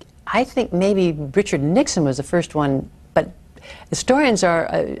think maybe Richard Nixon was the first one, but historians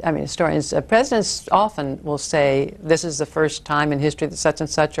presidents often will say this is the first time in history that such and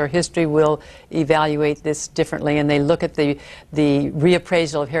such, or history will evaluate this differently, and they look at the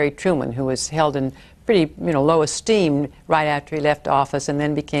reappraisal of Harry Truman, who was held in pretty low esteem right after he left office and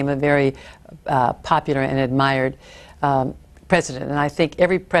then became a very popular and admired president. And I think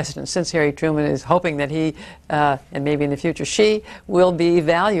every president since Harry Truman is hoping that he, and maybe in the future she, will be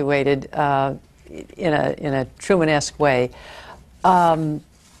evaluated in a Truman-esque way.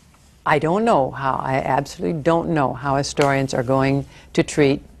 I don't know how, I absolutely don't know how historians are going to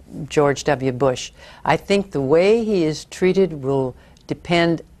treat George W. Bush. I think the way he is treated will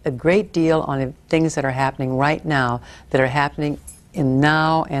depend a great deal on things that are happening right now, that are happening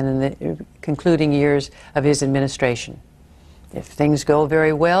now and in the concluding years of his administration. If things go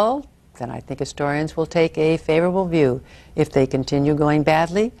very well, then I think historians will take a favorable view. If they continue going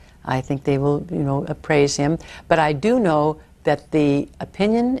badly, I think they will, praise him. But I do know that the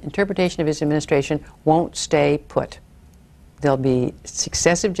interpretation of his administration won't stay put. There'll be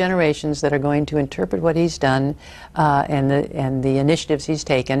successive generations that are going to interpret what he's done and the initiatives he's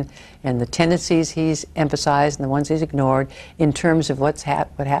taken and the tendencies he's emphasized and the ones he's ignored in terms of what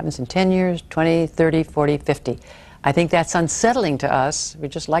happens in 10 years, 20, 30, 40, 50. I think that's unsettling to us. We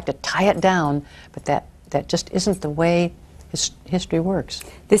just like to tie it down, but that just isn't the way history works.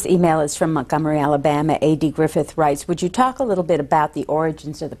 This email is from Montgomery, Alabama. A.D. Griffith writes, would you talk a little bit about the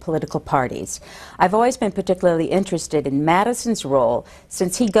origins of the political parties? I've always been particularly interested in Madison's role,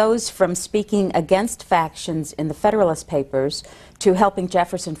 since he goes from speaking against factions in the Federalist Papers to helping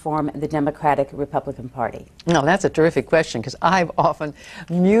Jefferson form the Democratic Republican Party. No, that's a terrific question, because I've often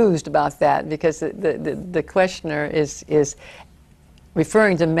mused about that, because the questioner is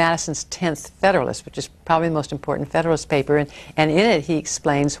referring to Madison's 10th Federalist, which is probably the most important Federalist paper, and in it he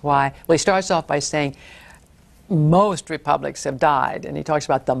explains why. Well, he starts off by saying most republics have died, and he talks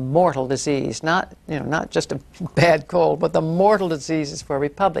about the mortal disease, not just a bad cold, but the mortal diseases for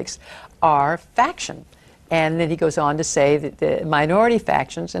republics are faction. And then he goes on to say that the minority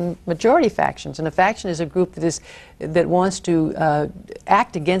factions and majority factions, and a faction is a group that wants to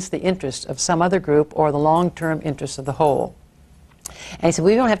act against the interests of some other group or the long-term interests of the whole. And he said,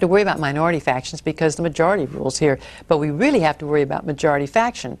 we don't have to worry about minority factions because the majority rules here, but we really have to worry about majority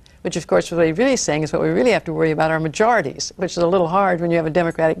faction, which of course what he's really saying is what we really have to worry about are majorities, which is a little hard when you have a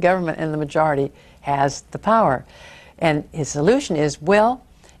democratic government and the majority has the power. And his solution is, well,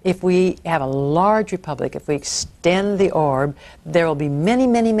 if we have a large republic, if we extend the orb, there will be many,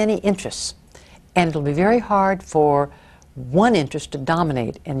 many, many interests, and it'll be very hard for one interest to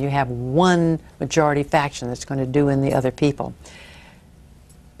dominate, and you have one majority faction that's going to do in the other people.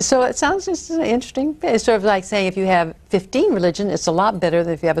 So it sounds interesting. It's sort of like saying if you have 15 religions, it's a lot better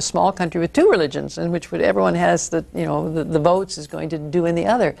than if you have a small country with 2 religions, in which everyone has the votes is going to do in the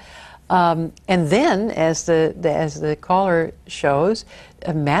other. And then, as the caller shows,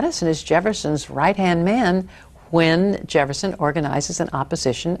 Madison is Jefferson's right-hand man when Jefferson organizes an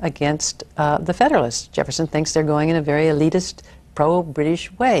opposition against the Federalists. Jefferson thinks they're going in a very elitist,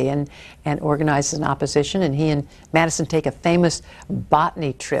 pro-British way and organizes an opposition, and he and Madison take a famous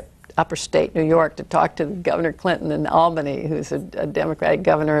botany trip upper state New York to talk to Governor Clinton in Albany, who's a Democratic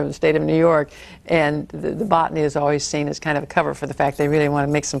governor of the state of New York, and the botany is always seen as kind of a cover for the fact they really want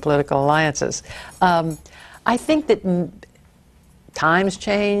to make some political alliances. I think that times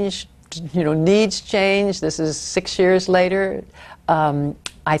change, needs change. This is 6 years later.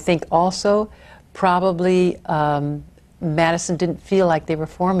 I think also probably Madison didn't feel like they were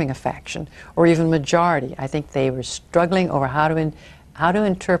forming a faction or even majority. I think they were struggling over how to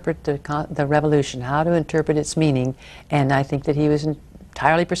interpret the revolution, how to interpret its meaning, and I think that he was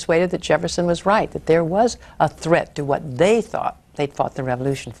entirely persuaded that Jefferson was right, that there was a threat to what they thought they'd fought the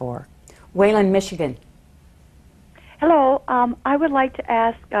revolution for. Wayland, Michigan. Hello. I would like to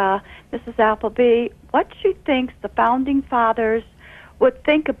ask Mrs. Appleby what she thinks the Founding Fathers would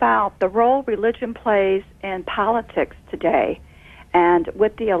think about the role religion plays in politics today. And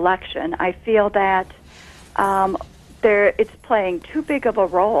with the election, I feel that it's playing too big of a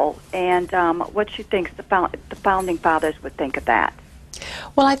role, and what she thinks the Founding Fathers would think of that.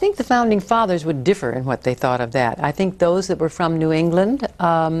 Well, I think the Founding Fathers would differ in what they thought of that. I think those that were from New England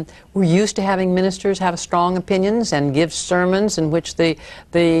were used to having ministers have strong opinions and give sermons in which the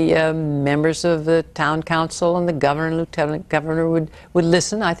members of the town council and the governor and lieutenant governor would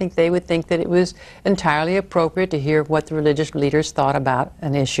listen. I think they would think that it was entirely appropriate to hear what the religious leaders thought about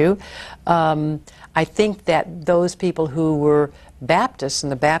an issue. I think that those people who were Baptists,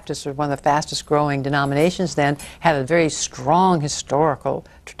 and the Baptists were one of the fastest growing denominations then, had a very strong historical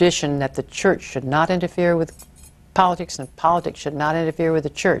tradition that the church should not interfere with politics and politics should not interfere with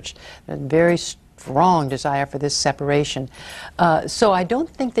the church. A very strong desire for this separation. So I don't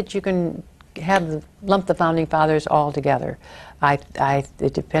think that you can lump the Founding Fathers all together.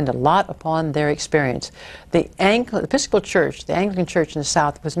 It depends a lot upon their experience. The Episcopal Church, the Anglican Church in the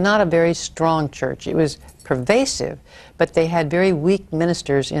South, was not a very strong church. It was pervasive, but they had very weak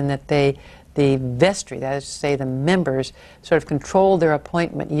ministers in that the vestry, that is to say the members, sort of controlled their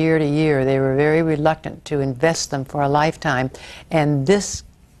appointment year to year. They were very reluctant to invest them for a lifetime, and this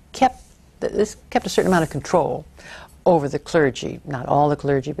kept a certain amount of control over the clergy, not all the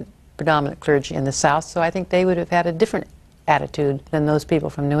clergy, but predominant clergy in the South. So I think they would have had a different attitude than those people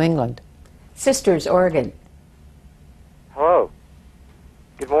from New England. Sisters, Oregon. Hello.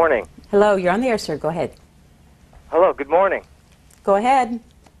 Good morning. Hello, you're on the air, sir. Go ahead. Hello, good morning. Go ahead.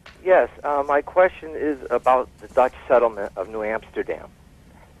 Yes, my question is about the Dutch settlement of New Amsterdam.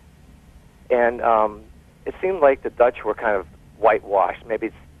 And it seemed like the Dutch were kind of whitewashed. Maybe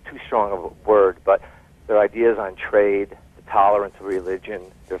it's too strong of a word, but their ideas on trade, the tolerance of religion,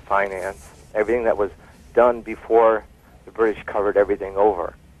 their finance, everything that was done before the British covered everything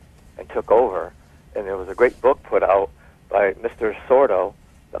over and took over. And there was a great book put out by Mr. Sordo,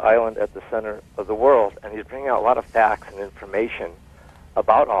 The Island at the Center of the World, and he's bringing out a lot of facts and information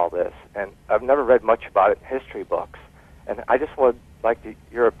about all this. And I've never read much about it in history books. And I just would like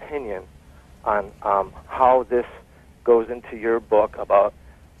your opinion on how this goes into your book about,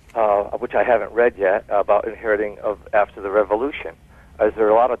 which I haven't read yet, about inheriting of after the revolution. Is there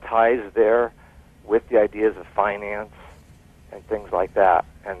a lot of ties there with the ideas of finance and things like that?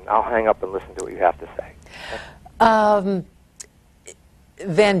 And I'll hang up and listen to what you have to say.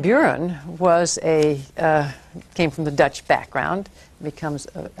 Van Buren was came from the Dutch background, becomes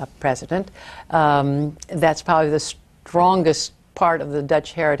a president. That's probably the strongest part of the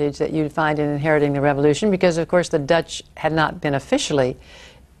Dutch heritage that you'd find in inheriting the revolution, because of course the Dutch had not been officially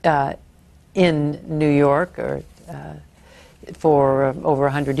in New York or for over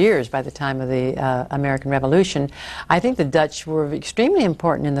 100 years by the time of the American Revolution. I think the Dutch were extremely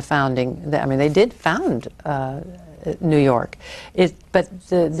important in the founding. I mean, they did found New York, but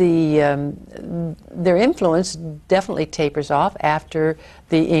their influence definitely tapers off after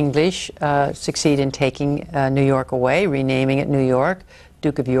the English succeed in taking New York away, renaming it New York.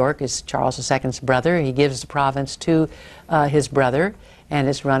 Duke of York is Charles II's brother. He gives the province to his brother, and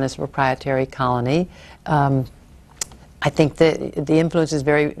it's run as a proprietary colony. I think that the influence is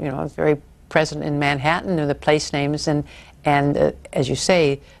very, very present in Manhattan, and the place names, and as you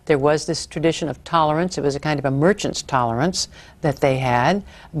say, there was this tradition of tolerance. It was a kind of a merchant's tolerance that they had,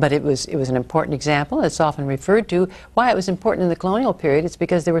 but it was an important example. It's often referred to. Why it was important in the colonial period, it's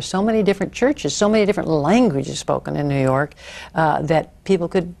because there were so many different churches, so many different languages spoken in New York, that people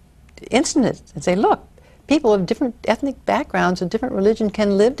could instant it and say, look, people of different ethnic backgrounds and different religion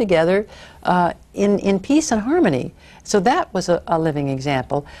can live together in peace and harmony. So that was a living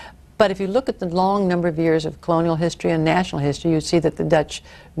example. But if you look at the long number of years of colonial history and national history, you see that the Dutch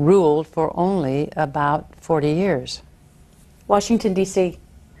ruled for only about 40 years. Washington, D.C.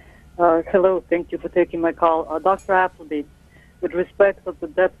 Hello, thank you for taking my call. Dr. Appleby, with respect to the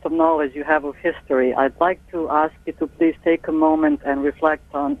depth of knowledge you have of history, I'd like to ask you to please take a moment and reflect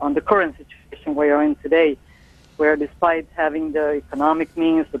on the current situation we are in today, where despite having the economic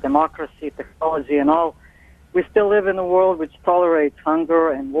means, the democracy, technology, and all, we still live in a world which tolerates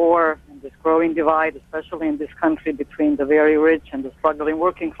hunger and war and this growing divide, especially in this country, between the very rich and the struggling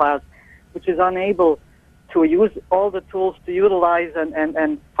working class, which is unable to use all the tools to utilize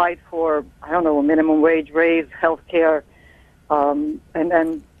and fight for, I don't know, a minimum wage raise, health care, and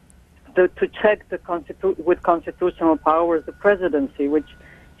to check with constitutional powers the presidency, which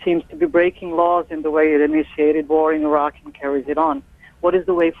seems to be breaking laws in the way it initiated war in Iraq and carries it on. What is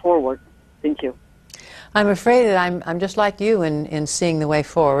the way forward? Thank you. I'm afraid that I'm just like you in seeing the way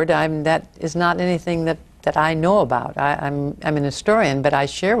forward. That is not anything that I know about. I'm an historian, but I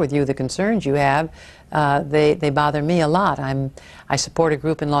share with you the concerns you have. They bother me a lot. I support a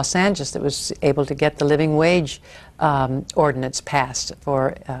group in Los Angeles that was able to get the living wage ordinance passed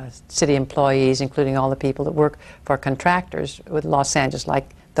for city employees, including all the people that work for contractors with Los Angeles,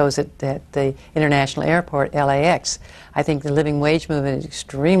 like those at the international airport, LAX. I think the living wage movement is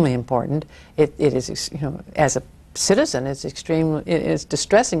extremely important. It is, as a citizen, it's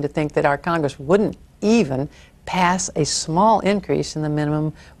distressing to think that our Congress wouldn't even pass a small increase in the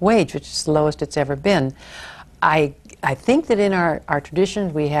minimum wage, which is the lowest it's ever been. I think that in our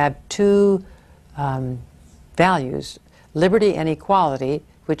traditions we have two values, liberty and equality,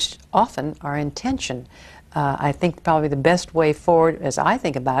 which often are in tension. I think probably the best way forward, as I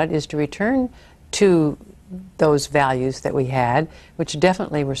think about it, is to return to those values that we had, which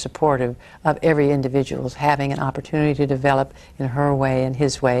definitely were supportive of every individual's having an opportunity to develop in her way and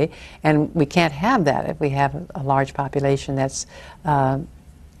his way. And we can't have that if we have a large population that's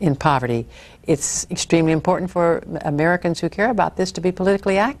in poverty. It's extremely important for Americans who care about this to be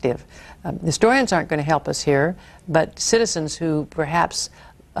politically active. Historians aren't going to help us here, but citizens who perhaps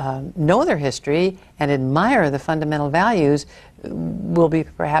know their history and admire the fundamental values will be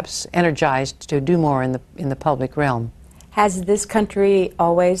perhaps energized to do more in the public realm. Has this country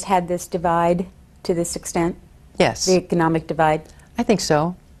always had this divide to this extent? Yes. The economic divide? I think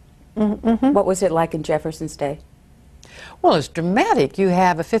so. What was it like in Jefferson's day? Well, it's dramatic. You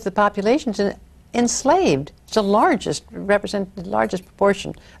have a fifth of the population enslaved. It's the largest proportion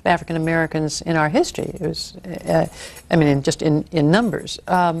of African Americans in our history. It was, I mean, just in numbers.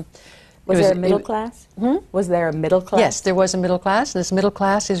 Was there a middle class? Was there a middle class? Yes, there was a middle class, and this middle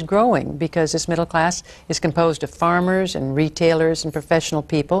class is growing because this middle class is composed of farmers and retailers and professional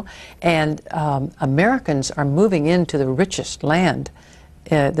people, and Americans are moving into the richest land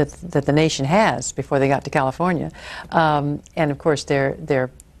that the nation has before they got to California. And of course,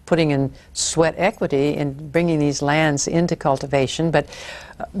 they're putting in sweat equity and bringing these lands into cultivation. But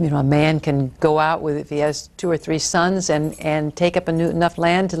you know, a man can go out with, if he has 2 or 3 sons, and take up enough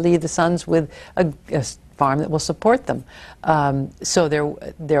land to leave the sons with a farm that will support them. So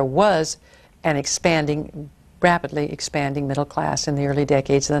there was an rapidly expanding middle class in the early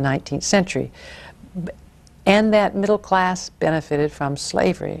decades of the 19th century. And that middle class benefited from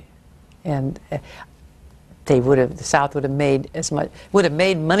slavery. And the South would have made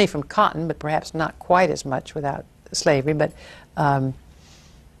made money from cotton, but perhaps not quite as much without slavery. But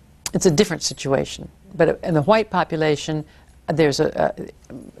it's a different situation. But in the white population,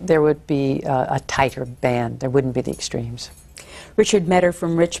 there would be a tighter band. There wouldn't be the extremes. Richard Metter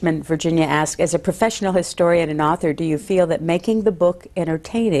from Richmond, Virginia asks, as a professional historian and author, do you feel that making the book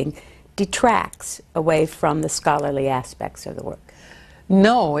entertaining detracts away from the scholarly aspects of the work?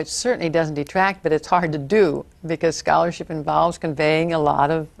 No, it certainly doesn't detract, but it's hard to do because scholarship involves conveying a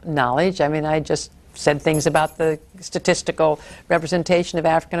lot of knowledge. I mean, I just said things about the statistical representation of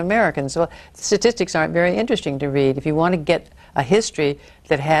African Americans. Well, statistics aren't very interesting to read. If you want to get a history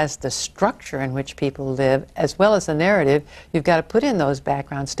that has the structure in which people live as well as the narrative, you've got to put in those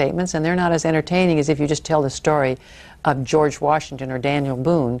background statements, and they're not as entertaining as if you just tell the story of George Washington or Daniel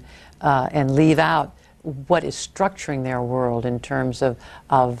Boone and leave out what is structuring their world in terms of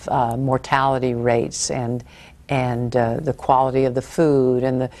mortality rates and the quality of the food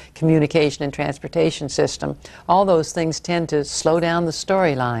and the communication and transportation system. All those things tend to slow down the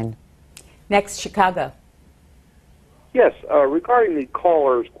storyline. Next, Chicago. Yes, regarding the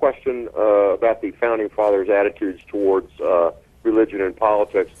caller's question about the Founding Fathers' attitudes towards religion and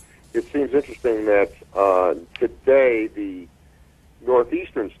politics, it seems interesting that today the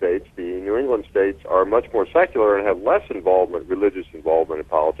northeastern states, the New England states, are much more secular and have less religious involvement in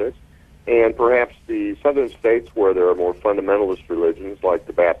politics. And perhaps the southern states, where there are more fundamentalist religions like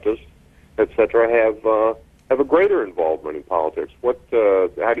the Baptists, etc., have a greater involvement in politics.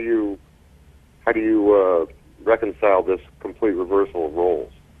 How do you reconcile this complete reversal of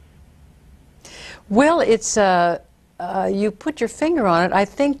roles? Well, it's you put your finger on it. I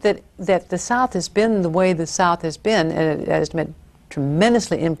think that the South has been the way the South has been, and it has been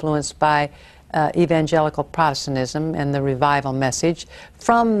tremendously influenced by evangelical Protestantism and the revival message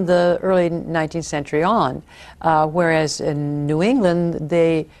from the early 19th century on. Whereas in New England,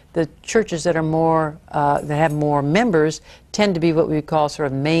 the churches that are more that have more members tend to be what we would call sort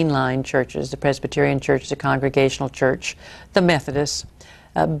of mainline churches: the Presbyterian Church, the Congregational Church, the Methodists.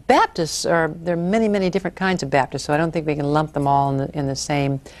 Baptists there are many different kinds of Baptists, so I don't think we can lump them all in the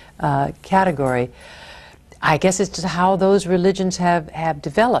same category. I guess it's just how those religions have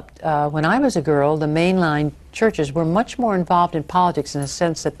developed. When I was a girl, the mainline churches were much more involved in politics in the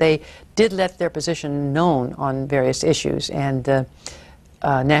sense that they did let their position known on various issues, and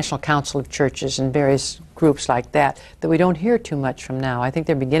National Council of Churches and various groups like that we don't hear too much from now. I think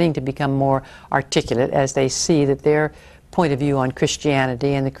they're beginning to become more articulate as they see that their point of view on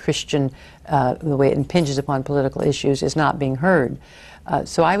Christianity and the Christian, the way it impinges upon political issues, is not being heard.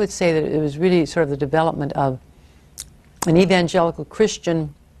 So I would say that it was really sort of the development of an evangelical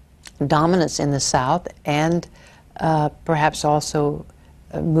Christian dominance in the South, and perhaps also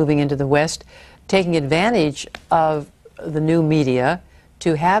moving into the West, taking advantage of the new media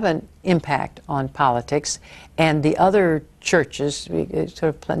to have an impact on politics, and the other churches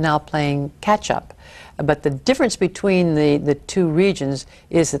sort of now playing catch-up. But the difference between the two regions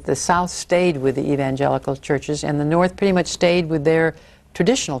is that the South stayed with the evangelical churches, and the North pretty much stayed with their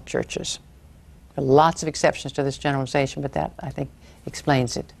traditional churches. There are lots of exceptions to this generalization, but that, I think,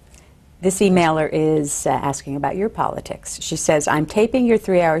 explains it. This emailer is asking about your politics. She says, I'm taping your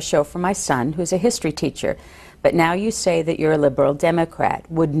 3-hour show for my son, who's a history teacher, but now you say that you're a liberal Democrat.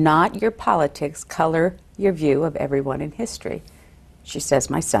 Would not your politics color your view of everyone in history? She says,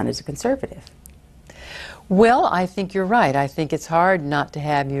 my son is a conservative. Well, I think you're right. I think it's hard not to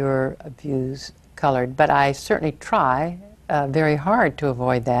have your views colored, but I certainly try very hard to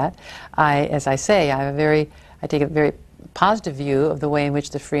avoid that. As I say, I take a very positive view of the way in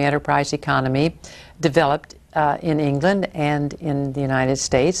which the free enterprise economy developed in England and in the United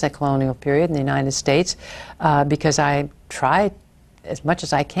States, the colonial period in the United States, because I try as much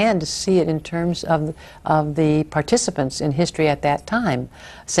as I can to see it in terms of the participants in history at that time.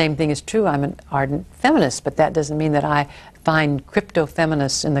 Same thing is true, I'm an ardent feminist, but that doesn't mean that I find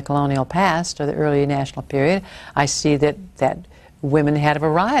crypto-feminists in the colonial past or the early national period. I see that women had a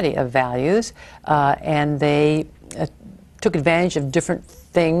variety of values, and they took advantage of different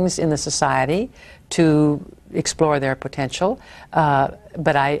things in the society to explore their potential,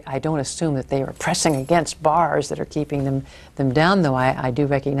 but I don't assume that they are pressing against bars that are keeping them down, though I do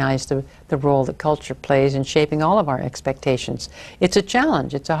recognize the role that culture plays in shaping all of our expectations. It's a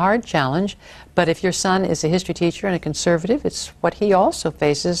challenge, it's a hard challenge, but if your son is a history teacher and a conservative, it's what he also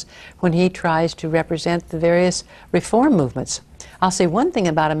faces when he tries to represent the various reform movements. I'll say one thing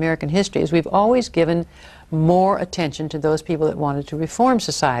about American history is we've always given more attention to those people that wanted to reform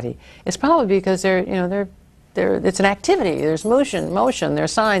society. It's probably because it's an activity. There's motion,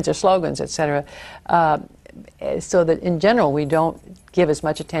 there's signs, there's slogans, etc. So that in general we don't give as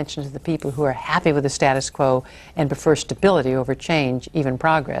much attention to the people who are happy with the status quo and prefer stability over change, even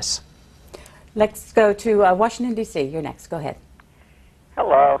progress. Let's go to Washington, D.C. You're next. Go ahead.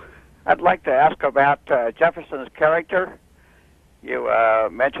 Hello. I'd like to ask about Jefferson's character. You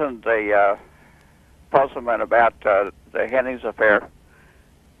mentioned the puzzlement about the Hennings affair,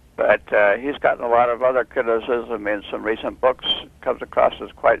 but he's gotten a lot of other criticism in some recent books. Comes across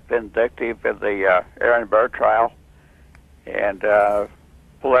as quite vindictive in the Aaron Burr trial, and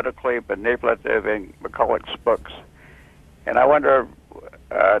politically manipulative in McCulloch's books. And I wonder,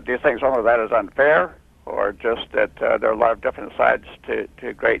 do you think some of that is unfair, or just that there are a lot of different sides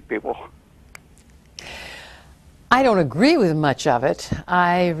to great people? I don't agree with much of it.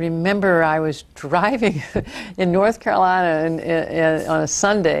 I remember I was driving in North Carolina on a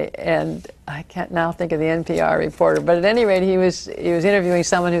Sunday, and I can't now think of the NPR reporter, but at any rate, he was interviewing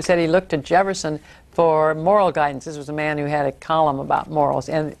someone who said he looked to Jefferson for moral guidance. This was a man who had a column about morals,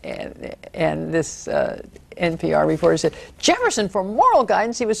 and this NPR reporter said, Jefferson for moral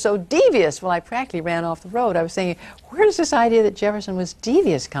guidance, he was so devious. Well, I practically ran off the road. I was thinking, where does this idea that Jefferson was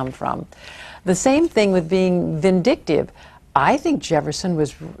devious come from? The same thing with being vindictive. I think Jefferson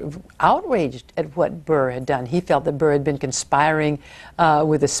was outraged at what Burr had done. He felt that Burr had been conspiring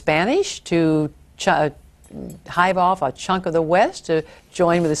with the Spanish to hive off a chunk of the West to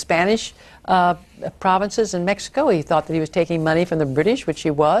join with the Spanish provinces in Mexico. He thought that he was taking money from the British, which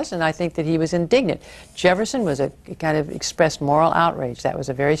he was, and I think that he was indignant. Jefferson was a kind of expressed moral outrage. That was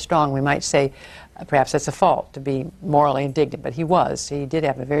a very strong, we might say, perhaps that's a fault to be morally indignant, but he was. He did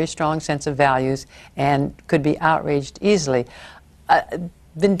have a very strong sense of values and could be outraged easily.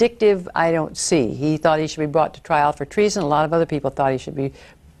 Vindictive, I don't see. He thought he should be brought to trial for treason. A lot of other people thought he should be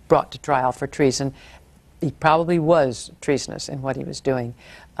brought to trial for treason. He probably was treasonous in what he was doing.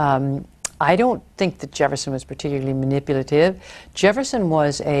 I don't think that Jefferson was particularly manipulative. Jefferson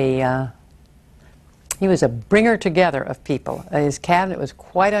was he was a bringer together of people. His cabinet was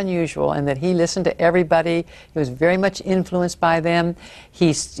quite unusual in that he listened to everybody. He was very much influenced by them.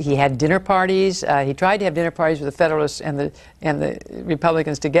 He had dinner parties. He tried to have dinner parties with the Federalists and the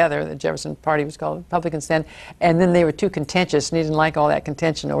Republicans together. The Jefferson Party was called Republicans then. And then they were too contentious, and he didn't like all that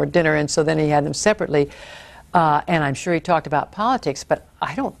contention over dinner, and so then he had them separately. And I'm sure he talked about politics, but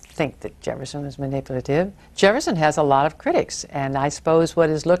I don't think that Jefferson was manipulative. Jefferson has a lot of critics, and I suppose what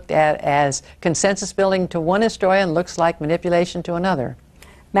is looked at as consensus building to one historian looks like manipulation to another.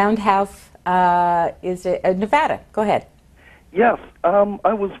 Mound House is Nevada. Go ahead. Yes,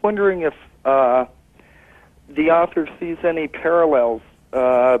 I was wondering if the author sees any parallels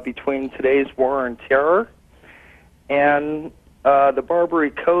between today's war on terror and the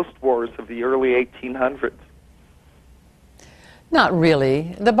Barbary Coast Wars of the early 1800s. Not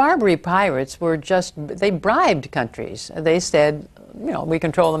really. The Barbary pirates were they bribed countries. They said, we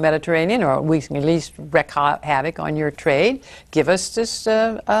control the Mediterranean, or we can at least wreak havoc on your trade. Give us this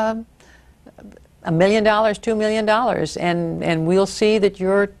 $1 million, $2 million, and we'll see that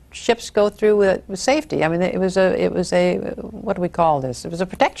your ships go through with safety. I mean, it was a what do we call this? It was a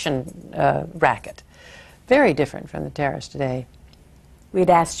protection racket. Very different from the terrorists today. We'd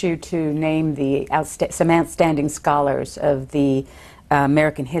asked you to name some outstanding scholars of the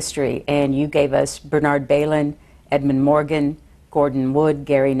American history, and you gave us Bernard Bailyn, Edmund Morgan, Gordon Wood,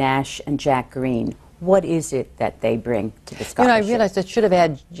 Gary Nash, and Jack Green. What is it that they bring to the scholarship? I realized I should have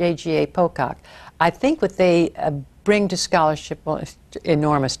had J.G.A. Pocock. I think what they bring to scholarship is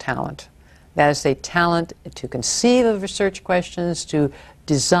enormous talent. That is, a talent to conceive of research questions, to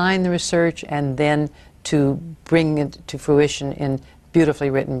design the research, and then to bring it to fruition in beautifully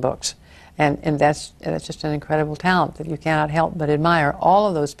written books. And that's just an incredible talent that you cannot help but admire. All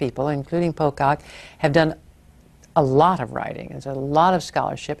of those people, including Pocock, have done a lot of writing. There's a lot of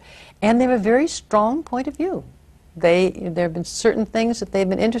scholarship, and they have a very strong point of view. There have been certain things that they've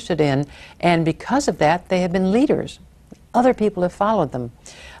been interested in, and because of that, they have been leaders. Other people have followed them.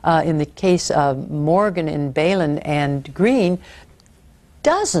 In the case of Morgan and Balin and Green,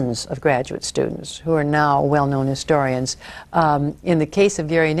 dozens of graduate students who are now well-known historians. In the case of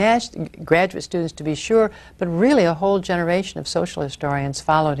Gary Nash, graduate students to be sure, but really a whole generation of social historians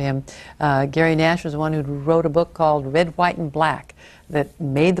followed him. Gary Nash was the one who wrote a book called Red, White, and Black that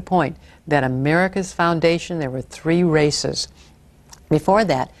made the point that America's foundation, there were 3 races. Before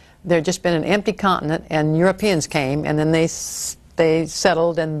that, there had just been an empty continent, and Europeans came, and then they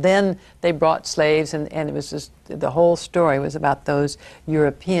settled, and then they brought slaves, and it was just, the whole story was about those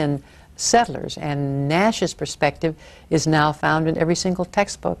European settlers. And Nash's perspective is now found in every single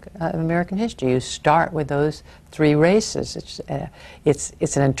textbook of American history. You start with those 3 races.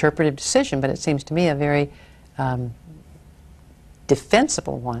 It's an interpretive decision, but it seems to me a very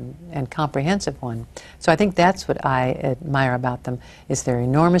defensible one and comprehensive one. So I think that's what I admire about them, is their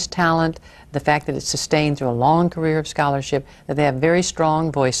enormous talent, the fact that it's sustained through a long career of scholarship, that they have very strong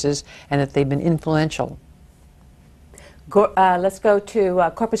voices, and that they've been influential. Let's go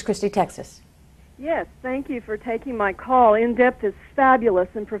to Corpus Christi, Texas. Yes, thank you for taking my call. In Depth is fabulous,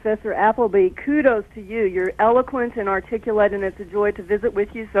 and Professor Appleby, kudos to you. You're eloquent and articulate, and it's a joy to visit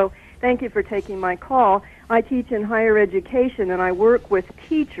with you, so thank you for taking my call. I teach in higher education, and I work with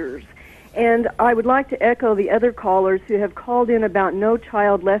teachers. And I would like to echo the other callers who have called in about No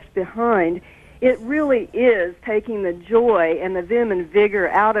Child Left Behind. It really is taking the joy and the vim and vigor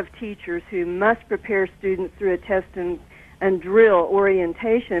out of teachers who must prepare students through a test and drill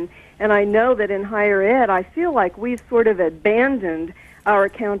orientation. And I know that in higher ed, I feel like we've sort of abandoned our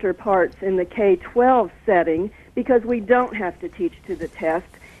counterparts in the K-12 setting because we don't have to teach to the test.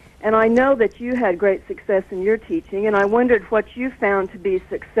 And I know that you had great success in your teaching, and I wondered what you found to be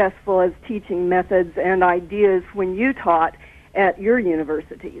successful as teaching methods and ideas when you taught at your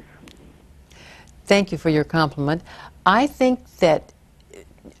universities. Thank you for your compliment. I think that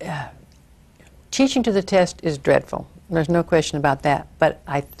teaching to the test is dreadful. There's no question about that. But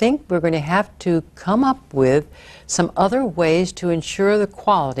I think we're going to have to come up with some other ways to ensure the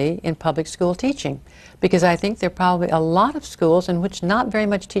quality in public school teaching. Because I think there are probably a lot of schools in which not very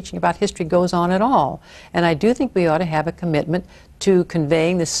much teaching about history goes on at all. And I do think we ought to have a commitment to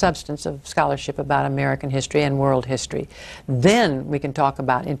conveying the substance of scholarship about American history and world history. Then we can talk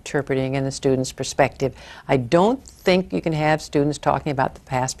about interpreting in the student's perspective. I don't think you can have students talking about the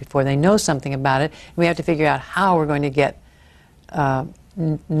past before they know something about it. We have to figure out how we're going to get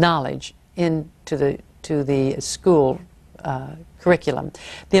knowledge into the school curriculum.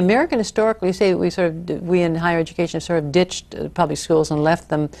 The American historical, you say we in higher education have sort of ditched public schools and left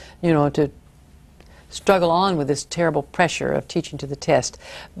them, to struggle on with this terrible pressure of teaching to the test.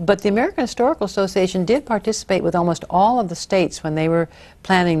 But the American Historical Association did participate with almost all of the states when they were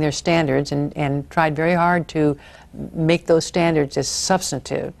planning their standards and tried very hard to make those standards as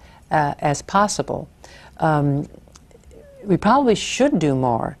substantive as possible. We probably should do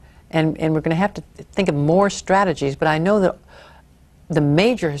more, and we're going to have to think of more strategies, but I know that the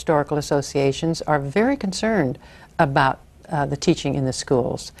major historical associations are very concerned about the teaching in the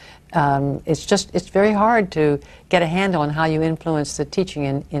schools. It's very hard to get a handle on how you influence the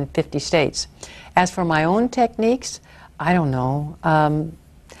teaching in 50 states. As for my own techniques, I don't know.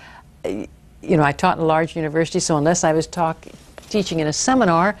 I taught in a large university, so unless I was teaching in a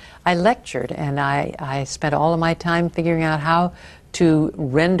seminar, I lectured, and I spent all of my time figuring out how to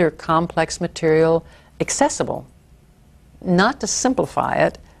render complex material accessible. Not to simplify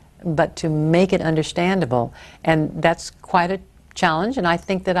it, but to make it understandable. And that's quite a challenge, and I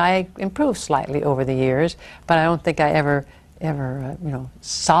think that I improved slightly over the years, but I don't think I ever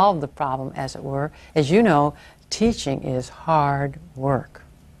solved the problem, as it were. As you know, teaching is hard work.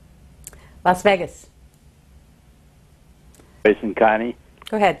 Las Vegas. Joyce and Connie.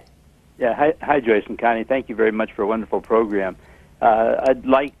 Go ahead. Yeah, hi Joyce and Connie. Thank you very much for a wonderful program. I'd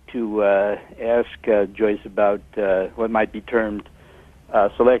like to ask Joyce about what might be termed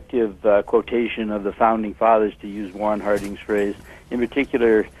selective quotation of the Founding Fathers, to use Warren Harding's phrase. In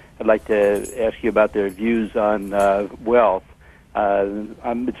particular, I'd like to ask you about their views on wealth.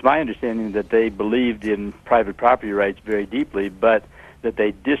 It's my understanding that they believed in private property rights very deeply, but that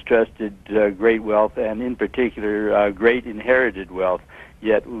they distrusted great wealth, and in particular great inherited wealth.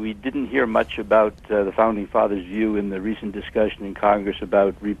 Yet we didn't hear much about the Founding Fathers' view in the recent discussion in Congress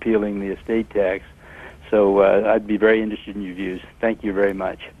about repealing the estate tax. So I'd be very interested in your views. Thank you very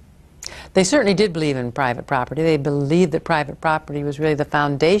much. They certainly did believe in private property. They believed that private property was really the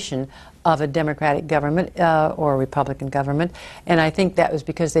foundation of a democratic government or a Republican government, and I think that was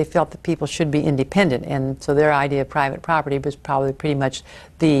because they felt that people should be independent, and so their idea of private property was probably pretty much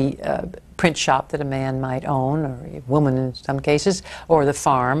the print shop that a man might own, or a woman in some cases, or the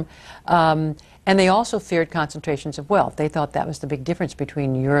farm. And they also feared concentrations of wealth. They thought that was the big difference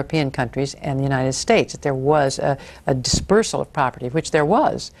between European countries and the United States, that there was a dispersal of property, which there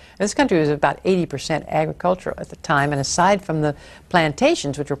was. This country was about 80% agricultural at the time, and aside from the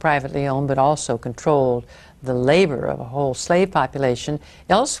plantations, which were privately owned but also controlled the labor of a whole slave population,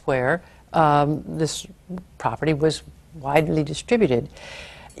 elsewhere this property was widely distributed.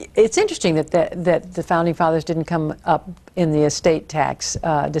 It's interesting that the Founding Fathers didn't come up in the estate tax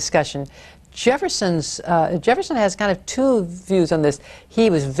discussion. Jefferson has kind of two views on this. He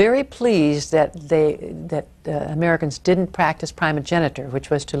was very pleased that Americans didn't practice primogeniture, which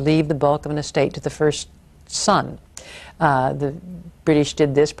was to leave the bulk of an estate to the first son. The British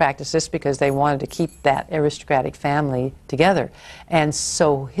practiced this because they wanted to keep that aristocratic family together. And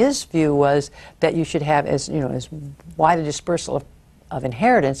so his view was that you should have as wide a dispersal of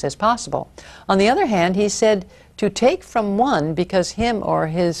inheritance as possible. On the other hand, he said to take from one because him or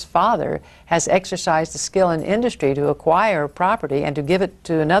his father has exercised the skill in industry to acquire property, and to give it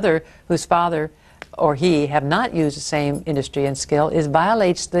to another whose father or he have not used the same industry and skill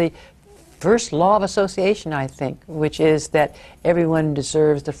violates the first law of association, I think, which is that everyone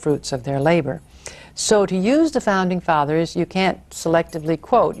deserves the fruits of their labor. So to use the Founding Fathers, you can't selectively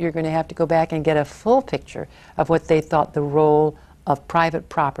quote. You're going to have to go back and get a full picture of what they thought the role of private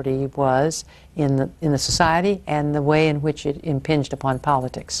property was in the society and the way in which it impinged upon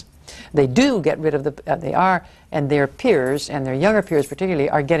politics. They do get rid of and their peers, and their younger peers particularly,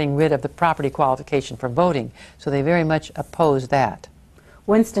 are getting rid of the property qualification for voting. So they very much oppose that.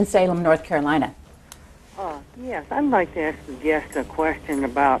 Winston-Salem, North Carolina. Yes, I'd like to ask the guest a question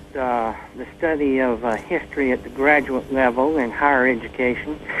about the study of history at the graduate level in higher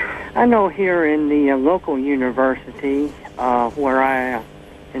education. I know here in the local university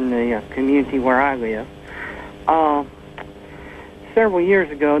in the community where I live, several years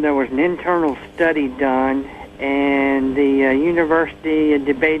ago there was an internal study done, and the university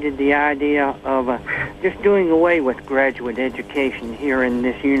debated the idea of just doing away with graduate education here in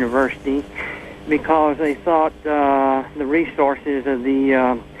this university, because they thought the resources of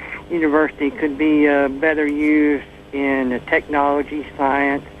the university could be better used in technology,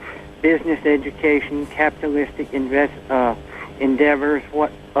 science, business education, capitalistic endeavors,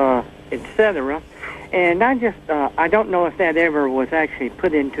 etc. And I don't know if that ever was actually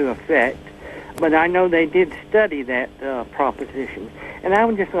put into effect, but I know they did study that proposition. And I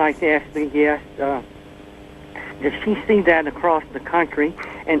would just like to ask the guest, does she see that across the country?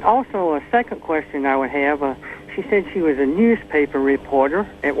 And also a second question I would have, she said she was a newspaper reporter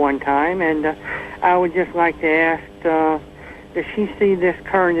at one time, and I would just like to ask, does she see this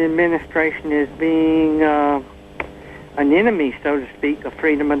current administration as being an enemy, so to speak, of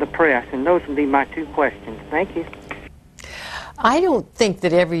freedom of the press? And those would be my two questions. Thank you. I don't think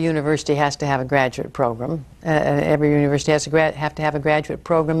that every university has to have a graduate program. Every university has to have a graduate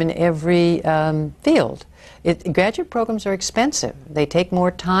program in every field. Graduate programs are expensive. They take more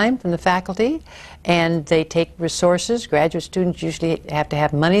time from the faculty, and they take resources. Graduate students usually have to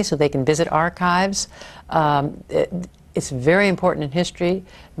have money so they can visit archives. It's very important in history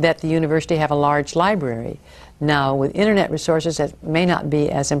that the university have a large library. Now, with internet resources, that may not be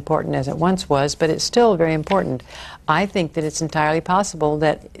as important as it once was, but it's still very important. I think that it's entirely possible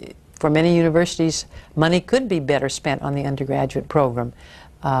that for many universities, money could be better spent on the undergraduate program.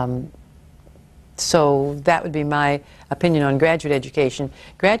 So that would be my opinion on graduate education.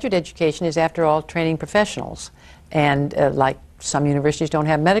 Graduate education is, after all, training professionals. And like some universities don't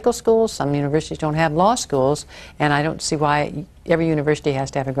have medical schools, some universities don't have law schools, and I don't see why every university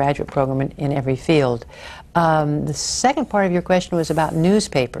has to have a graduate program in every field. The second part of your question was about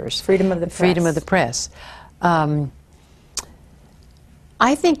newspapers. Freedom of the press. Freedom of the press.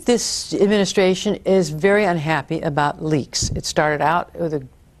 I think this administration is very unhappy about leaks. It started out with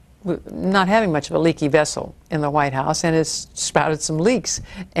not having much of a leaky vessel in the White House, and has sprouted some leaks.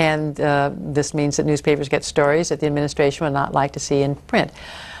 And this means that newspapers get stories that the administration would not like to see in print.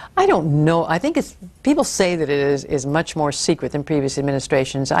 I don't know. I think people say that it is much more secret than previous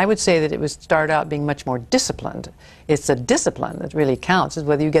administrations. I would say that it was started out being much more disciplined. It's a discipline that really counts, is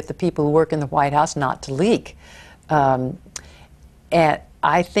whether you get the people who work in the White House not to leak. And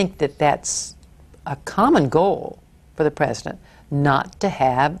I think that that's a common goal for the president, not to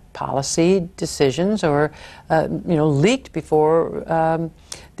have policy decisions or leaked before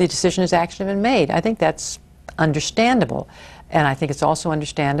the decision has actually been made. I think that's understandable, and I think it's also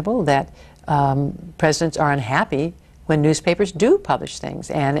understandable that presidents are unhappy when newspapers do publish things,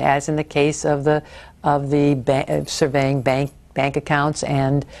 and as in the case of the surveying bank accounts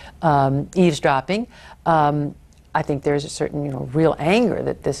and eavesdropping, I think there's a certain real anger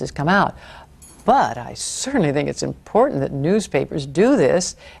that this has come out. But I certainly think it's important that newspapers do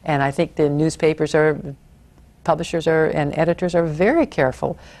this, and I think the publishers and editors are very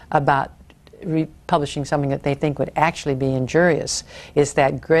careful about republishing something that they think would actually be injurious. It's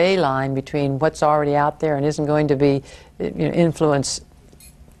that gray line between what's already out there and isn't going to be influence,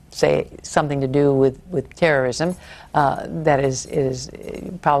 say, something to do with terrorism, that is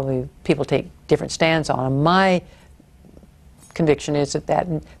probably people take different stands on. And my conviction is that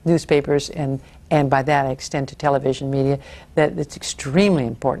newspapers and by that I extend to television media, that it's extremely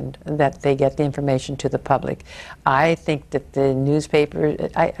important that they get the information to the public. I think that the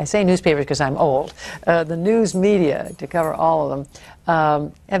newspapers, I say newspapers because I'm old, the news media, to cover all of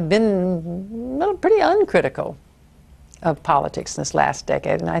them, have been pretty uncritical of politics in this last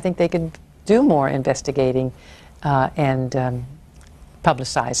decade, and I think they could do more investigating and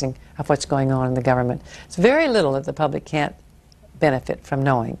publicizing of what's going on in the government. It's very little that the public can't benefit from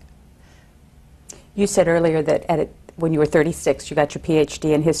knowing. You said earlier that when you were 36, you got your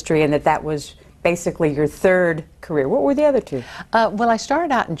PhD in history, and that was basically your third career. What were the other two? Well, I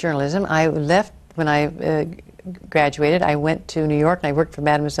started out in journalism. I left when I graduated. I went to New York and I worked for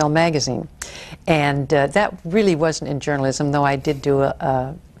Mademoiselle magazine. And that really wasn't in journalism, though I did do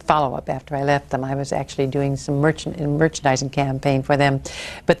a follow-up after I left them. I was actually doing some merchandising campaign for them.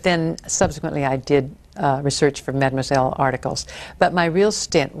 But then subsequently I did research for Mademoiselle articles. But my real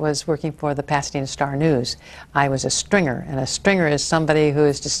stint was working for the Pasadena Star-News. I was a stringer, and a stringer is somebody who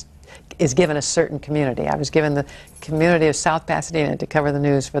is given a certain community. I was given the community of South Pasadena to cover the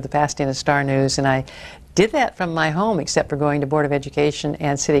news for the Pasadena Star-News, and I did that from my home, except for going to Board of Education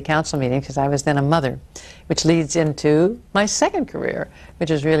and City Council meetings, because I was then a mother, which leads into my second career, which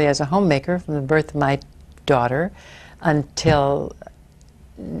is really as a homemaker from the birth of my daughter until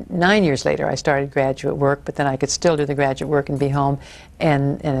 9 years later I started graduate work, but then I could still do the graduate work and be home,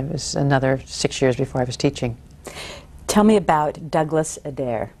 and it was another 6 years before I was teaching. Tell me about Douglas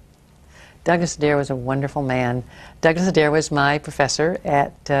Adair. Douglas Adair was a wonderful man. Douglas Adair was my professor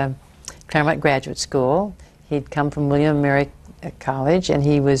at Claremont Graduate School. He'd come from William and Mary College, and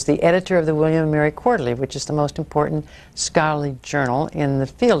he was the editor of the William and Mary Quarterly, which is the most important scholarly journal in the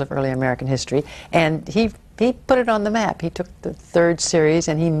field of early American history. And he put it on the map. He took the third series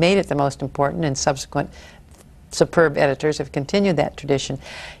and he made it the most important, and subsequent superb editors have continued that tradition.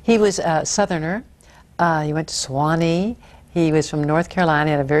 He was a Southerner. He went to Sewanee. He was from North Carolina.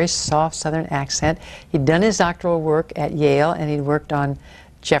 He had a very soft Southern accent. He'd done his doctoral work at Yale, and he'd worked on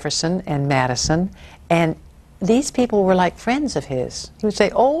Jefferson and Madison, and these people were like friends of his. He would say,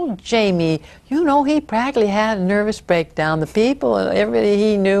 "Old Jamie, he practically had a nervous breakdown. The people and everybody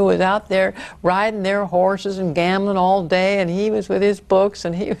he knew was out there riding their horses and gambling all day, and he was with his books,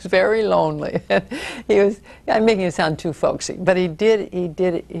 and he was very lonely." I'm making it sound too folksy, but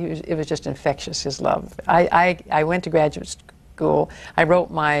it was just infectious, his love. I went to graduate school. I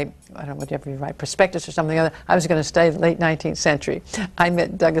wrote I don't know, whatever you write, prospectus or something other. I was going to study the late 19th century. I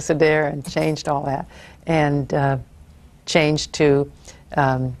met Douglas Adair and changed all that, and changed to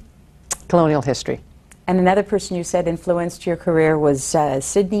colonial history. And another person you said influenced your career was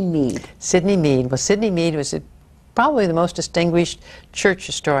Sidney Mead. Sidney Mead. Well, Sidney Mead was probably the most distinguished church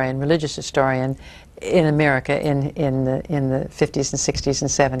historian, religious historian in America in the 50s and 60s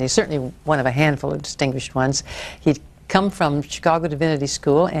and 70s. Certainly one of a handful of distinguished ones. He'd come from Chicago Divinity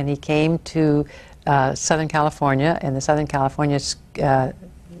School, and he came to Southern California and the Southern California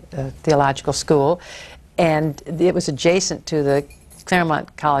Theological School, and it was adjacent to the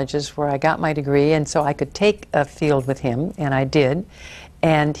Claremont colleges where I got my degree, and so I could take a field with him, and I did.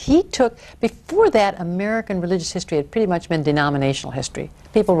 And he took, before that, American religious history had pretty much been denominational history.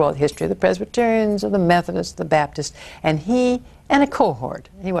 People wrote history of the Presbyterians, of the Methodists, the Baptists, and a cohort.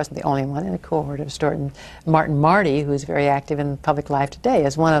 He wasn't the only one in a cohort of Storton. Martin Marty, who's very active in public life today,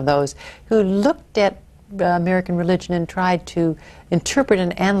 is one of those who looked at American religion and tried to interpret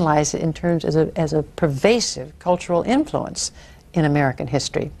and analyze it in terms as a pervasive cultural influence in American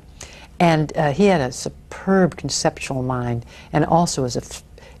history. And he had a superb conceptual mind, and also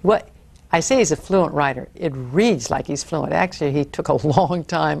I say he's a fluent writer. It reads like he's fluent. Actually, he took a long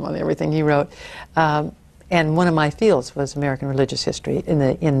time on everything he wrote. And one of my fields was American religious history in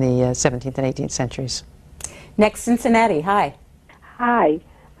the 17th and 18th centuries. Next, Cincinnati. Hi. Hi,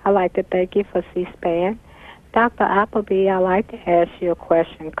 I'd like to thank you for C-SPAN. Dr. Appleby, I'd like to ask you a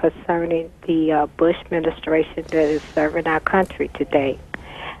question concerning the Bush administration that is serving our country today.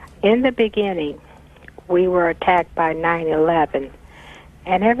 In the beginning, we were attacked by 9/11,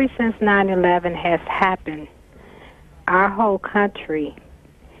 and ever since 9/11 has happened, our whole country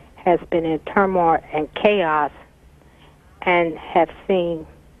has been in turmoil and chaos and have seen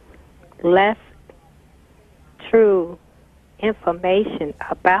less true information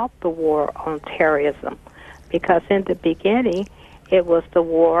about the war on terrorism, because in the beginning it was the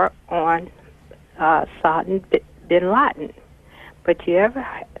war on Saddam bin Laden, but you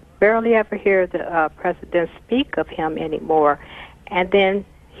barely ever hear the president speak of him anymore. And then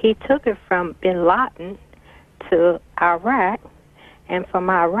he took it from bin Laden to Iraq, and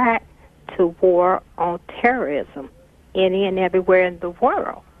from Iraq to war on terrorism any and everywhere in the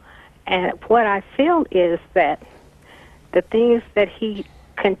world. And what I feel is that the things that he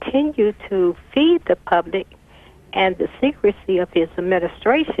continued to feed the public and the secrecy of his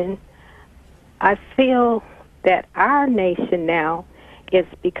administration, I feel that our nation now is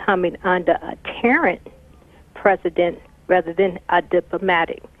becoming under a tyrant president rather than a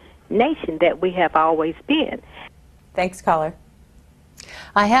diplomatic nation that we have always been. Thanks, caller.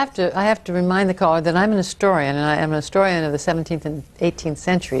 I have to remind the caller that I'm an historian, and I am an historian of the 17th and 18th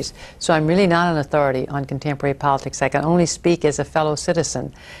centuries, so I'm really not an authority on contemporary politics. I can only speak as a fellow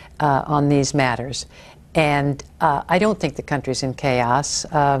citizen on these matters. And I don't think the country's in chaos.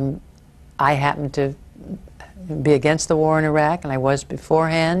 I happen to be against the war in Iraq, and I was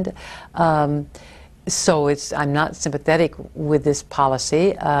beforehand. So I'm not sympathetic with this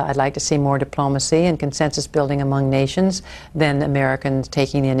policy. I'd like to see more diplomacy and consensus building among nations than Americans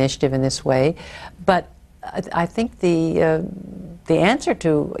taking the initiative in this way. But I think the answer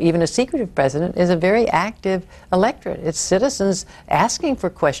to even a secretive president is a very active electorate. It's citizens asking for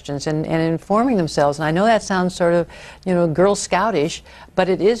questions and informing themselves. And I know that sounds sort of, Girl Scoutish, but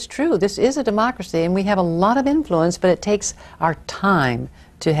it is true. This is a democracy, and we have a lot of influence, but it takes our time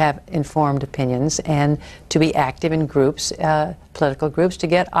to have informed opinions and to be active in groups, political groups, to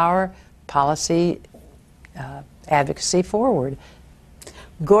get our policy advocacy forward.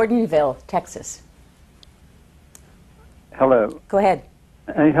 Gordonville, Texas. Hello. Go ahead.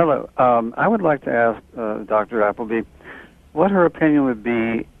 Hey, hello. I would like to ask Dr. Appleby what her opinion would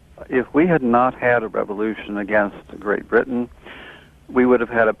be if we had not had a revolution against Great Britain. We would have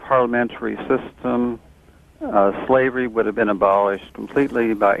had a parliamentary system. Slavery would have been abolished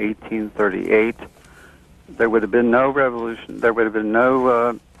completely by 1838. There would have been no revolution. There would have been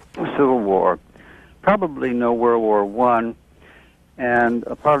no Civil War, probably no World War I, and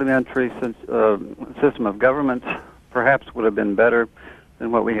a parliamentary system of government perhaps would have been better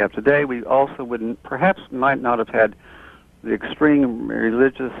than what we have today. We also might not have had the extreme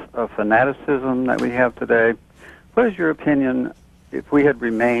religious fanaticism that we have today. What is your opinion if we had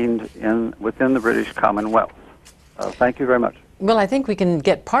remained within the British Commonwealth? Thank you very much. Well, I think we can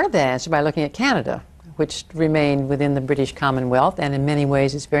get part of that answer by looking at Canada, which remained within the British Commonwealth, and in many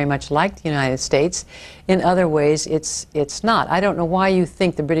ways it's very much like the United States. In other ways, it's not. I don't know why you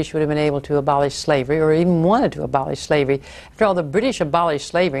think the British would have been able to abolish slavery or even wanted to abolish slavery. After all, the British abolished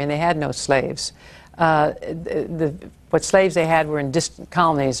slavery and they had no slaves. What slaves they had were in distant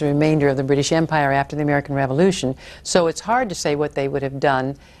colonies, the remainder of the British Empire after the American Revolution. So it's hard to say what they would have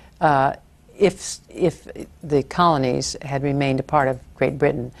done if the colonies had remained a part of Great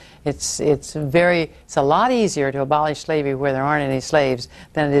Britain. It's a lot easier to abolish slavery where there aren't any slaves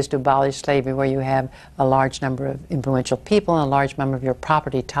than it is to abolish slavery where you have a large number of influential people and a large number of your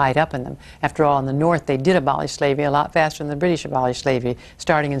property tied up in them. After all, in the North they did abolish slavery a lot faster than the British abolished slavery,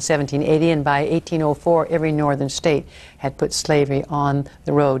 starting in 1780, and by 1804 every northern state had put slavery on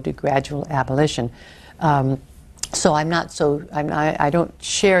the road to gradual abolition. So I don't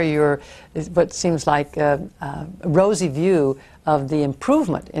share your, what seems like a rosy view of the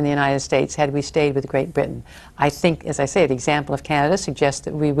improvement in the United States had we stayed with Great Britain. I think, as I say, the example of Canada suggests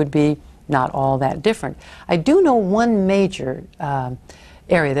that we would be not all that different. I do know one major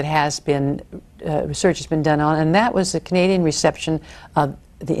area that has been, research has been done on, and that was the Canadian reception of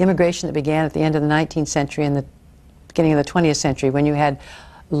the immigration that began at the end of the 19th century and the beginning of the 20th century, when you had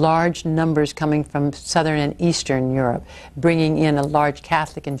large numbers coming from southern and eastern Europe, bringing in a large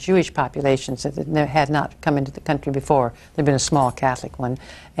Catholic and Jewish populations that had not come into the country before. There had been a small Catholic one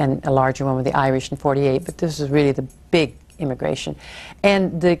and a larger one with the Irish in '48, but this is really the big immigration.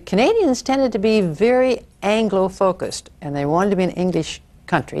 And the Canadians tended to be very Anglo-focused, and they wanted to be an English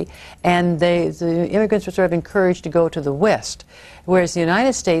country, and the immigrants were sort of encouraged to go to the West, whereas the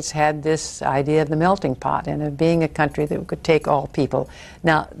United States had this idea of the melting pot and of being a country that could take all people.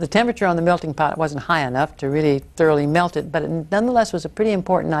 Now, the temperature on the melting pot wasn't high enough to really thoroughly melt it, but it nonetheless was a pretty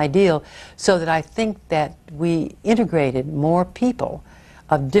important ideal, so that I think that we integrated more people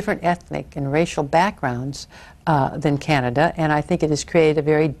of different ethnic and racial backgrounds than Canada, and I think it has created a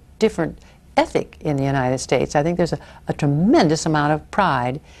very different ethic in the United States. I think there's a tremendous amount of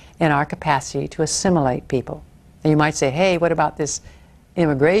pride in our capacity to assimilate people. And you might say, hey, what about this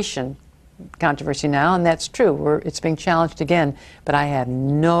immigration controversy now? And that's true. It's being challenged again, but I have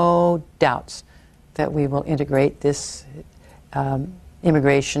no doubts that we will integrate this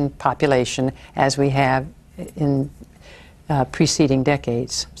immigration population as we have in preceding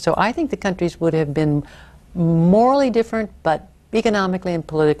decades. So I think the countries would have been morally different, but economically and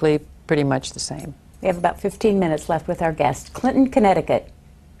politically pretty much the same. We have about 15 minutes left with our guest. Clinton, Connecticut.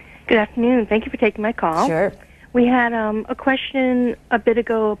 Good afternoon. Thank you for taking my call. Sure. We had a question a bit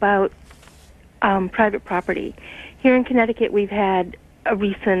ago about private property. Here in Connecticut, we've had a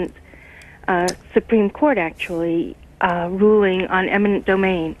recent Supreme Court, actually, ruling on eminent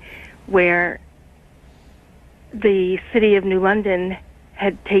domain, where the city of New London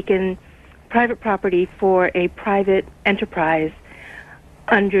had taken private property for a private enterprise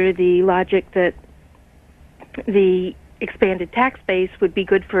under the logic that the expanded tax base would be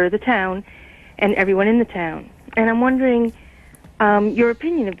good for the town and everyone in the town. And I'm wondering your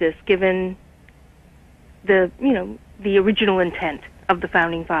opinion of this, given the original intent of the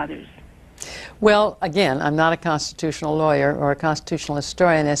Founding Fathers. Well, again, I'm not a constitutional lawyer or a constitutional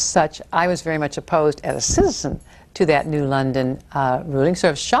historian as such. I was very much opposed as a citizen to that New London ruling,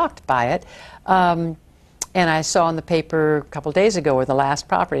 sort of shocked by it. And I saw in the paper a couple days ago where the last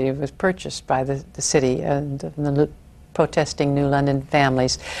property was purchased by the city and the protesting New London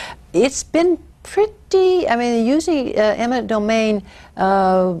families. It's been pretty, I mean, using eminent domain,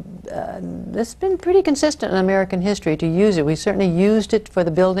 it's been pretty consistent in American history to use it. We certainly used it for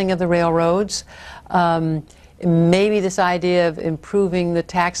the building of the railroads. Maybe this idea of improving the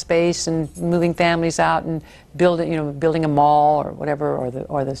tax base and moving families out and building a mall or whatever,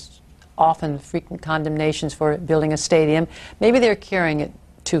 or the often frequent condemnations for building a stadium. Maybe they're carrying it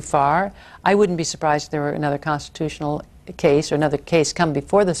too far. I wouldn't be surprised if there were another constitutional case or another case come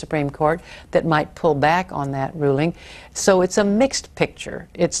before the Supreme Court that might pull back on that ruling. So it's a mixed picture.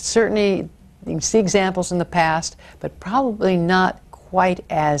 It's certainly, you can see examples in the past, but probably not quite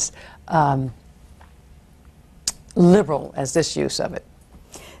as liberal as this use of it.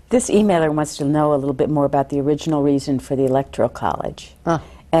 This emailer wants to know a little bit more about the original reason for the Electoral College.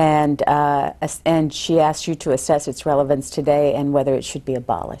 And she asked you to assess its relevance today and whether it should be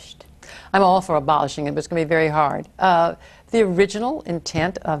abolished. I'm all for abolishing it, but it's going to be very hard. The original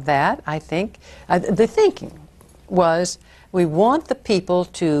intent of that, I think, the thinking was we want the people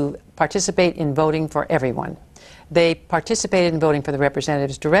to participate in voting for everyone. They participated in voting for the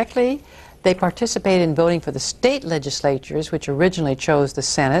representatives directly. They participated in voting for the state legislatures, which originally chose the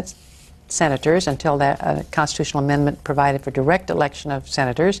senators until that constitutional amendment provided for direct election of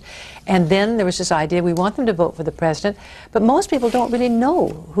senators. And then there was this idea we want them to vote for the president, but most people don't really know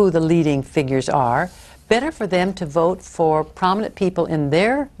who the leading figures are. Better for them to vote for prominent people in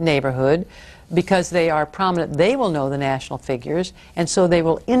their neighborhood because they are prominent. They will know the national figures, and so they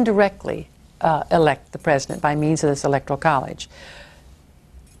will indirectly elect the president by means of this electoral college.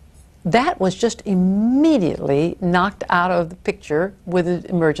 That was just immediately knocked out of the picture with the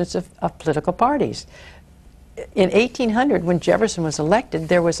emergence of political parties. In 1800, when Jefferson was elected,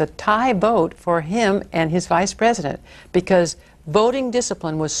 there was a tie vote for him and his vice president because voting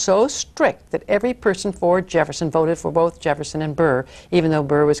discipline was so strict that every person for Jefferson voted for both Jefferson and Burr, even though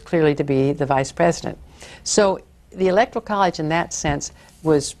Burr was clearly to be the vice president. So the Electoral College in that sense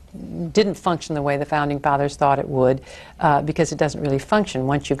didn't function the way the Founding Fathers thought it would because it doesn't really function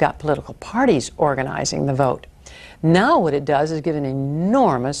once you've got political parties organizing the vote. Now what it does is give an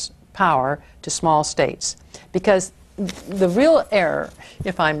enormous power to small states because the real error,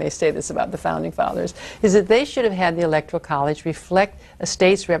 if I may say this about the Founding Fathers, is that they should have had the Electoral College reflect a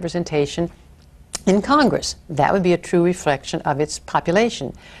state's representation in Congress. That would be a true reflection of its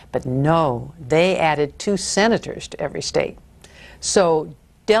population. But no, they added 2 senators to every state. So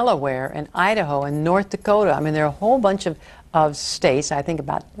Delaware and Idaho and North Dakota, I mean, there are a whole bunch of states, I think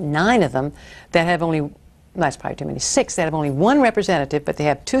about 9 of them, that have only, that's probably too many, 6 that have only 1 representative, but they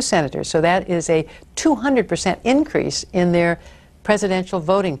have 2 senators. So that is a 200% increase in their presidential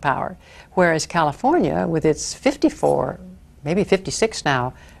voting power. Whereas California, with its 54, maybe 56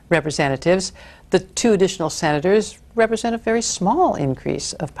 now, representatives, The 2 additional senators represent a very small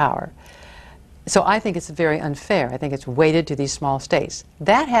increase of power. So I think it's very unfair. I think it's weighted to these small states.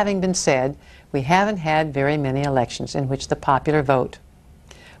 That having been said, we haven't had very many elections in which the popular vote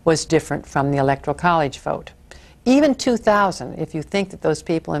was different from the Electoral College vote. Even 2000, if you think that those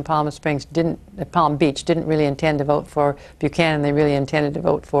people in Palm Beach didn't really intend to vote for Buchanan, they really intended to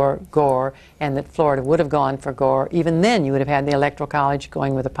vote for Gore, and that Florida would have gone for Gore, even then you would have had the Electoral College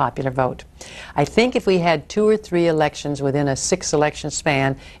going with a popular vote. I think if we had 2 or 3 elections within a 6-election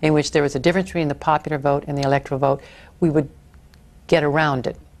span in which there was a difference between the popular vote and the electoral vote, we would get around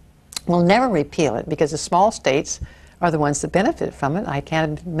it. We'll never repeal it because the small states are the ones that benefit from it. I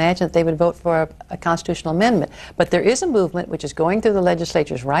can't imagine that they would vote for a constitutional amendment. But there is a movement which is going through the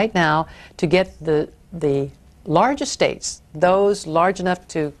legislatures right now to get the largest states, those large enough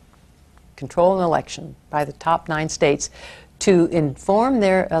to control an election by the top 9 states, to inform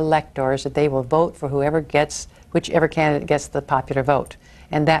their electors that they will vote for whichever candidate gets the popular vote.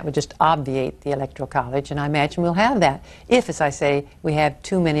 And that would just obviate the Electoral College, and I imagine we'll have that if, as I say, we have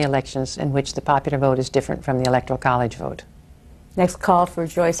too many elections in which the popular vote is different from the Electoral College vote. Next call for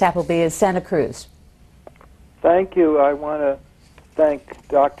Joyce Appleby is Santa Cruz. Thank you. I want to thank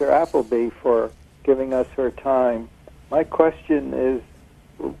Dr. Appleby for giving us her time. My question is,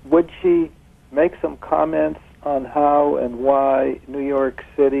 would she make some comments on how and why New York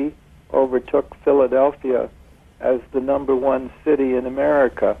City overtook Philadelphia as the #1 city in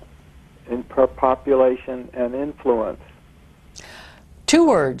America in per population and influence? 2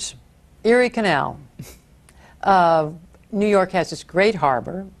 words: Erie Canal. New York has this great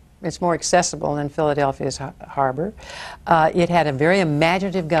harbor. It's more accessible than Philadelphia's harbor. It had a very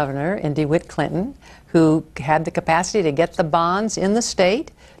imaginative governor in DeWitt Clinton who had the capacity to get the bonds in the state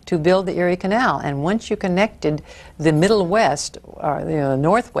to build the Erie Canal. And once you connected the Middle West, or the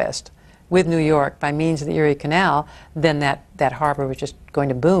Northwest, with New York by means of the Erie Canal, then that harbor was just going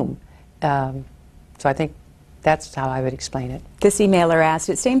to boom. So I think that's how I would explain it. This emailer asked,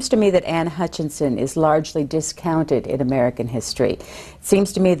 it seems to me that Anne Hutchinson is largely discounted in American history. It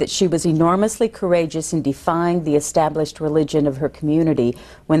seems to me that she was enormously courageous in defying the established religion of her community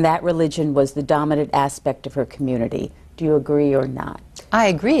when that religion was the dominant aspect of her community. Do you agree or not? I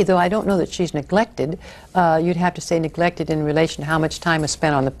agree, though I don't know that she's neglected. You'd have to say neglected in relation to how much time is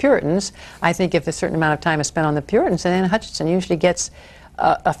spent on the Puritans. I think if a certain amount of time is spent on the Puritans, then Anne Hutchinson usually gets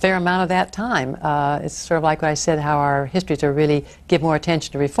a fair amount of that time. It's sort of like what I said, how our histories are really give more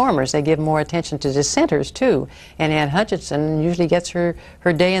attention to reformers. They give more attention to dissenters, too. And Anne Hutchinson usually gets her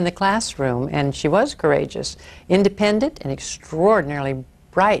day in the classroom, and she was courageous, independent, and extraordinarily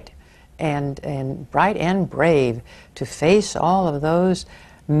bright. And bright and brave to face all of those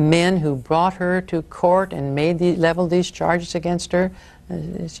men who brought her to court and leveled these charges against her.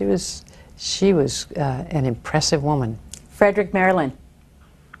 She was an impressive woman. Frederick, Maryland.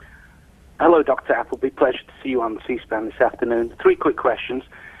 Hello, Dr. Appleby. Pleasure to see you on C-SPAN this afternoon. 3 quick questions.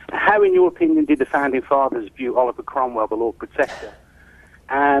 How, in your opinion, did the Founding Fathers view Oliver Cromwell, the Lord Protector?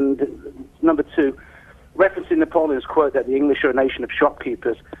 And number 2, referencing Napoleon's quote that the English are a nation of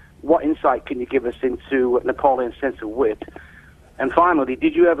shopkeepers, what insight can you give us into Napoleon's sense of wit? And finally,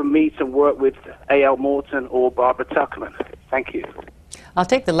 did you ever meet and work with A.L. Morton or Barbara Tuchman? Thank you. I'll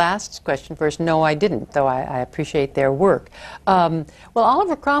take the last question first. No, I didn't, though I appreciate their work. Well,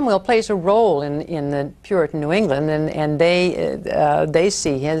 Oliver Cromwell plays a role in the Puritan New England, and they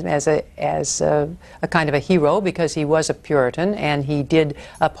see him as a kind of a hero because he was a Puritan and he did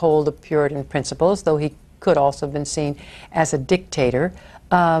uphold the Puritan principles, though he could also have been seen as a dictator.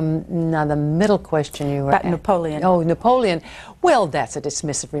 Now, the middle question you were about Napoleon. Oh, Napoleon. Well, that's a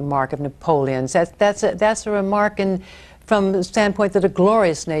dismissive remark of Napoleon's. That's a remark from the standpoint that a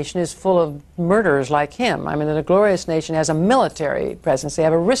glorious nation is full of murderers like him. I mean, that a glorious nation has a military presence. They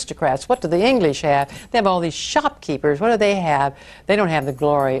have aristocrats. What do the English have? They have all these shopkeepers. What do they have? They don't have the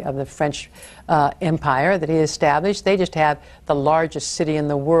glory of the French empire that he established. They just have the largest city in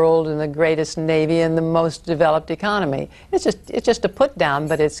the world and the greatest navy and the most developed economy. It's just a put down,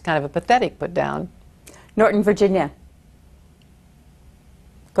 but it's kind of a pathetic put down. Norton, Virginia.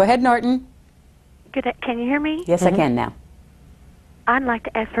 Go ahead, Norton. Can you hear me? Yes, I can now. I'd like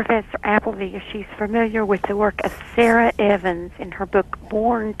to ask Professor Appleby if she's familiar with the work of Sarah Evans in her book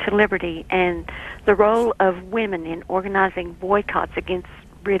Born to Liberty and the role of women in organizing boycotts against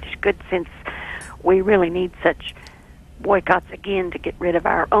British goods, since we really need such boycotts again to get rid of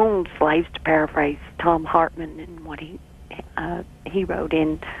our own slaves, to paraphrase Tom Hartman and what he wrote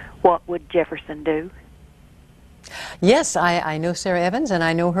in What Would Jefferson Do? Yes, I know Sarah Evans, and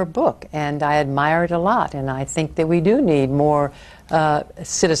I know her book, and I admire it a lot, and I think that we do need more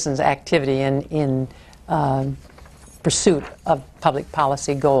citizens' activity in pursuit of public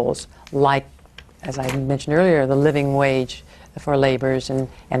policy goals, like, as I mentioned earlier, the living wage for laborers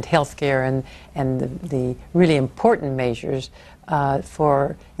and health care and the really important measures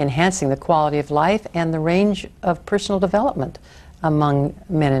for enhancing the quality of life and the range of personal development among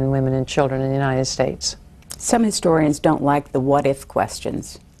men and women and children in the United States. Some historians don't like the what-if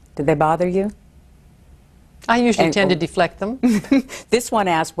questions. Do they bother you? I usually tend to deflect them. This one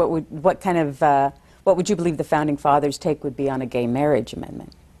asks, what would you believe the Founding Fathers' take would be on a gay marriage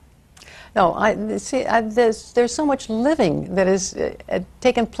amendment? No, there's so much living that has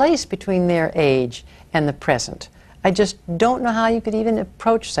taken place between their age and the present. I just don't know how you could even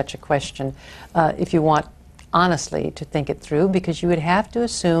approach such a question if you want honestly to think it through, because you would have to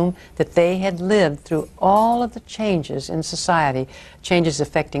assume that they had lived through all of the changes in society, changes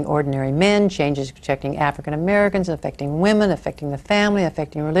affecting ordinary men, changes affecting African Americans, affecting women, affecting the family,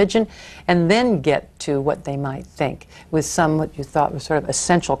 affecting religion, and then get to what they might think with some what you thought were sort of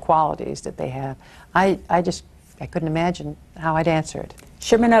essential qualities that they have. I couldn't imagine how I'd answer it.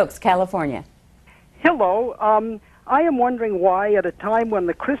 Sherman Oaks, California. Hello. I am wondering why, at a time when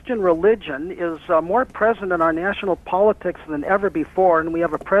the Christian religion is more present in our national politics than ever before, and we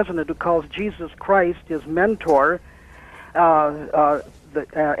have a president who calls Jesus Christ his mentor, and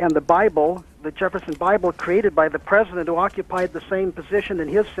the Bible, the Jefferson Bible, created by the president who occupied the same position in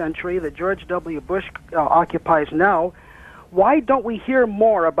his century that George W. Bush occupies now, why don't we hear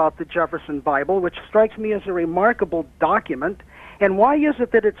more about the Jefferson Bible, which strikes me as a remarkable document? And why is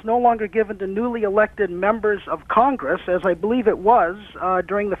it that it's no longer given to newly elected members of Congress, as I believe it was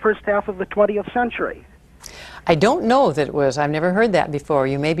during the first half of the 20th century? I don't know that it was. I've never heard that before.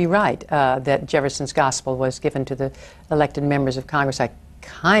 You may be right that Jefferson's gospel was given to the elected members of Congress. I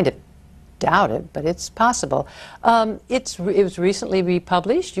kind of doubt it, but it's possible. It was recently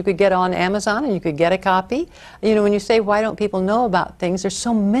republished. You could get on Amazon and you could get a copy. You know, when you say, why don't people know about things, there's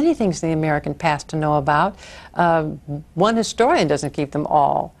so many things in the American past to know about. One historian doesn't keep them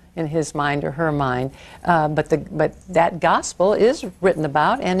all in his mind or her mind, but that gospel is written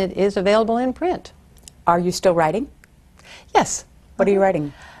about and it is available in print. Are you still writing? Yes. What are you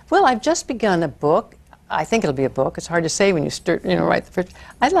writing? Well, I've just begun a book. I think it'll be a book. It's hard to say when you start, write the first.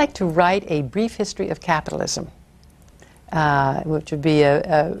 I'd like to write a brief history of capitalism, which would be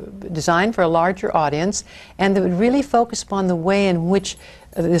designed for a larger audience, and that would really focus upon the way in which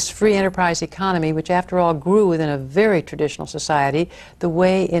this free enterprise economy, which after all grew within a very traditional society, the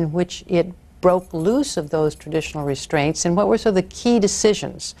way in which it broke loose of those traditional restraints, and what were sort of the key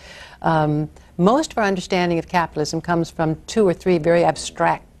decisions. Most of our understanding of capitalism comes from two or three very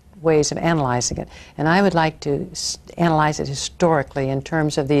abstract ways of analyzing it. And I would like to analyze it historically in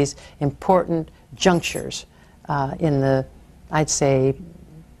terms of these important junctures in the, I'd say,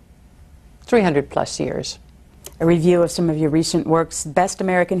 300 plus years. A review of some of your recent works, Best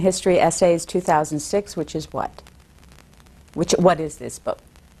American History Essays 2006, which is what? What is this book?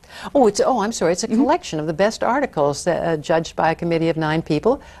 I'm sorry, it's a collection of the best articles judged by a committee of 9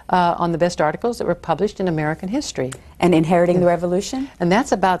 people on the best articles that were published in American history. And Inheriting the Revolution? And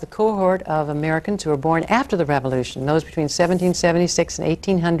that's about the cohort of Americans who were born after the Revolution, those between 1776 and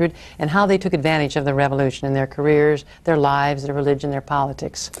 1800, and how they took advantage of the Revolution in their careers, their lives, their religion, their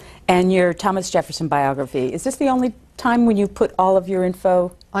politics. And your Thomas Jefferson biography, is this the only time when you put all of your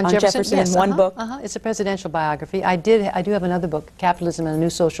info on Jefferson yes, in one book? It's a presidential biography. I do have another book, Capitalism and a New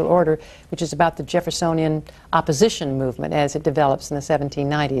Social Order, which is about the Jeffersonian opposition movement as it develops in the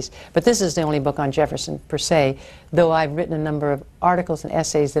 1790s. But this is the only book on Jefferson per se, though I've written a number of articles and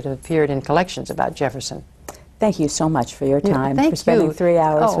essays that have appeared in collections about Jefferson. Thank you so much for your time, for spending 3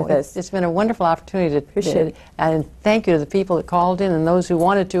 hours with us. It's been a wonderful opportunity to appreciate it. And thank you to the people that called in and those who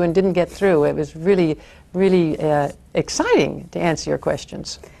wanted to and didn't get through. It was really, really exciting to answer your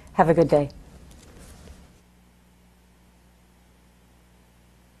questions. Have a good day.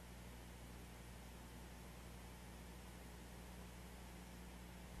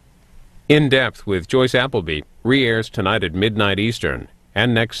 In Depth with Joyce Appleby re-airs tonight at midnight Eastern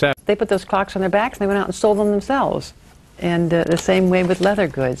and next Saturday. They put those clocks on their backs and they went out and sold them themselves. And the same way with leather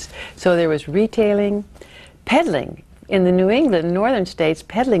goods. So there was retailing, peddling. In the New England, northern states,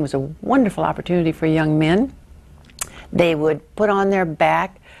 peddling was a wonderful opportunity for young men. They would put on their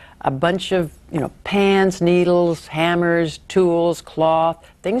back a bunch of, pans, needles, hammers, tools, cloth,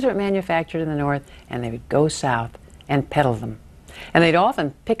 things that were manufactured in the north, and they would go south and peddle them. And they'd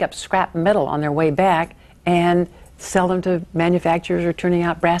often pick up scrap metal on their way back and sell them to manufacturers who were turning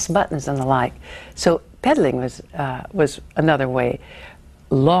out brass buttons and the like. So peddling was another way.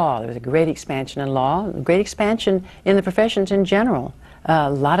 Law, there was a great expansion in law, a great expansion in the professions in general. A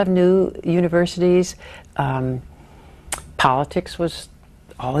lot of new universities. Politics was,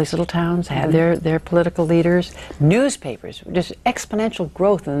 all these little towns had their political leaders. Newspapers, just exponential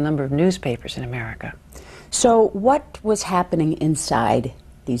growth in the number of newspapers in America. So what was happening inside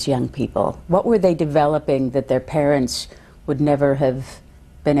these young people? What were they developing that their parents would never have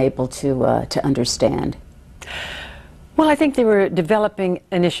been able to understand? Well, I think they were developing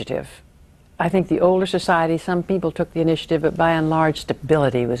initiative. I think the older society, some people took the initiative, but by and large,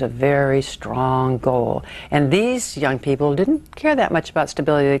 stability was a very strong goal. And these young people didn't care that much about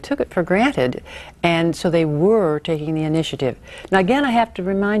stability. They took it for granted, and so they were taking the initiative. Now, again, I have to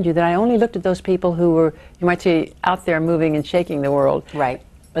remind you that I only looked at those people who were, you might say, out there moving and shaking the world. Right.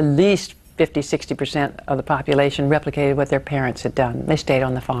 At least 50–60% of the population replicated what their parents had done. They stayed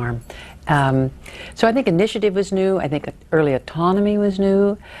on the farm. So I think initiative was new. I think early autonomy was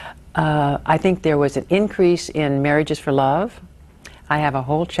new. I think there was an increase in marriages for love. I have a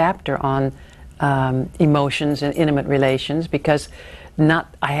whole chapter on emotions and intimate relations because I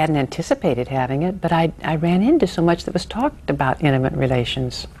hadn't anticipated having it, but I ran into so much that was talked about intimate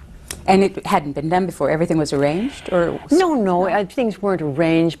relations. And it hadn't been done before? Everything was arranged? Or No, things weren't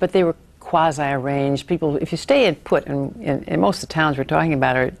arranged, but they were quasi-arranged. People, if you stay put, in most of the towns we're talking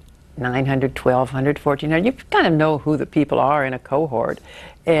about are 900, 1,200, 1,400, you kind of know who the people are in a cohort.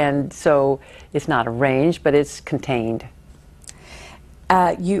 And so it's not arranged, but it's contained.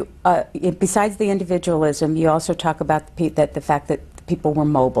 Besides the individualism, you also talk about the fact that people were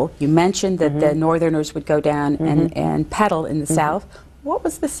mobile. You mentioned that the Northerners would go down and paddle in the South. What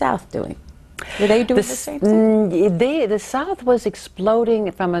was the South doing? Were they doing the same thing? The South was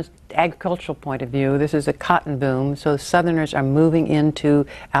exploding from an agricultural point of view. This is a cotton boom, so Southerners are moving into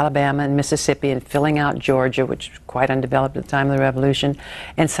Alabama and Mississippi and filling out Georgia, which was quite undeveloped at the time of the Revolution,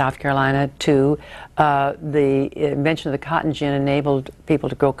 and South Carolina too. The invention of the cotton gin enabled people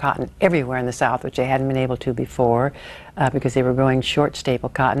to grow cotton everywhere in the South, which they hadn't been able to before, because they were growing short staple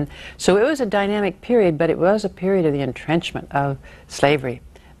cotton. So it was a dynamic period, but it was a period of the entrenchment of slavery.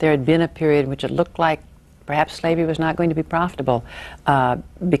 There had been a period in which it looked like perhaps slavery was not going to be profitable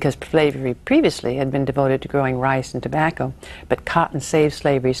because slavery previously had been devoted to growing rice and tobacco, but cotton saved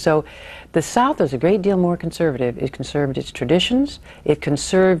slavery. So the South was a great deal more conservative. It conserved its traditions. It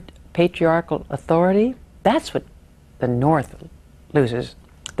conserved patriarchal authority. That's what the North loses.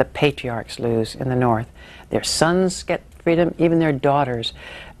 The patriarchs lose in the North. Their sons get freedom, even their daughters.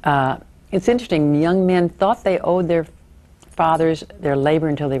 It's interesting, young men thought they owed their fathers their labor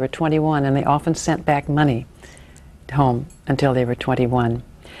until they were 21, and they often sent back money home until they were 21.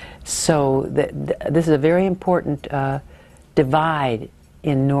 So this is a very important divide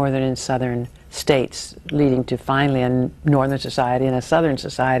in northern and southern states, leading to finally a northern society and a southern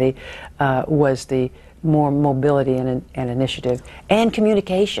society was the more mobility and initiative and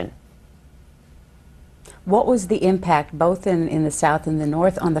communication. What was the impact, both in the South and the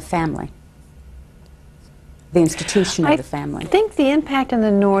North, on the family? The institution of the family? I think the impact in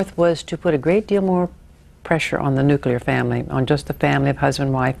the North was to put a great deal more pressure on the nuclear family, on just the family of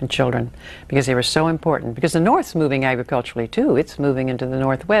husband, wife, and children, because they were so important. Because the North's moving agriculturally too. It's moving into the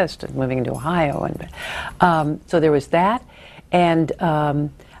Northwest, it's moving into Ohio, and so there was that, and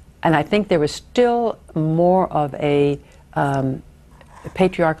I think there was still more of a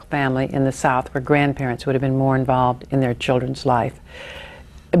patriarchal family in the South, where grandparents would have been more involved in their children's life.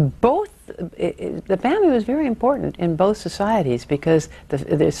 The family was very important in both societies because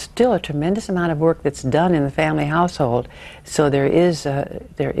there's still a tremendous amount of work that's done in the family household. So there is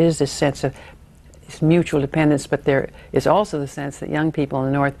this sense of mutual dependence, but there is also the sense that young people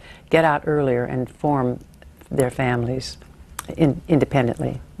in the North get out earlier and form their families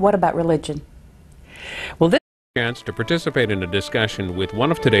independently. What about religion? Well, this is a chance to participate in a discussion with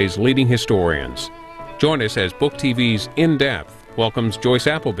one of today's leading historians. Join us as Book TV's In Depth welcomes Joyce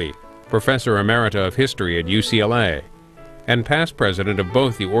Appleby, Professor Emerita of History at UCLA, and past president of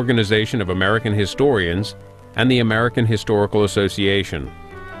both the Organization of American Historians and the American Historical Association.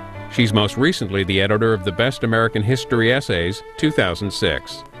 She's most recently the editor of the Best American History Essays,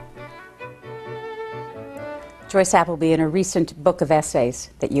 2006. Joyce Appleby, in a recent book of essays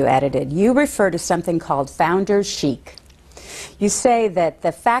that you edited, you refer to something called founder's chic. You say that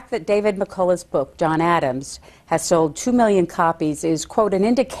the fact that David McCullough's book, John Adams, has sold 2 million copies is, quote, an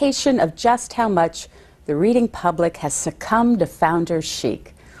indication of just how much the reading public has succumbed to founder's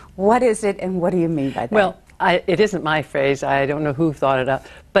chic. What is it, and what do you mean by that? Well, it isn't my phrase. I don't know who thought it up,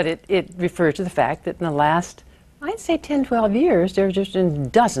 but it refers to the fact that in the last I'd say 10, 12 years, there have just been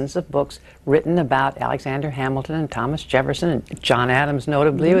dozens of books written about Alexander Hamilton and Thomas Jefferson, and John Adams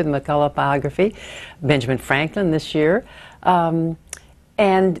notably with McCullough Biography, Benjamin Franklin this year.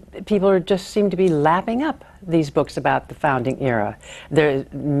 And people just seem to be lapping up these books about the founding era.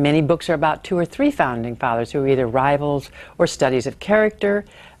 Many books are about 2 or 3 founding fathers who are either rivals or studies of character.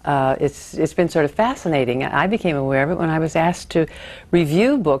 It's been sort of fascinating. I became aware of it when I was asked to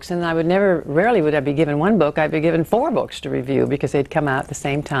review books, and rarely would I be given 1 book. I'd be given 4 books to review because they'd come out at the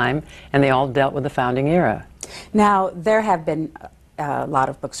same time, and they all dealt with the founding era. Now, there have been a lot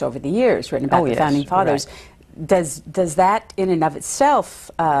of books over the years written about the founding fathers. Right. Does that in and of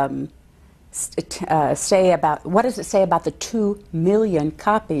itself say about, what does it say about the 2 million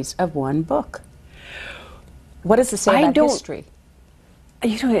copies of 1 book? What does it say about history?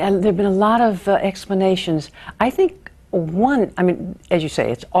 You know, there have been a lot of explanations. I think as you say,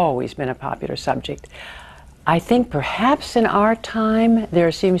 it's always been a popular subject. I think perhaps in our time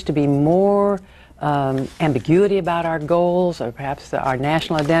there seems to be more ambiguity about our goals, or perhaps our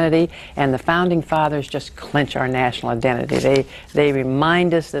national identity, and the founding fathers just clinch our national identity. They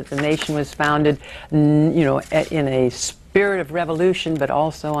remind us that the nation was founded, in a spirit of revolution, but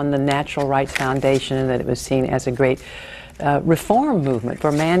also on the natural rights foundation, and that it was seen as a great reform movement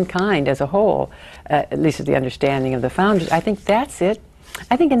for mankind as a whole, at least at the understanding of the founders. I think that's it.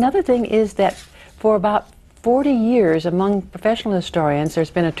 I think another thing is that for about 40 years, among professional historians, there's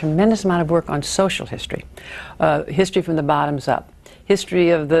been a tremendous amount of work on social history, history from the bottoms up,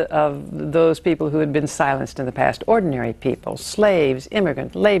 history of those people who had been silenced in the past, ordinary people, slaves,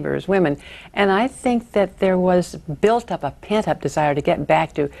 immigrants, laborers, women. And I think that there was built up a pent-up desire to get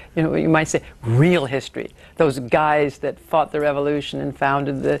back to, you might say, real history. Those guys that fought the revolution and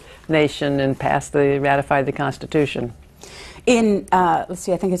founded the nation and ratified the Constitution. Let's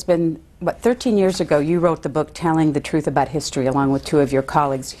see, I think it's been, 13 years ago, you wrote the book Telling the Truth About History along with 2 of your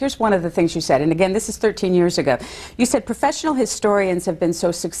colleagues. Here's one of the things you said, and again, this is 13 years ago. You said, professional historians have been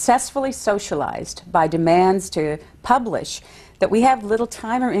so successfully socialized by demands to publish that we have little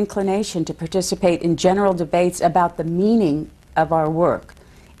time or inclination to participate in general debates about the meaning of our work.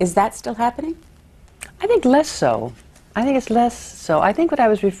 Is that still happening? I think less so. I think it's less so. I think what I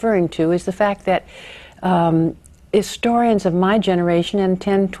was referring to is the fact that historians of my generation and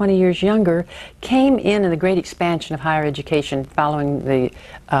 10, 20 years younger came in the great expansion of higher education following the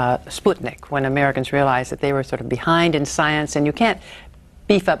Sputnik, when Americans realized that they were sort of behind in science, and you can't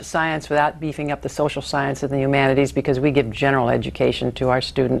beef up science without beefing up the social science and the humanities, because we give general education to our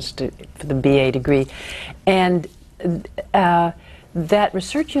students for the BA degree. And that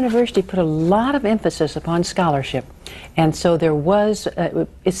research university put a lot of emphasis upon scholarship, and so there was,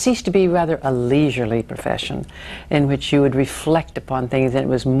 it ceased to be rather a leisurely profession in which you would reflect upon things, and it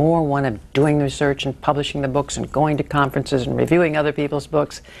was more one of doing research and publishing the books and going to conferences and reviewing other people's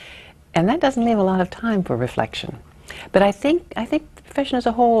books, and that doesn't leave a lot of time for reflection. But I think the profession as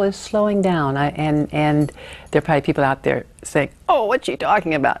a whole is slowing down, and there are probably people out there saying, oh, what's she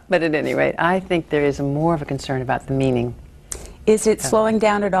talking about? But at any rate, I think there is more of a concern about the meaning. Is it slowing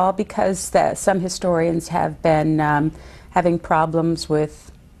down at all because some historians have been having problems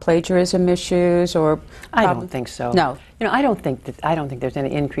with plagiarism issues, or I don't think so. No. I don't think there's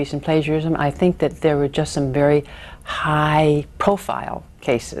any increase in plagiarism. I think that there were just some very high profile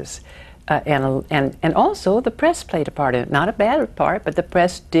cases. And also the press played a part in it. Not a bad part, but the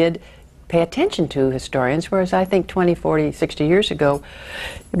press did pay attention to historians, whereas I think 20, 40, 60 years ago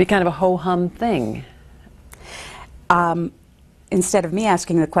it'd be kind of a ho-hum thing. Instead of me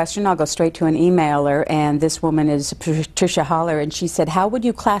asking the question, I'll go straight to an emailer, and this woman is Patricia Holler, and she said, how would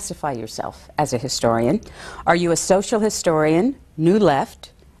you classify yourself as a historian? Are you a social historian, New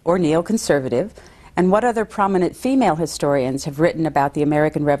Left, or neoconservative? And what other prominent female historians have written about the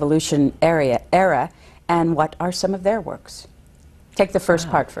American Revolution era, and what are some of their works? Take the first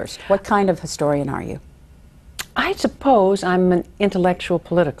part first. What kind of historian are you? I suppose I'm an intellectual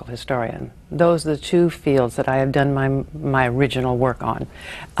political historian. Those are the 2 fields that I have done my original work on.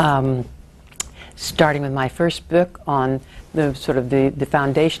 Starting with my first book on the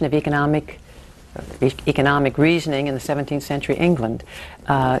foundation of economic reasoning in the 17th century England,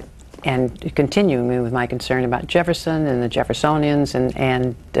 and continuing with my concern about Jefferson and the Jeffersonians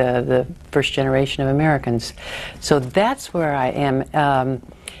and the first generation of Americans. So that's where I am.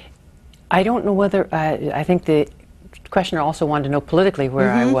 I don't know whether, I think the questioner also wanted to know politically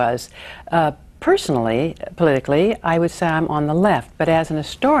where I was. personally, politically, I would say I'm on the left, but as an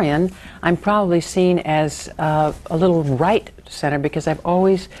historian, I'm probably seen as a little right-center because I've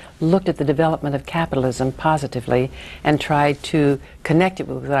always looked at the development of capitalism positively and tried to connect it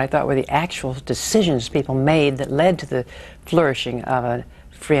with what I thought were the actual decisions people made that led to the flourishing of a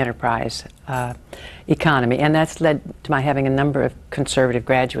free enterprise economy. And that's led to my having a number of conservative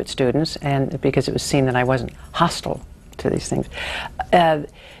graduate students, and because it was seen that I wasn't hostile to these things.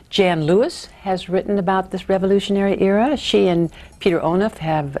 Jan Lewis has written about this revolutionary era. She and Peter Onuf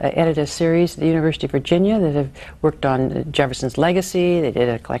have edited a series at the University of Virginia that have worked on Jefferson's legacy. They did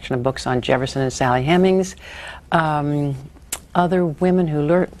a collection of books on Jefferson and Sally Hemings. Other women who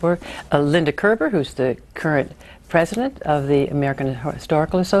were Linda Kerber, who's the current president of the American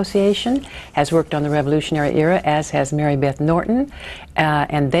Historical Association, has worked on the Revolutionary era, as has Mary Beth Norton,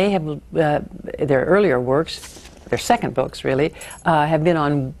 and they have their earlier works, their second books really, have been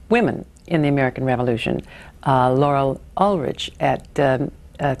on women in the American Revolution. Laurel Ulrich at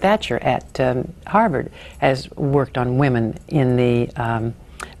Thatcher at Harvard has worked on women in the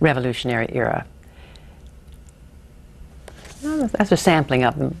Revolutionary era. That's a sampling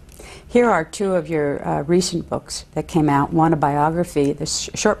of them. Here are two of your recent books that came out. One, a biography, this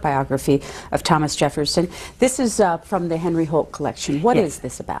short biography of Thomas Jefferson. This is from the Henry Holt collection. What is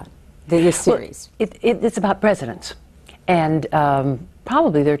this about, this series? Well, it's about presidents. And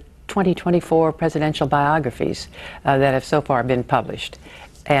probably there are 24 presidential biographies that have so far been published.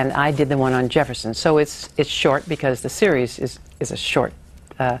 And I did the one on Jefferson. So it's short because the series is a short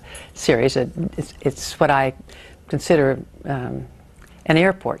series. It's what I consider an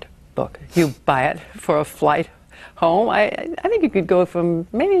airport book. You buy it for a flight home. I think you could go from,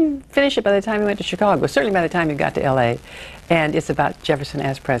 maybe finish it by the time you went to Chicago, certainly by the time you got to LA. And it's about Jefferson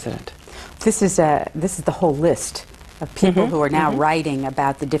as president. This is the whole list of people who are now writing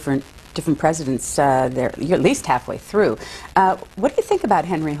about the different presidents. You're at least halfway through. What do you think about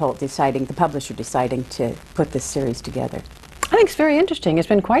Henry Holt the publisher deciding to put this series together? I think it's very interesting. It's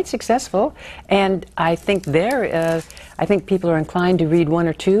been quite successful, and I think I think people are inclined to read one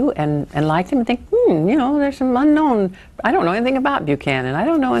or two and like them and think, you know, there's some unknown. I don't know anything about Buchanan. I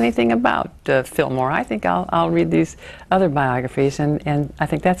don't know anything about Fillmore. I think I'll read these other biographies, and I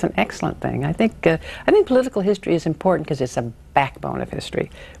think that's an excellent thing. I think political history is important because it's a backbone of history,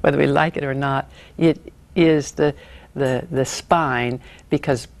 whether we like it or not. It is the spine,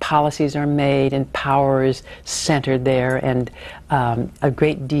 because policies are made and power is centered there, and a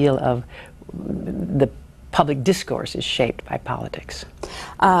great deal of the public discourse is shaped by politics.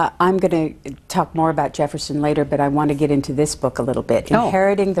 I'm going to talk more about Jefferson later, but I want to get into this book a little bit,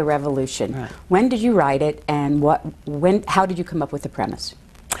 Inheriting the Revolution. Right. When did you write it, and how did you come up with the premise?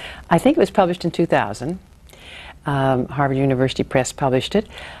 I think it was published in 2000. Harvard University Press published it.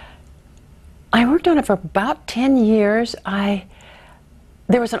 I worked on it for about 10 years.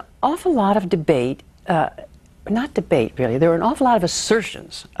 There was an awful lot of debate, not debate really, there were an awful lot of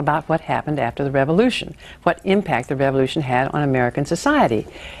assertions about what happened after the Revolution, what impact the Revolution had on American society.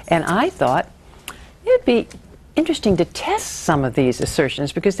 And I thought it would be interesting to test some of these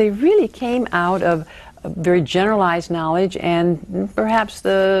assertions because they really came out of very generalized knowledge and perhaps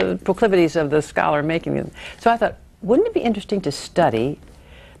the proclivities of the scholar making them. So I thought, wouldn't it be interesting to study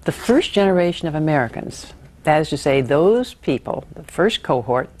the first generation of Americans, that is to say, those people, the first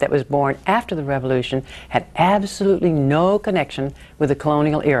cohort that was born after the Revolution, had absolutely no connection with the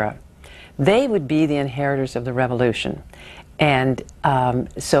colonial era. They would be the inheritors of the Revolution. And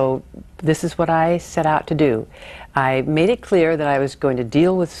so this is what I set out to do. I made it clear that I was going to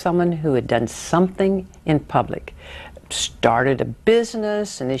deal with someone who had done something in public, started a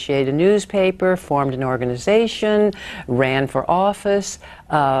business, initiated a newspaper, formed an organization, ran for office,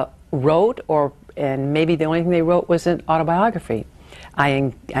 wrote, and maybe the only thing they wrote was an autobiography.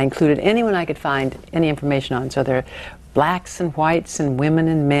 I included anyone I could find any information on. So there are blacks and whites and women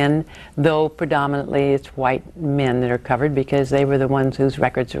and men, though predominantly it's white men that are covered because they were the ones whose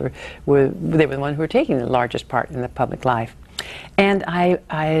records they were the ones who were taking the largest part in the public life. And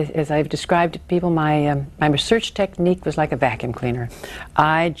as I've described to people, my research technique was like a vacuum cleaner.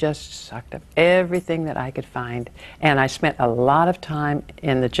 I just sucked up everything that I could find, and I spent a lot of time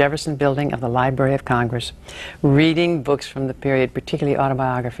in the Jefferson Building of the Library of Congress, reading books from the period, particularly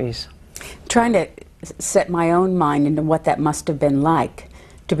autobiographies. Trying to set my own mind into what that must have been like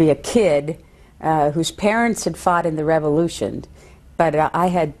to be a kid whose parents had fought in the Revolution, but I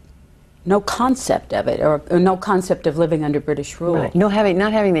had no concept of it, or no concept of living under British rule. Right. Not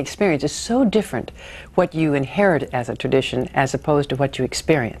having the experience is so different what you inherit as a tradition as opposed to what you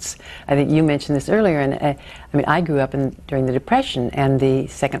experience. I think you mentioned this earlier, and I mean, I grew up during the Depression and the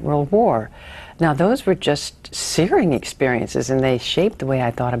Second World War. Now, those were just searing experiences, and they shaped the way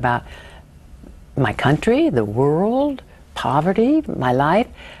I thought about my country, the world, poverty, my life.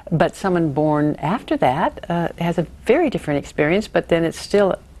 But someone born after that has a very different experience, but then it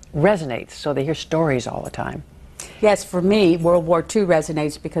still resonates, so they hear stories all the time. Yes, for me, World War II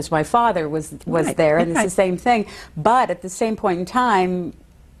resonates because my father was Right. there, and it's Right. the same thing. But at the same point in time,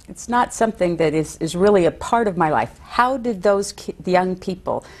 it's not something that is really a part of my life. How did those the young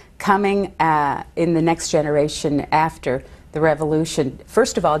people coming in the next generation after the revolution,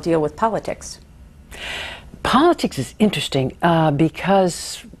 first of all, deal with politics? Politics is interesting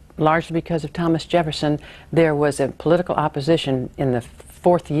largely because of Thomas Jefferson. There was a political opposition in the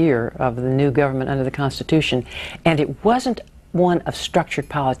fourth year of the new government under the Constitution, and it wasn't one of structured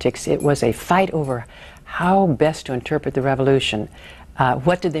politics. It was a fight over how best to interpret the revolution.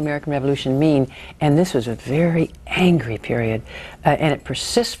 What did the American Revolution mean? And this was a very angry period, and it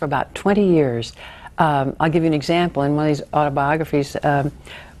persists for about 20 years. I'll give you an example. In one of these autobiographies,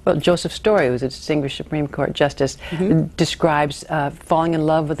 Joseph Story, who was a distinguished Supreme Court justice, describes falling in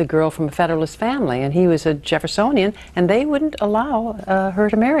love with a girl from a Federalist family, and he was a Jeffersonian, and they wouldn't allow her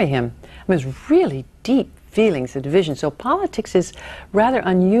to marry him. I mean, it was really deep feelings of division. So politics is rather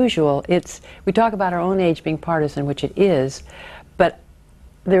unusual. We talk about our own age being partisan, which it is, but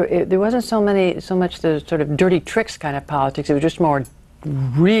there wasn't so much the sort of dirty tricks kind of politics. It was just more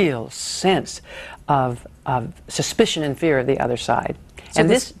real sense of suspicion and fear of the other side. So and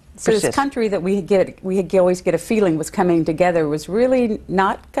this country that we always get a feeling was coming together was really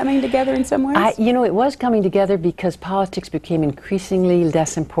not coming together in some ways? It was coming together because politics became increasingly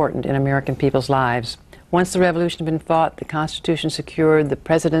less important in American people's lives. Once the revolution had been fought, the Constitution secured, the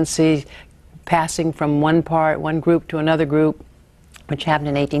presidency passing from one group to another group, which happened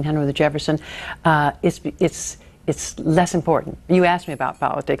in 1800 with Jefferson, it's less important. You asked me about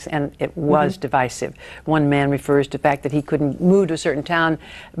politics, and it was divisive. One man refers to the fact that he couldn't move to a certain town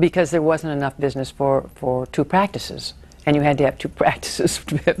because there wasn't enough business for two practices. And you had to have two practices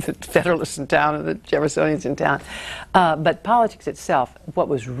to have the Federalists in town and the Jeffersonians in town. But politics itself, what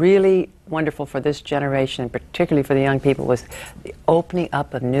was really wonderful for this generation, and particularly for the young people, was the opening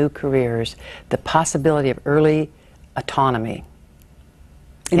up of new careers, the possibility of early autonomy.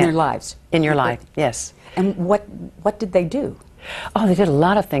 In their lives? In your life, yes. And what did they do? Oh, they did a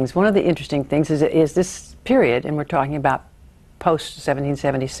lot of things. One of the interesting things is this period, and we're talking about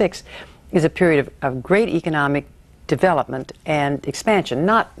post-1776, is a period of great economic development and expansion,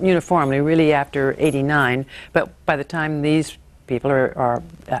 not uniformly, really after '89, but by the time these people are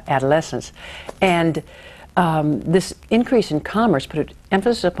adolescents. And this increase in commerce put an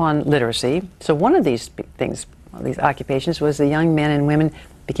emphasis upon literacy. So one of these things, these occupations, was the young men and women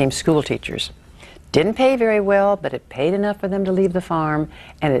became school teachers. Didn't pay very well, but it paid enough for them to leave the farm,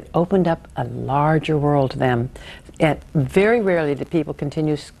 and it opened up a larger world to them. And very rarely did people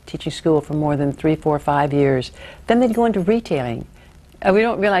continue teaching school for more than 3, 4, 5 years. Then they'd go into retailing. We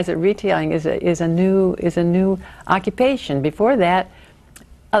don't realize that retailing is a new occupation. Before that,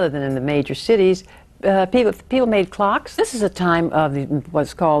 other than in the major cities, people made clocks. This is a time of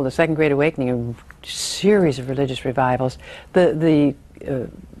what's called the Second Great Awakening, a series of religious revivals. The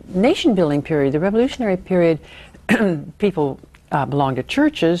nation-building period, the revolutionary period, people belonged to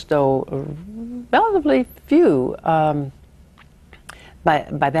churches, though relatively few. By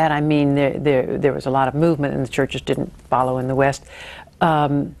that I mean there was a lot of movement, and the churches didn't follow in the West.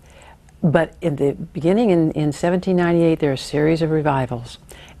 But in the beginning, in 1798, there are a series of revivals,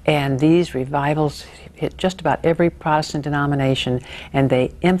 and these revivals hit just about every Protestant denomination, and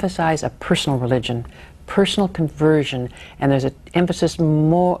they emphasize a personal religion, personal conversion, and there's an emphasis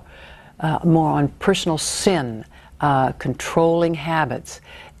more on personal sin, controlling habits,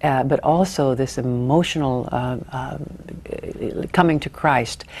 but also this emotional coming to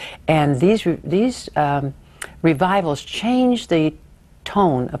Christ. And these revivals change the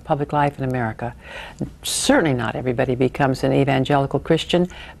tone of public life in America. Certainly not everybody becomes an evangelical Christian,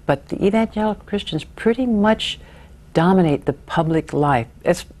 but the evangelical Christians pretty much dominate the public life.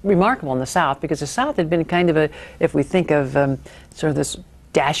 It's remarkable in the South, because the South had been kind of if we think of sort of this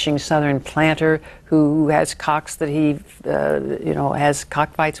dashing Southern planter who has cocks that he, has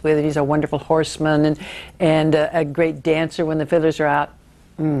cockfights with, and he's a wonderful horseman and a great dancer when the fiddlers are out.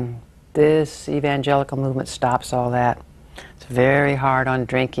 This evangelical movement stops all that. It's very hard on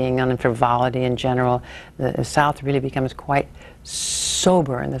drinking, on frivolity in general. The South really becomes quite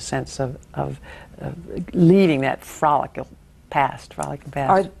sober in the sense of leaving that frolicking past.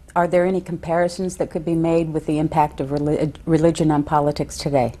 Are there any comparisons that could be made with the impact of religion on politics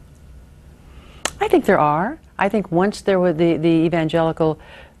today? I think there are. I think once there were the evangelical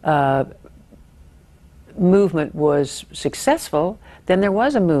movement was successful, then there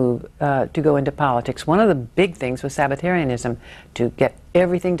was a move to go into politics. One of the big things was Sabbatarianism, to get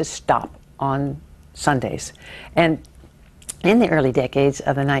everything to stop on Sundays. And in the early decades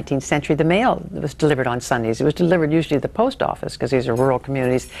of the 19th century, the mail was delivered on Sundays. It was delivered usually to the post office, because these are rural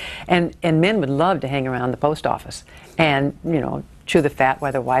communities, and men would love to hang around the post office and, you know, chew the fat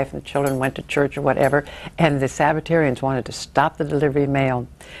while the wife and the children went to church or whatever. And the Sabbatarians wanted to stop the delivery of mail.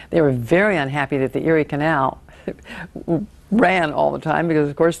 They were very unhappy that the Erie Canal ran all the time, because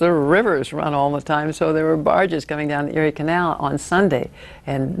of course the rivers run all the time, so there were barges coming down the Erie Canal on Sunday,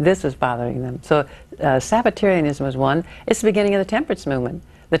 and this was bothering them. So Sabbatarianism was one. It's the beginning of the temperance movement.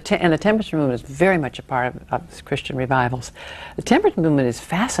 And the temperance movement is very much a part of Christian revivals. The temperance movement is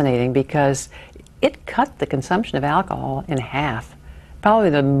fascinating because it cut the consumption of alcohol in half.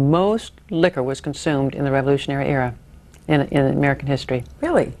 Probably the most liquor was consumed in the Revolutionary era in American history.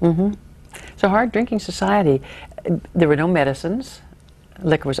 Really? Mm-hmm. It's a hard drinking society. There were no medicines.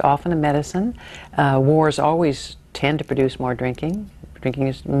 Liquor was often a medicine. Wars always tend to produce more drinking. Drinking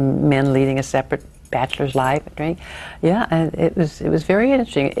is men leading a separate bachelor's life. Drink. Yeah, and it was very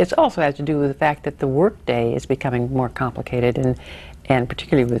interesting. It also has to do with the fact that the workday is becoming more complicated, and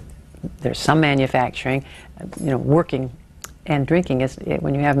particularly with there's some manufacturing. You know, working and drinking is,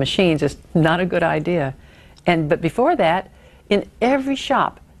 when you have machines, is not a good idea. But before that, in every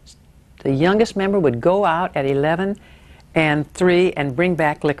shop, the youngest member would go out at 11 and 3 and bring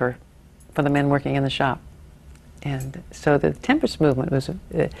back liquor for the men working in the shop. And so the temperance movement was,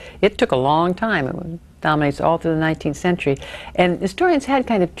 it took a long time. It dominates all through the 19th century. And historians had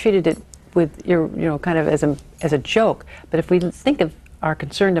kind of treated it with, kind of as a joke. But if we are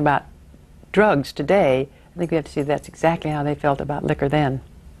concerned about drugs today, I think we have to see that's exactly how they felt about liquor then.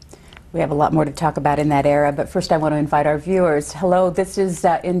 We have a lot more to talk about in that era, but first I want to invite our viewers. Hello, this is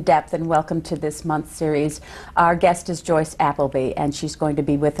In Depth, and welcome to this month's series. Our guest is Joyce Appleby, and she's going to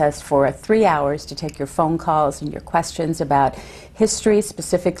be with us for 3 hours to take your phone calls and your questions about history,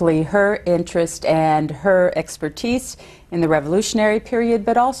 specifically her interest and her expertise in the Revolutionary period,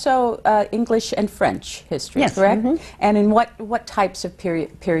 but also English and French history, yes, correct? Mm-hmm. And in what types of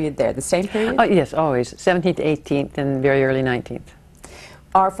period there? The same period? Oh, yes, always. 17th to 18th and very early 19th.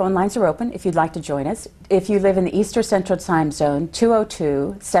 Our phone lines are open if you'd like to join us. If you live in the East or Central Time Zone,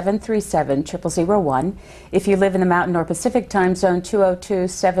 202-737-0001. If you live in the Mountain or Pacific Time Zone,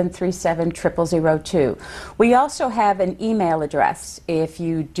 202-737-0002. We also have an email address. If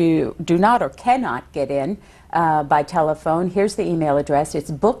you do not or cannot get in by telephone, here's the email address.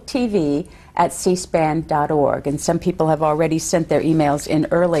 It's booktv@cspan.org. And some people have already sent their emails in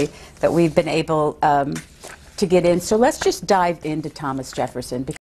early that we've been able to get in. So let's just dive into Thomas Jefferson.